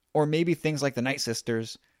together. Or maybe things like the Night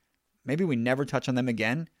Sisters, maybe we never touch on them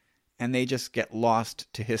again and they just get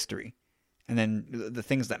lost to history. And then the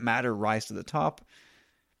things that matter rise to the top.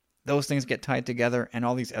 Those things get tied together and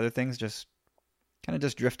all these other things just kind of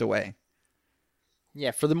just drift away.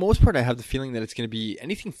 Yeah, for the most part, I have the feeling that it's going to be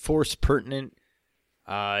anything Force pertinent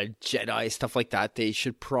Jedi, stuff like that, they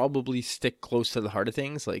should probably stick close to the heart of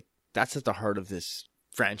things. Like, that's at the heart of this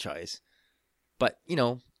franchise. But,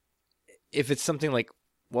 if it's something like,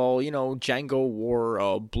 well, Django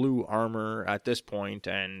wore blue armor at this point,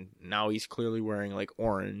 and now he's clearly wearing, like,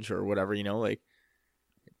 orange or whatever, like,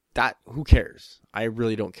 that, who cares? I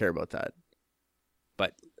really don't care about that.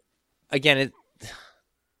 But, again,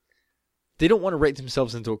 they don't want to write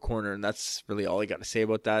themselves into a corner, and that's really all I got to say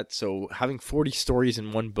about that. So having 40 stories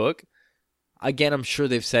in one book, again, I'm sure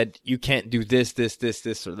they've said you can't do this,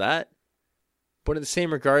 or that. But in the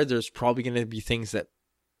same regard, there's probably going to be things that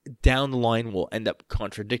down the line will end up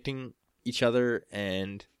contradicting each other,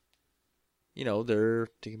 and they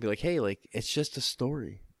can be like, hey, like, it's just a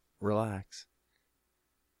story. Relax.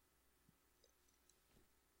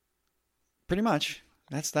 Pretty much.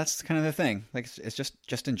 That's kind of the thing. Like, it's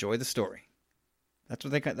just enjoy the story. That's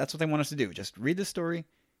what they want us to do. Just read the story,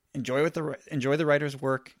 enjoy the writer's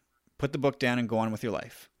work, put the book down, and go on with your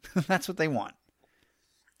life. That's what they want.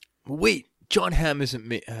 Wait, John Hamm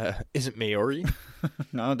isn't Maori?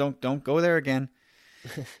 No, don't go there again.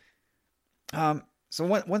 So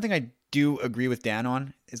one thing I do agree with Dan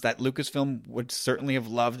on is that Lucasfilm would certainly have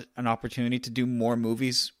loved an opportunity to do more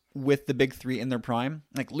movies with the big three in their prime.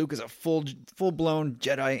 Like, Luke is a full-blown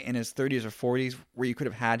Jedi in his 30s or 40s, where you could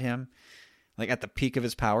have had him like at the peak of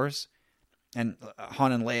his powers, and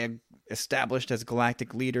Han and Leia established as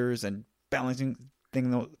galactic leaders and balancing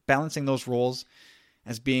those roles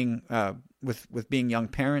as being with being young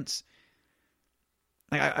parents.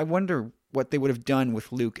 Like, I wonder what they would have done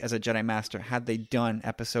with Luke as a Jedi Master had they done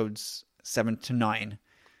episodes 7 to 9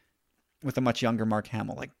 with a much younger Mark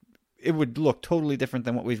Hamill. Like, it would look totally different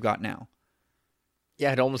than what we've got now.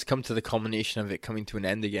 Yeah, it almost come to the culmination of it coming to an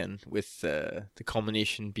end again, with the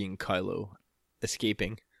culmination being Kylo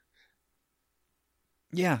escaping.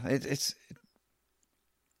 Yeah,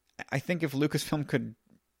 I think if Lucasfilm could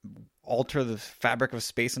alter the fabric of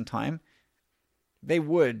space and time, they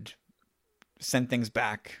would send things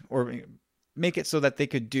back or make it so that they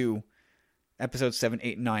could do episodes 7,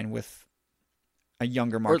 8, and 9 with a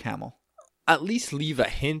younger Mark Hamill. At least leave a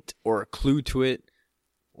hint or a clue to it,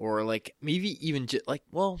 or like maybe even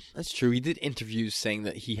well, that's true. He did interviews saying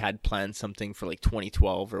that he had planned something for like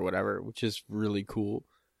 2012 or whatever, which is really cool.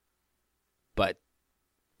 But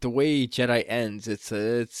the way Jedi ends,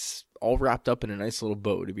 it's all wrapped up in a nice little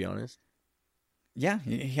bow, to be honest. Yeah,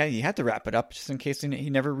 he had to wrap it up just in case he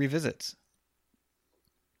never revisits.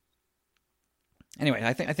 Anyway,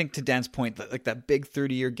 I think to Dan's point, like that big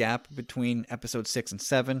 30-year gap between episode 6 and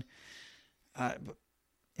 7,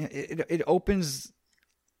 it opens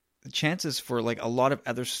the chances for like a lot of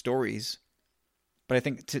other stories. But I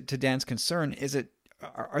think to Dan's concern,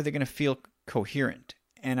 are they going to feel coherent?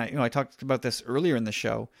 And I talked about this earlier in the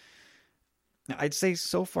show. I'd say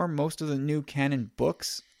so far most of the new canon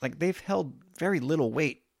books, like, they've held very little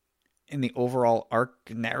weight in the overall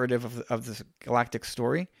arc narrative of the galactic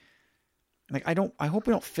story. Like, I hope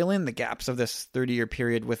we don't fill in the gaps of this 30-year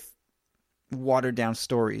period with watered down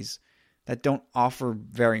stories that don't offer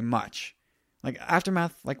very much. Like,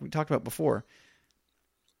 Aftermath, like we talked about before,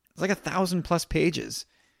 it's like 1,000+ pages,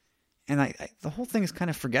 and the whole thing is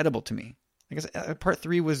kind of forgettable to me. I guess part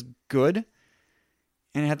 3 was good,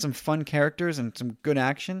 and it had some fun characters and some good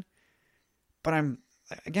action, but I'm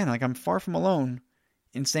far from alone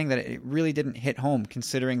in saying that it really didn't hit home,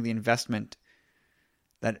 considering the investment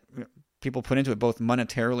that people put into it, both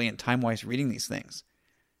monetarily and time-wise, reading these things.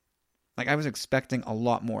 Like, I was expecting a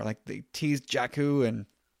lot more. Like, they teased Jakku, and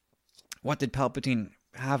what did Palpatine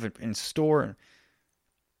have in store?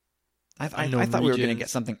 I thought we were going to get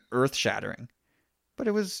something earth-shattering. But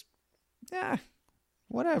it was,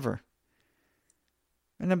 whatever.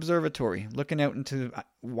 An observatory, looking out into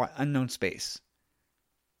unknown space.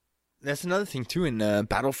 That's another thing, too, in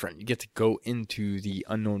Battlefront. You get to go into the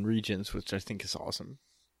unknown regions, which I think is awesome.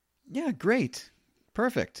 Yeah, great.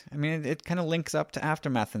 Perfect. I mean, it kind of links up to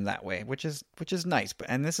Aftermath in that way, which is nice.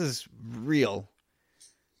 And this is real,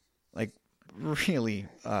 like, really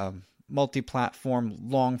multi-platform,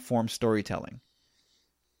 long-form storytelling.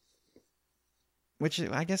 Which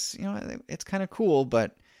I guess, it's kind of cool,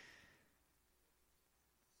 but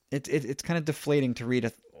it's kind of deflating to read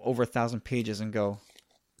over 1,000 pages and go,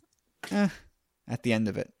 at the end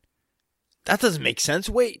of it. That doesn't make sense.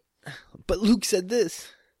 Wait, but Luke said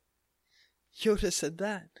this. Yoda said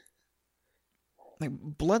that. Like,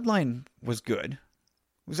 Bloodline was good. It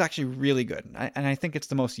was actually really good. And I think it's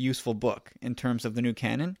the most useful book in terms of the new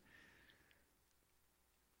canon.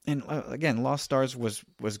 And again, Lost Stars was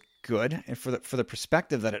good for the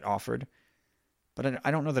perspective that it offered. But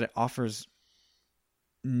I don't know that it offers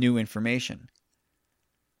new information.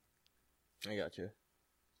 I got you.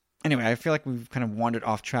 Anyway, I feel like we've kind of wandered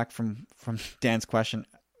off track from Dan's question.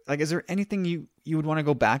 Like, is there anything you would want to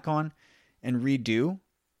go back on and redo,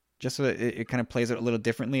 just so that it kind of plays out a little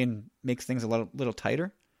differently and makes things a little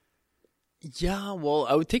tighter? Yeah, well,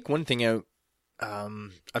 I would take one thing out.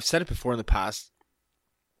 I've said it before in the past,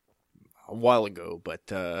 a while ago,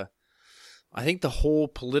 but I think the whole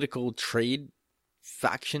political trade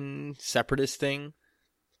faction separatist thing,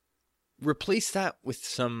 replace that with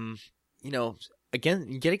some, again,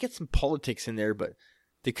 you gotta get some politics in there, but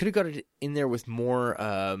they could have got it in there with more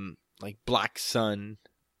like Black Sun,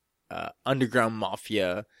 underground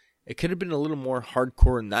mafia. It could have been a little more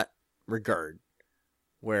hardcore in that regard,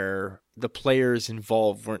 where the players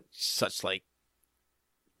involved weren't such like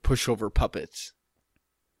pushover puppets.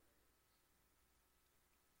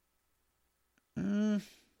 I don't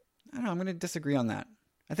know. I'm going to disagree on that.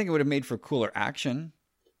 I think it would have made for cooler action,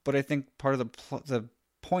 but I think part of the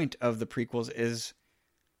point of the prequels is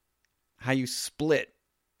how you split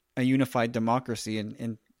a unified democracy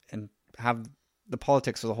and have the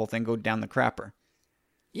politics of the whole thing go down the crapper.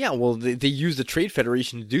 Yeah, well, they use the Trade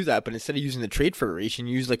Federation to do that, but instead of using the Trade Federation,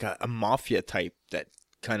 use like a mafia type that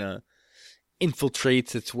kind of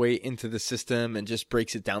infiltrates its way into the system and just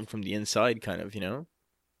breaks it down from the inside, kind of, I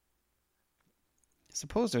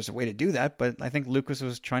suppose there's a way to do that, but I think Lucas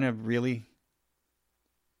was trying to really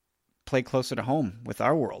play closer to home with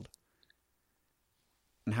our world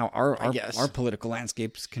and how our political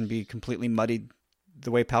landscapes can be completely muddied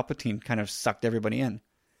the way Palpatine kind of sucked everybody in.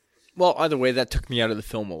 Well, either way, that took me out of the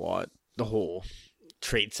film a lot. The whole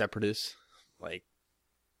trade separatists, like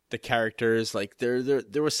the characters, like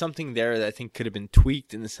there was something there that I think could have been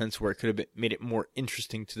tweaked in the sense where it could have made it more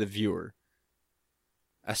interesting to the viewer,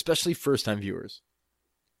 especially first-time viewers.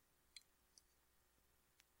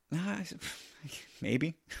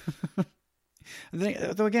 Maybe.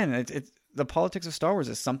 Though again, it's the politics of Star Wars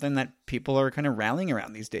is something that people are kind of rallying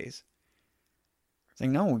around these days.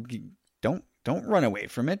 Saying, no, don't run away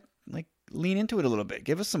from it. Like, lean into it a little bit.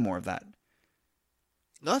 Give us some more of that.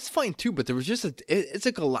 No, that's fine too, but there was just it's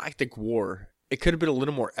a galactic war. It could have been a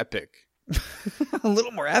little more epic. A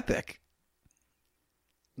little more epic.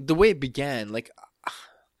 The way it began, like,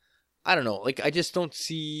 I don't know. Like, I just don't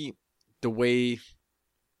see the way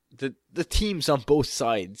the teams on both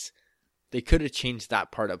sides, they could have changed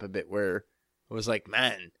that part up a bit where it was like,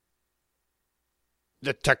 man,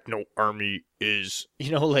 the techno army is,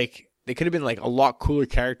 like, they could have been like a lot cooler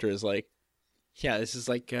characters. Like, yeah, this is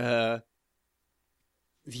like,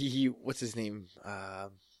 what's his name?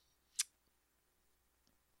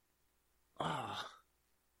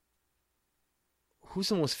 Who's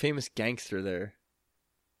the most famous gangster there?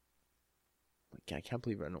 Like, I can't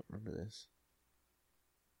believe I don't remember this.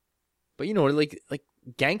 But like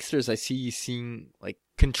gangsters, I see seeing like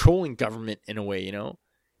controlling government in a way, and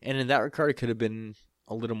in that regard, it could have been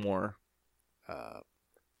a little more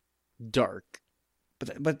dark.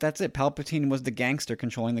 But that's it. Palpatine was the gangster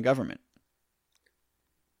controlling the government.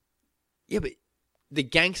 Yeah, but the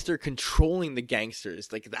gangster controlling the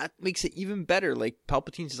gangsters, like, that makes it even better. Like,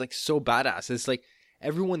 Palpatine's just like so badass. It's like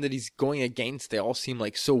everyone that he's going against, they all seem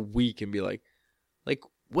like so weak and be like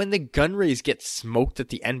when the gun rays get smoked at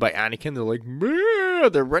the end by Anakin, they're like, meh!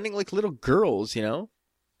 They're running like little girls,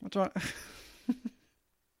 What's wrong?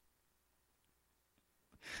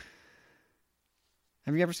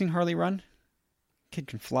 Have you ever seen Harley run? Kid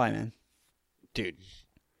can fly, man. Dude,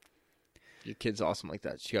 your kid's awesome like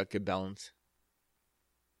that. She got good balance.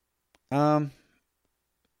 Well,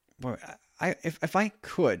 if I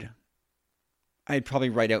could, I'd probably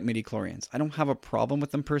write out midichlorians. I don't have a problem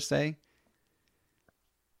with them per se,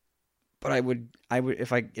 but I would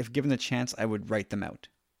if given the chance, I would write them out.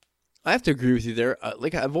 I have to agree with you there.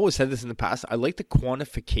 Like, I've always said this in the past, I like the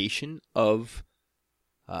quantification of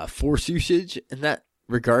force usage in that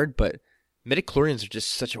regard, but midichlorians are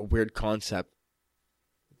just such a weird concept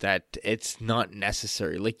that it's not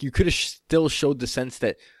necessary. Like, you could have still showed the sense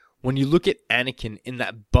that when you look at Anakin in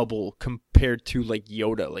that bubble compared to, like,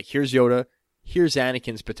 Yoda, like, here's Yoda, here's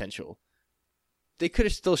Anakin's potential. They could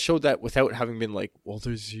have still showed that without having been like, well,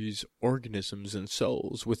 there's these organisms and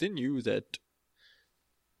cells within you that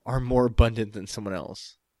are more abundant than someone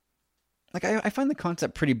else. Like, I find the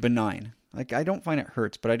concept pretty benign. Like, I don't find it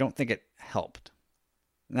hurts, but I don't think it helped.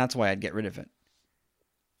 And that's why I'd get rid of it.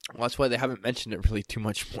 Well, that's why they haven't mentioned it really too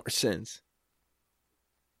much more since.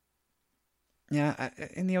 Yeah,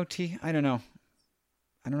 in the OT, I don't know.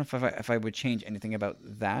 I don't know if I would change anything about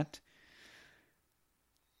that.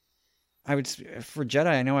 For Jedi,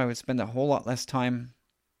 I know I would spend a whole lot less time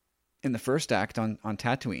in the first act on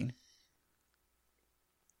Tatooine.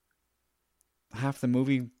 Half the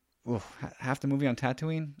movie half the movie on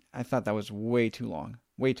Tatooine, I thought that was way too long,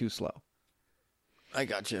 way too slow. I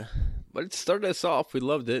gotcha. But it started us off. We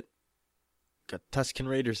loved it. Got Tusken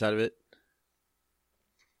Raiders out of it.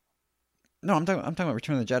 No, I'm talking about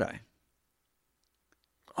Return of the Jedi.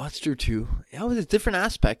 Oh, that's true too. Yeah, it was a different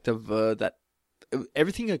aspect of that.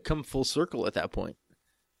 Everything had come full circle at that point.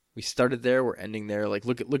 We started there, we're ending there. Like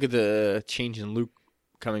look at the change in Luke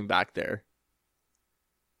coming back there.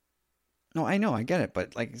 No, I know, I get it,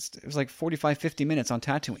 but like it was like 45, 50 minutes on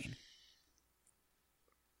Tatooine.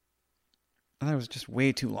 I thought it was just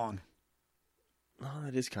way too long. Oh,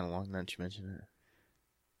 that is kind of long now that you mention it.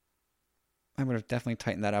 I would have definitely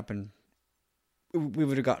tightened that up, and we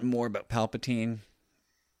would have gotten more about Palpatine.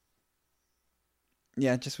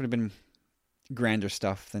 Yeah, it just would have been grander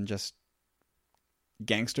stuff than just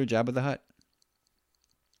gangster Jabba the Hutt.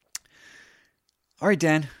 All right,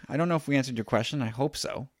 Dan. I don't know if we answered your question. I hope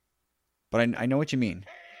so, but I know what you mean.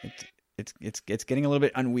 It's getting a little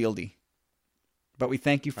bit unwieldy. But we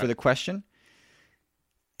thank you for the question,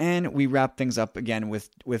 and we wrap things up again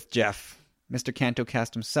with Jeff, Mr.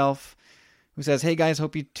 CantoCast himself, who says, "Hey guys,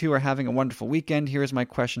 hope you two are having a wonderful weekend. Here is my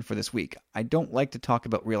question for this week. I don't like to talk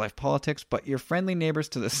about real-life politics, but your friendly neighbors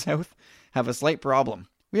to the south have a slight problem.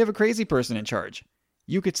 We have a crazy person in charge.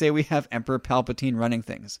 You could say we have Emperor Palpatine running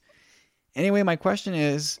things. Anyway, my question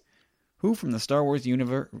is, who from the Star Wars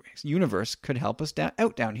universe could help us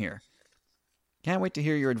out down here? Can't wait to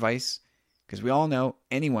hear your advice, because we all know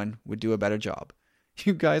anyone would do a better job.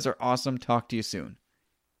 You guys are awesome. Talk to you soon."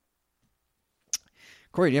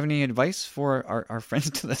 Corey, do you have any advice for our friends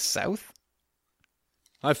to the south?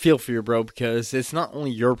 I feel for you, bro, because it's not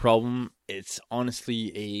only your problem, it's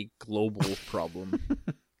honestly a global problem.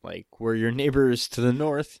 Like, we're your neighbors to the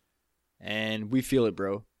north, and we feel it,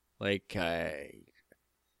 bro. Like, when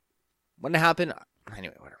it happened,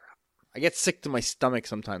 anyway, whatever. I get sick to my stomach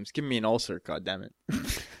sometimes. Give me an ulcer, goddammit.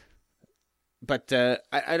 But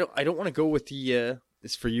I don't want to go with the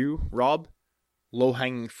this for you, Rob,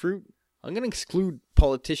 low-hanging fruit. I'm going to exclude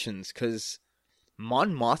politicians, because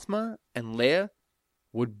Mon Mothma and Leia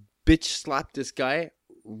would bitch slap this guy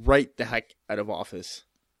right the heck out of office.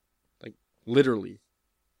 Like, literally.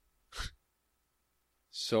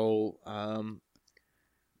 So, I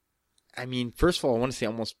mean, first of all, I want to say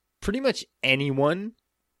almost pretty much anyone,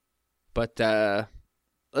 but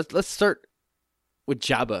let's start with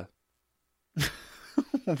Jabba.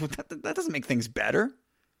 That doesn't make things better.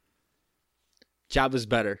 Jabba's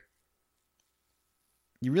better.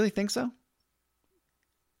 You really think so?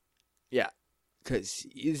 Yeah, because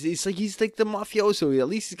he's like the mafioso. At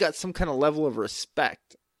least he's got some kind of level of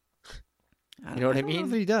respect. You know what I mean? I don't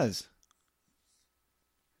know that he does.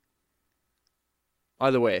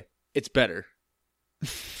 Either way, it's better.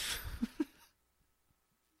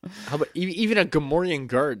 How about even a Gamorrean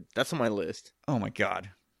guard? That's on my list. Oh my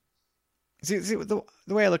god. See the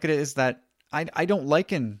way I look at it is that I don't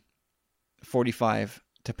liken 45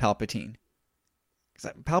 to Palpatine.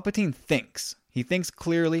 Because Palpatine thinks. He thinks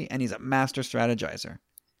clearly, and he's a master strategizer.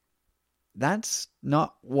 That's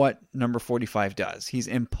not what number 45 does. He's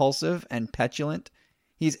impulsive and petulant.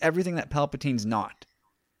 He's everything that Palpatine's not.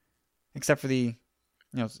 Except for the,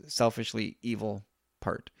 selfishly evil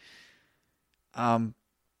part.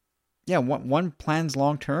 Yeah, one plans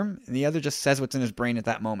long term, and the other just says what's in his brain at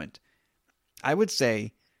that moment. I would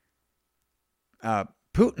say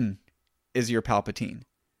Putin is your Palpatine,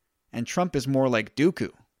 and Trump is more like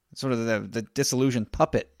Dooku, sort of the disillusioned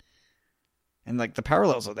puppet. And like the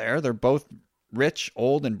parallels are there. They're both rich,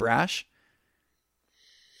 old, and brash.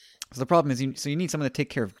 So the problem is, you need someone to take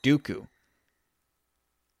care of Dooku.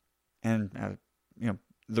 And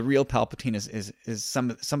the real Palpatine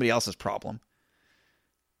is somebody else's problem.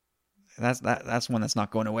 That's one that's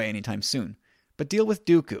not going away anytime soon. But deal with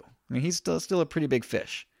Dooku. I mean, he's still a pretty big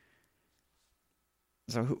fish.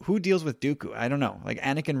 So who deals with Dooku? I don't know. Like,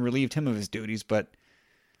 Anakin relieved him of his duties, but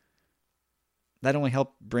that only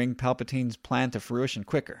helped bring Palpatine's plan to fruition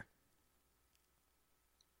quicker.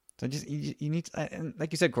 So you need, and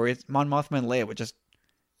like you said, Corey, it's Mon Mothma and Leia would just,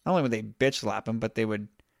 not only would they bitch slap him, but they would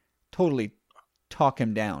totally talk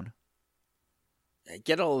him down.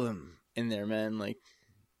 Get all of them in there, man. Like,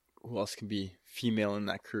 who else can be female in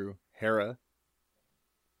that crew? Hera.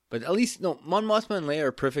 But at least, no, Mon Mothma and Leia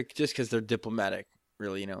are perfect just because they're diplomatic,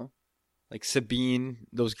 really, Like Sabine,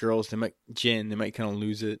 those girls, they might kind of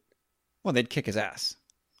lose it. Well, they'd kick his ass.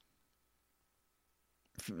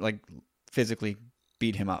 Like, physically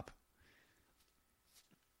beat him up.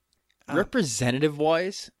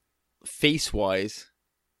 Representative-wise, face-wise,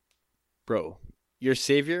 bro, your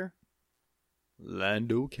savior,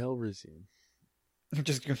 Lando Calrissian.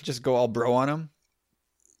 Just go all bro on him?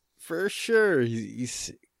 For sure.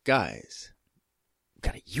 He's guys,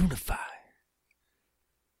 gotta unify.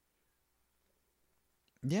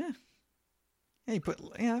 Yeah.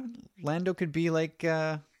 Lando could be like,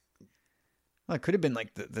 well, it could have been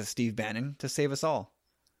like the Steve Bannon to save us all.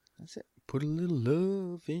 That's it. Put a little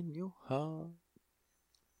love in your heart.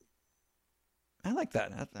 I like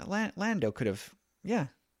that. Lando could have, yeah.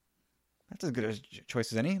 That's as good a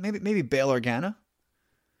choice as any. Maybe Bail Organa.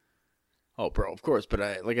 Oh, bro, of course.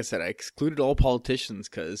 But like I said, I excluded all politicians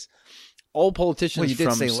because all politicians you did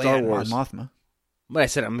from say Star Leia Wars. Mothma. But I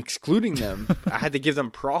said I'm excluding them. I had to give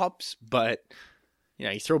them props, but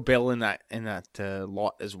you throw Bail in that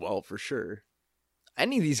lot as well for sure.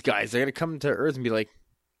 Any of these guys, they're gonna come to Earth and be like,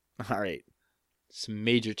 "All right, some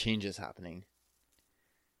major changes happening."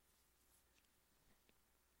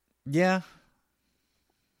 Yeah,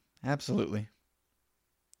 absolutely.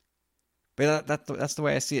 But that's the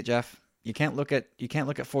way I see it, Jeff. You can't look at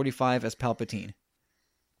 45 as Palpatine.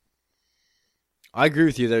 I agree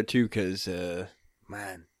with you there too, because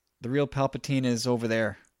man, the real Palpatine is over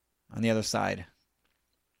there on the other side.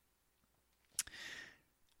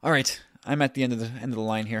 All right, I'm at the end of the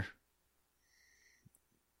line here.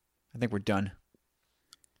 I think we're done.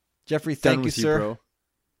 Jeffrey, thank you, sir. Bro.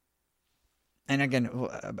 And again,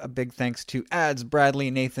 a big thanks to Ads, Bradley,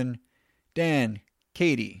 Nathan, Dan,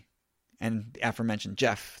 Katie, and the aforementioned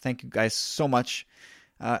Jeff. Thank you guys so much.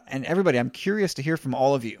 And everybody, I'm curious to hear from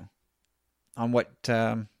all of you on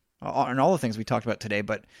on all the things we talked about today.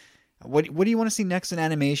 But what do you want to see next in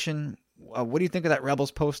animation? What do you think of that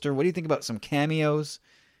Rebels poster? What do you think about some cameos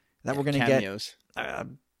that we're going to get?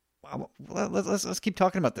 Let's keep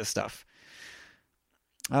talking about this stuff.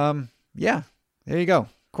 Yeah, there you go.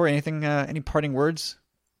 Corey, any parting words?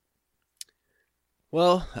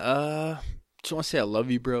 Well, just want to say I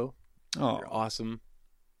love you, bro. Oh, you're awesome.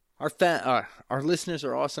 Our listeners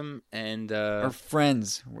are awesome, and our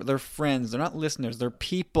friends. They're friends. They're not listeners. They're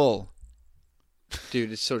people.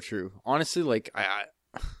 Dude, it's so true. Honestly, like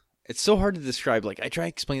it's so hard to describe. Like I try to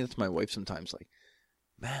explain it to my wife sometimes. Like,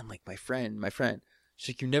 man, like my friend.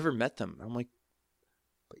 She's like, you never met them. I'm like,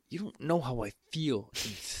 but you don't know how I feel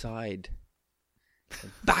inside.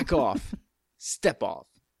 Back off. Step off.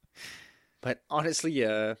 But honestly,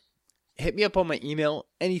 hit me up on my email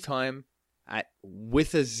anytime at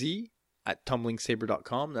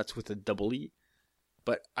withaz@tumblingsaber.com. That's with a double E.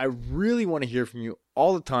 But I really want to hear from you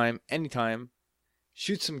all the time, anytime.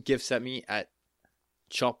 Shoot some gifts at me at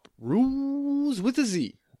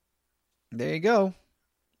choprules.with.a.z. There you go.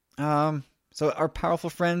 So our powerful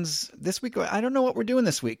friends this week, I don't know what we're doing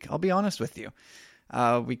this week. I'll be honest with you.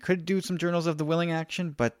 We could do some Journals of the Willing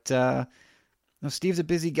action, but Steve's a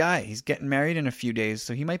busy guy. He's getting married in a few days,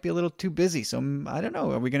 so he might be a little too busy. So I don't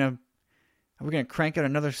know. Are we gonna crank out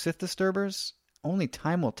another Sith Disturbers? Only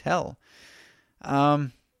time will tell.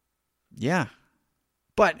 Yeah.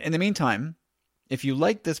 But in the meantime, if you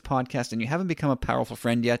like this podcast and you haven't become a powerful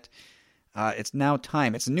friend yet, it's now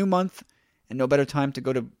time. It's a new month, and no better time to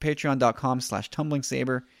go to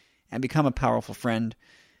patreon.com/tumblingsaber and become a powerful friend.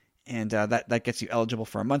 And that gets you eligible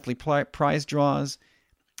for our monthly prize draws,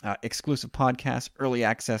 exclusive podcasts, early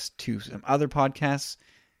access to some other podcasts,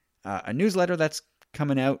 a newsletter that's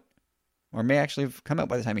coming out, or may actually have come out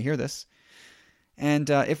by the time you hear this. And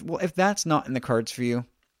if that's not in the cards for you,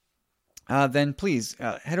 then please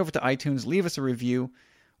head over to iTunes, leave us a review,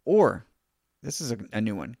 or, this is a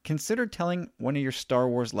new one, consider telling one of your Star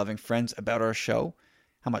Wars loving friends about our show,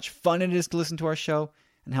 how much fun it is to listen to our show,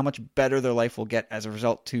 and how much better their life will get as a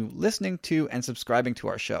result to listening to and subscribing to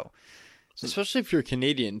our show. So, especially if you're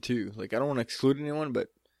Canadian too. Like, I don't want to exclude anyone, but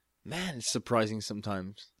man, it's surprising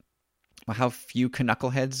sometimes. Well, how few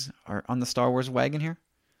knuckleheads are on the Star Wars wagon here?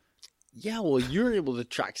 Yeah, well, you're able to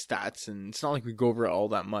track stats, and it's not like we go over it all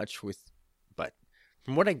that much but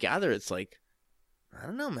from what I gather, it's like, I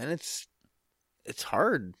don't know, man, it's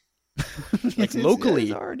hard. Like locally.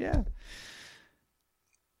 It's hard, yeah.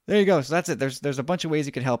 There you go. So that's it. There's a bunch of ways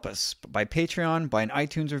you can help us. By Patreon, by an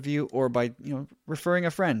iTunes review, or by referring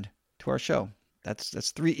a friend to our show.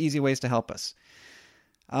 That's 3 easy ways to help us.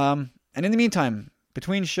 And in the meantime,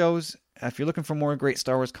 between shows, if you're looking for more great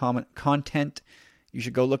Star Wars content, you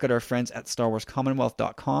should go look at our friends at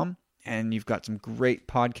StarWarsCommonwealth.com. And you've got some great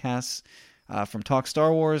podcasts from Talk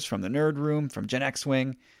Star Wars, from the Nerd Room, from Gen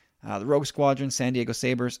X-Wing, the Rogue Squadron, San Diego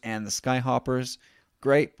Sabers, and the Skyhoppers.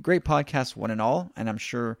 Great podcasts, one and all. And I'm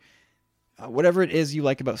sure whatever it is you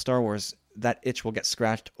like about Star Wars, that itch will get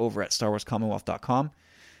scratched over at StarWarsCommonwealth.com.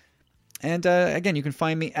 And again, you can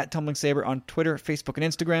find me at Tumbling Saber on Twitter, Facebook,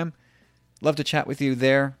 and Instagram. Love to chat with you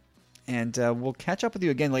there. And we'll catch up with you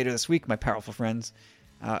again later this week, my powerful friends.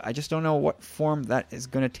 I just don't know what form that is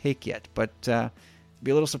going to take yet, but be a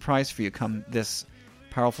little surprise for you come this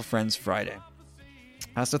Powerful Friends Friday.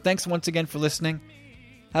 So thanks once again for listening.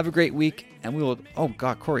 Have a great week, and we will... Oh,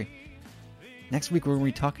 God, Corey. Next week we're going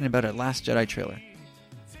to be talking about a Last Jedi trailer.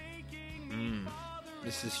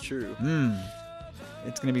 This is true.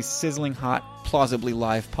 It's going to be sizzling hot, plausibly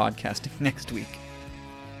live podcasting next week.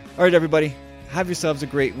 All right, everybody. Have yourselves a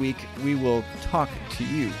great week. We will talk to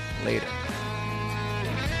you later.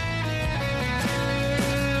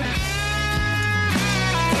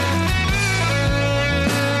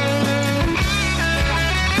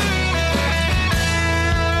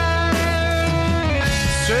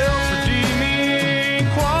 Self-redeeming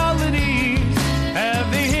qualities,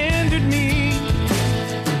 have they hindered me?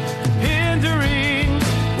 Hindering,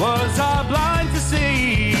 was I blind to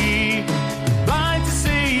see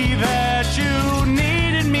that you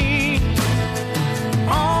needed me?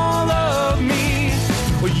 All of me,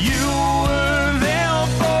 well, you were there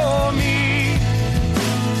for me.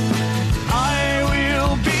 I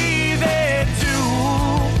will be there too,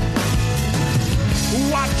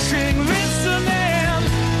 watching, listening,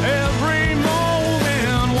 every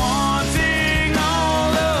moment, wanting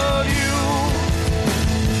all of you.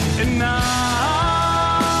 And I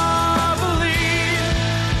believe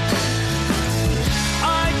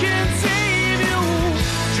I can save you.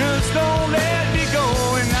 Just don't let me go.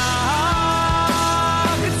 And I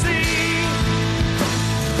can see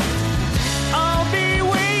I'll be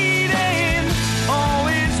waiting,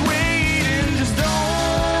 always waiting. Just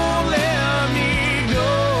don't let me go.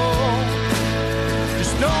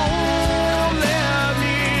 Just don't let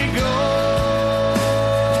me go.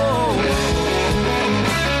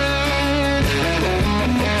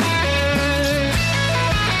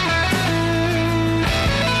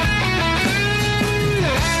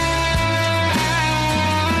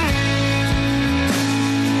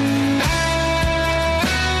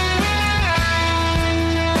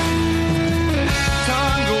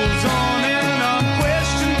 Time goes on and I'm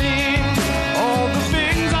questioning all the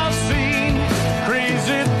things I've seen,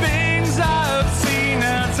 crazy things I've seen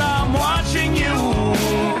as I'm watching you.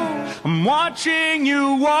 I'm watching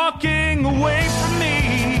you walking away from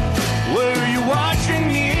me. Were you watching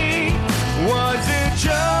me? Was it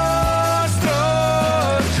just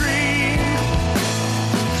a dream?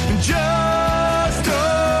 Just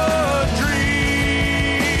a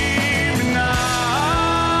dream. And I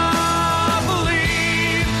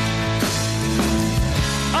believe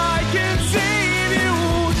I can save you.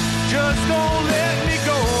 Just don't let me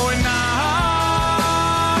go. And I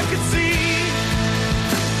can see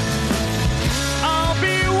I'll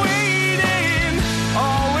be waiting,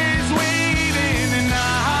 always waiting. And I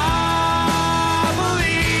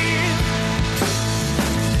believe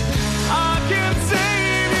I can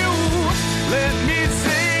save you. Let me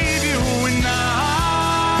save you. And I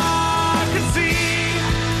can see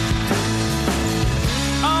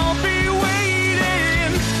I'll be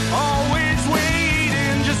waiting, always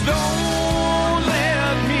waiting. Just don't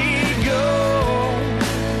let me go.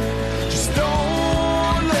 Just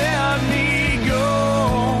don't let me go.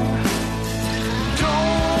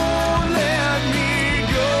 Don't let me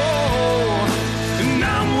go. And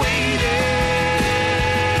I'm waiting.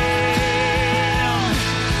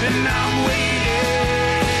 And I'm waiting.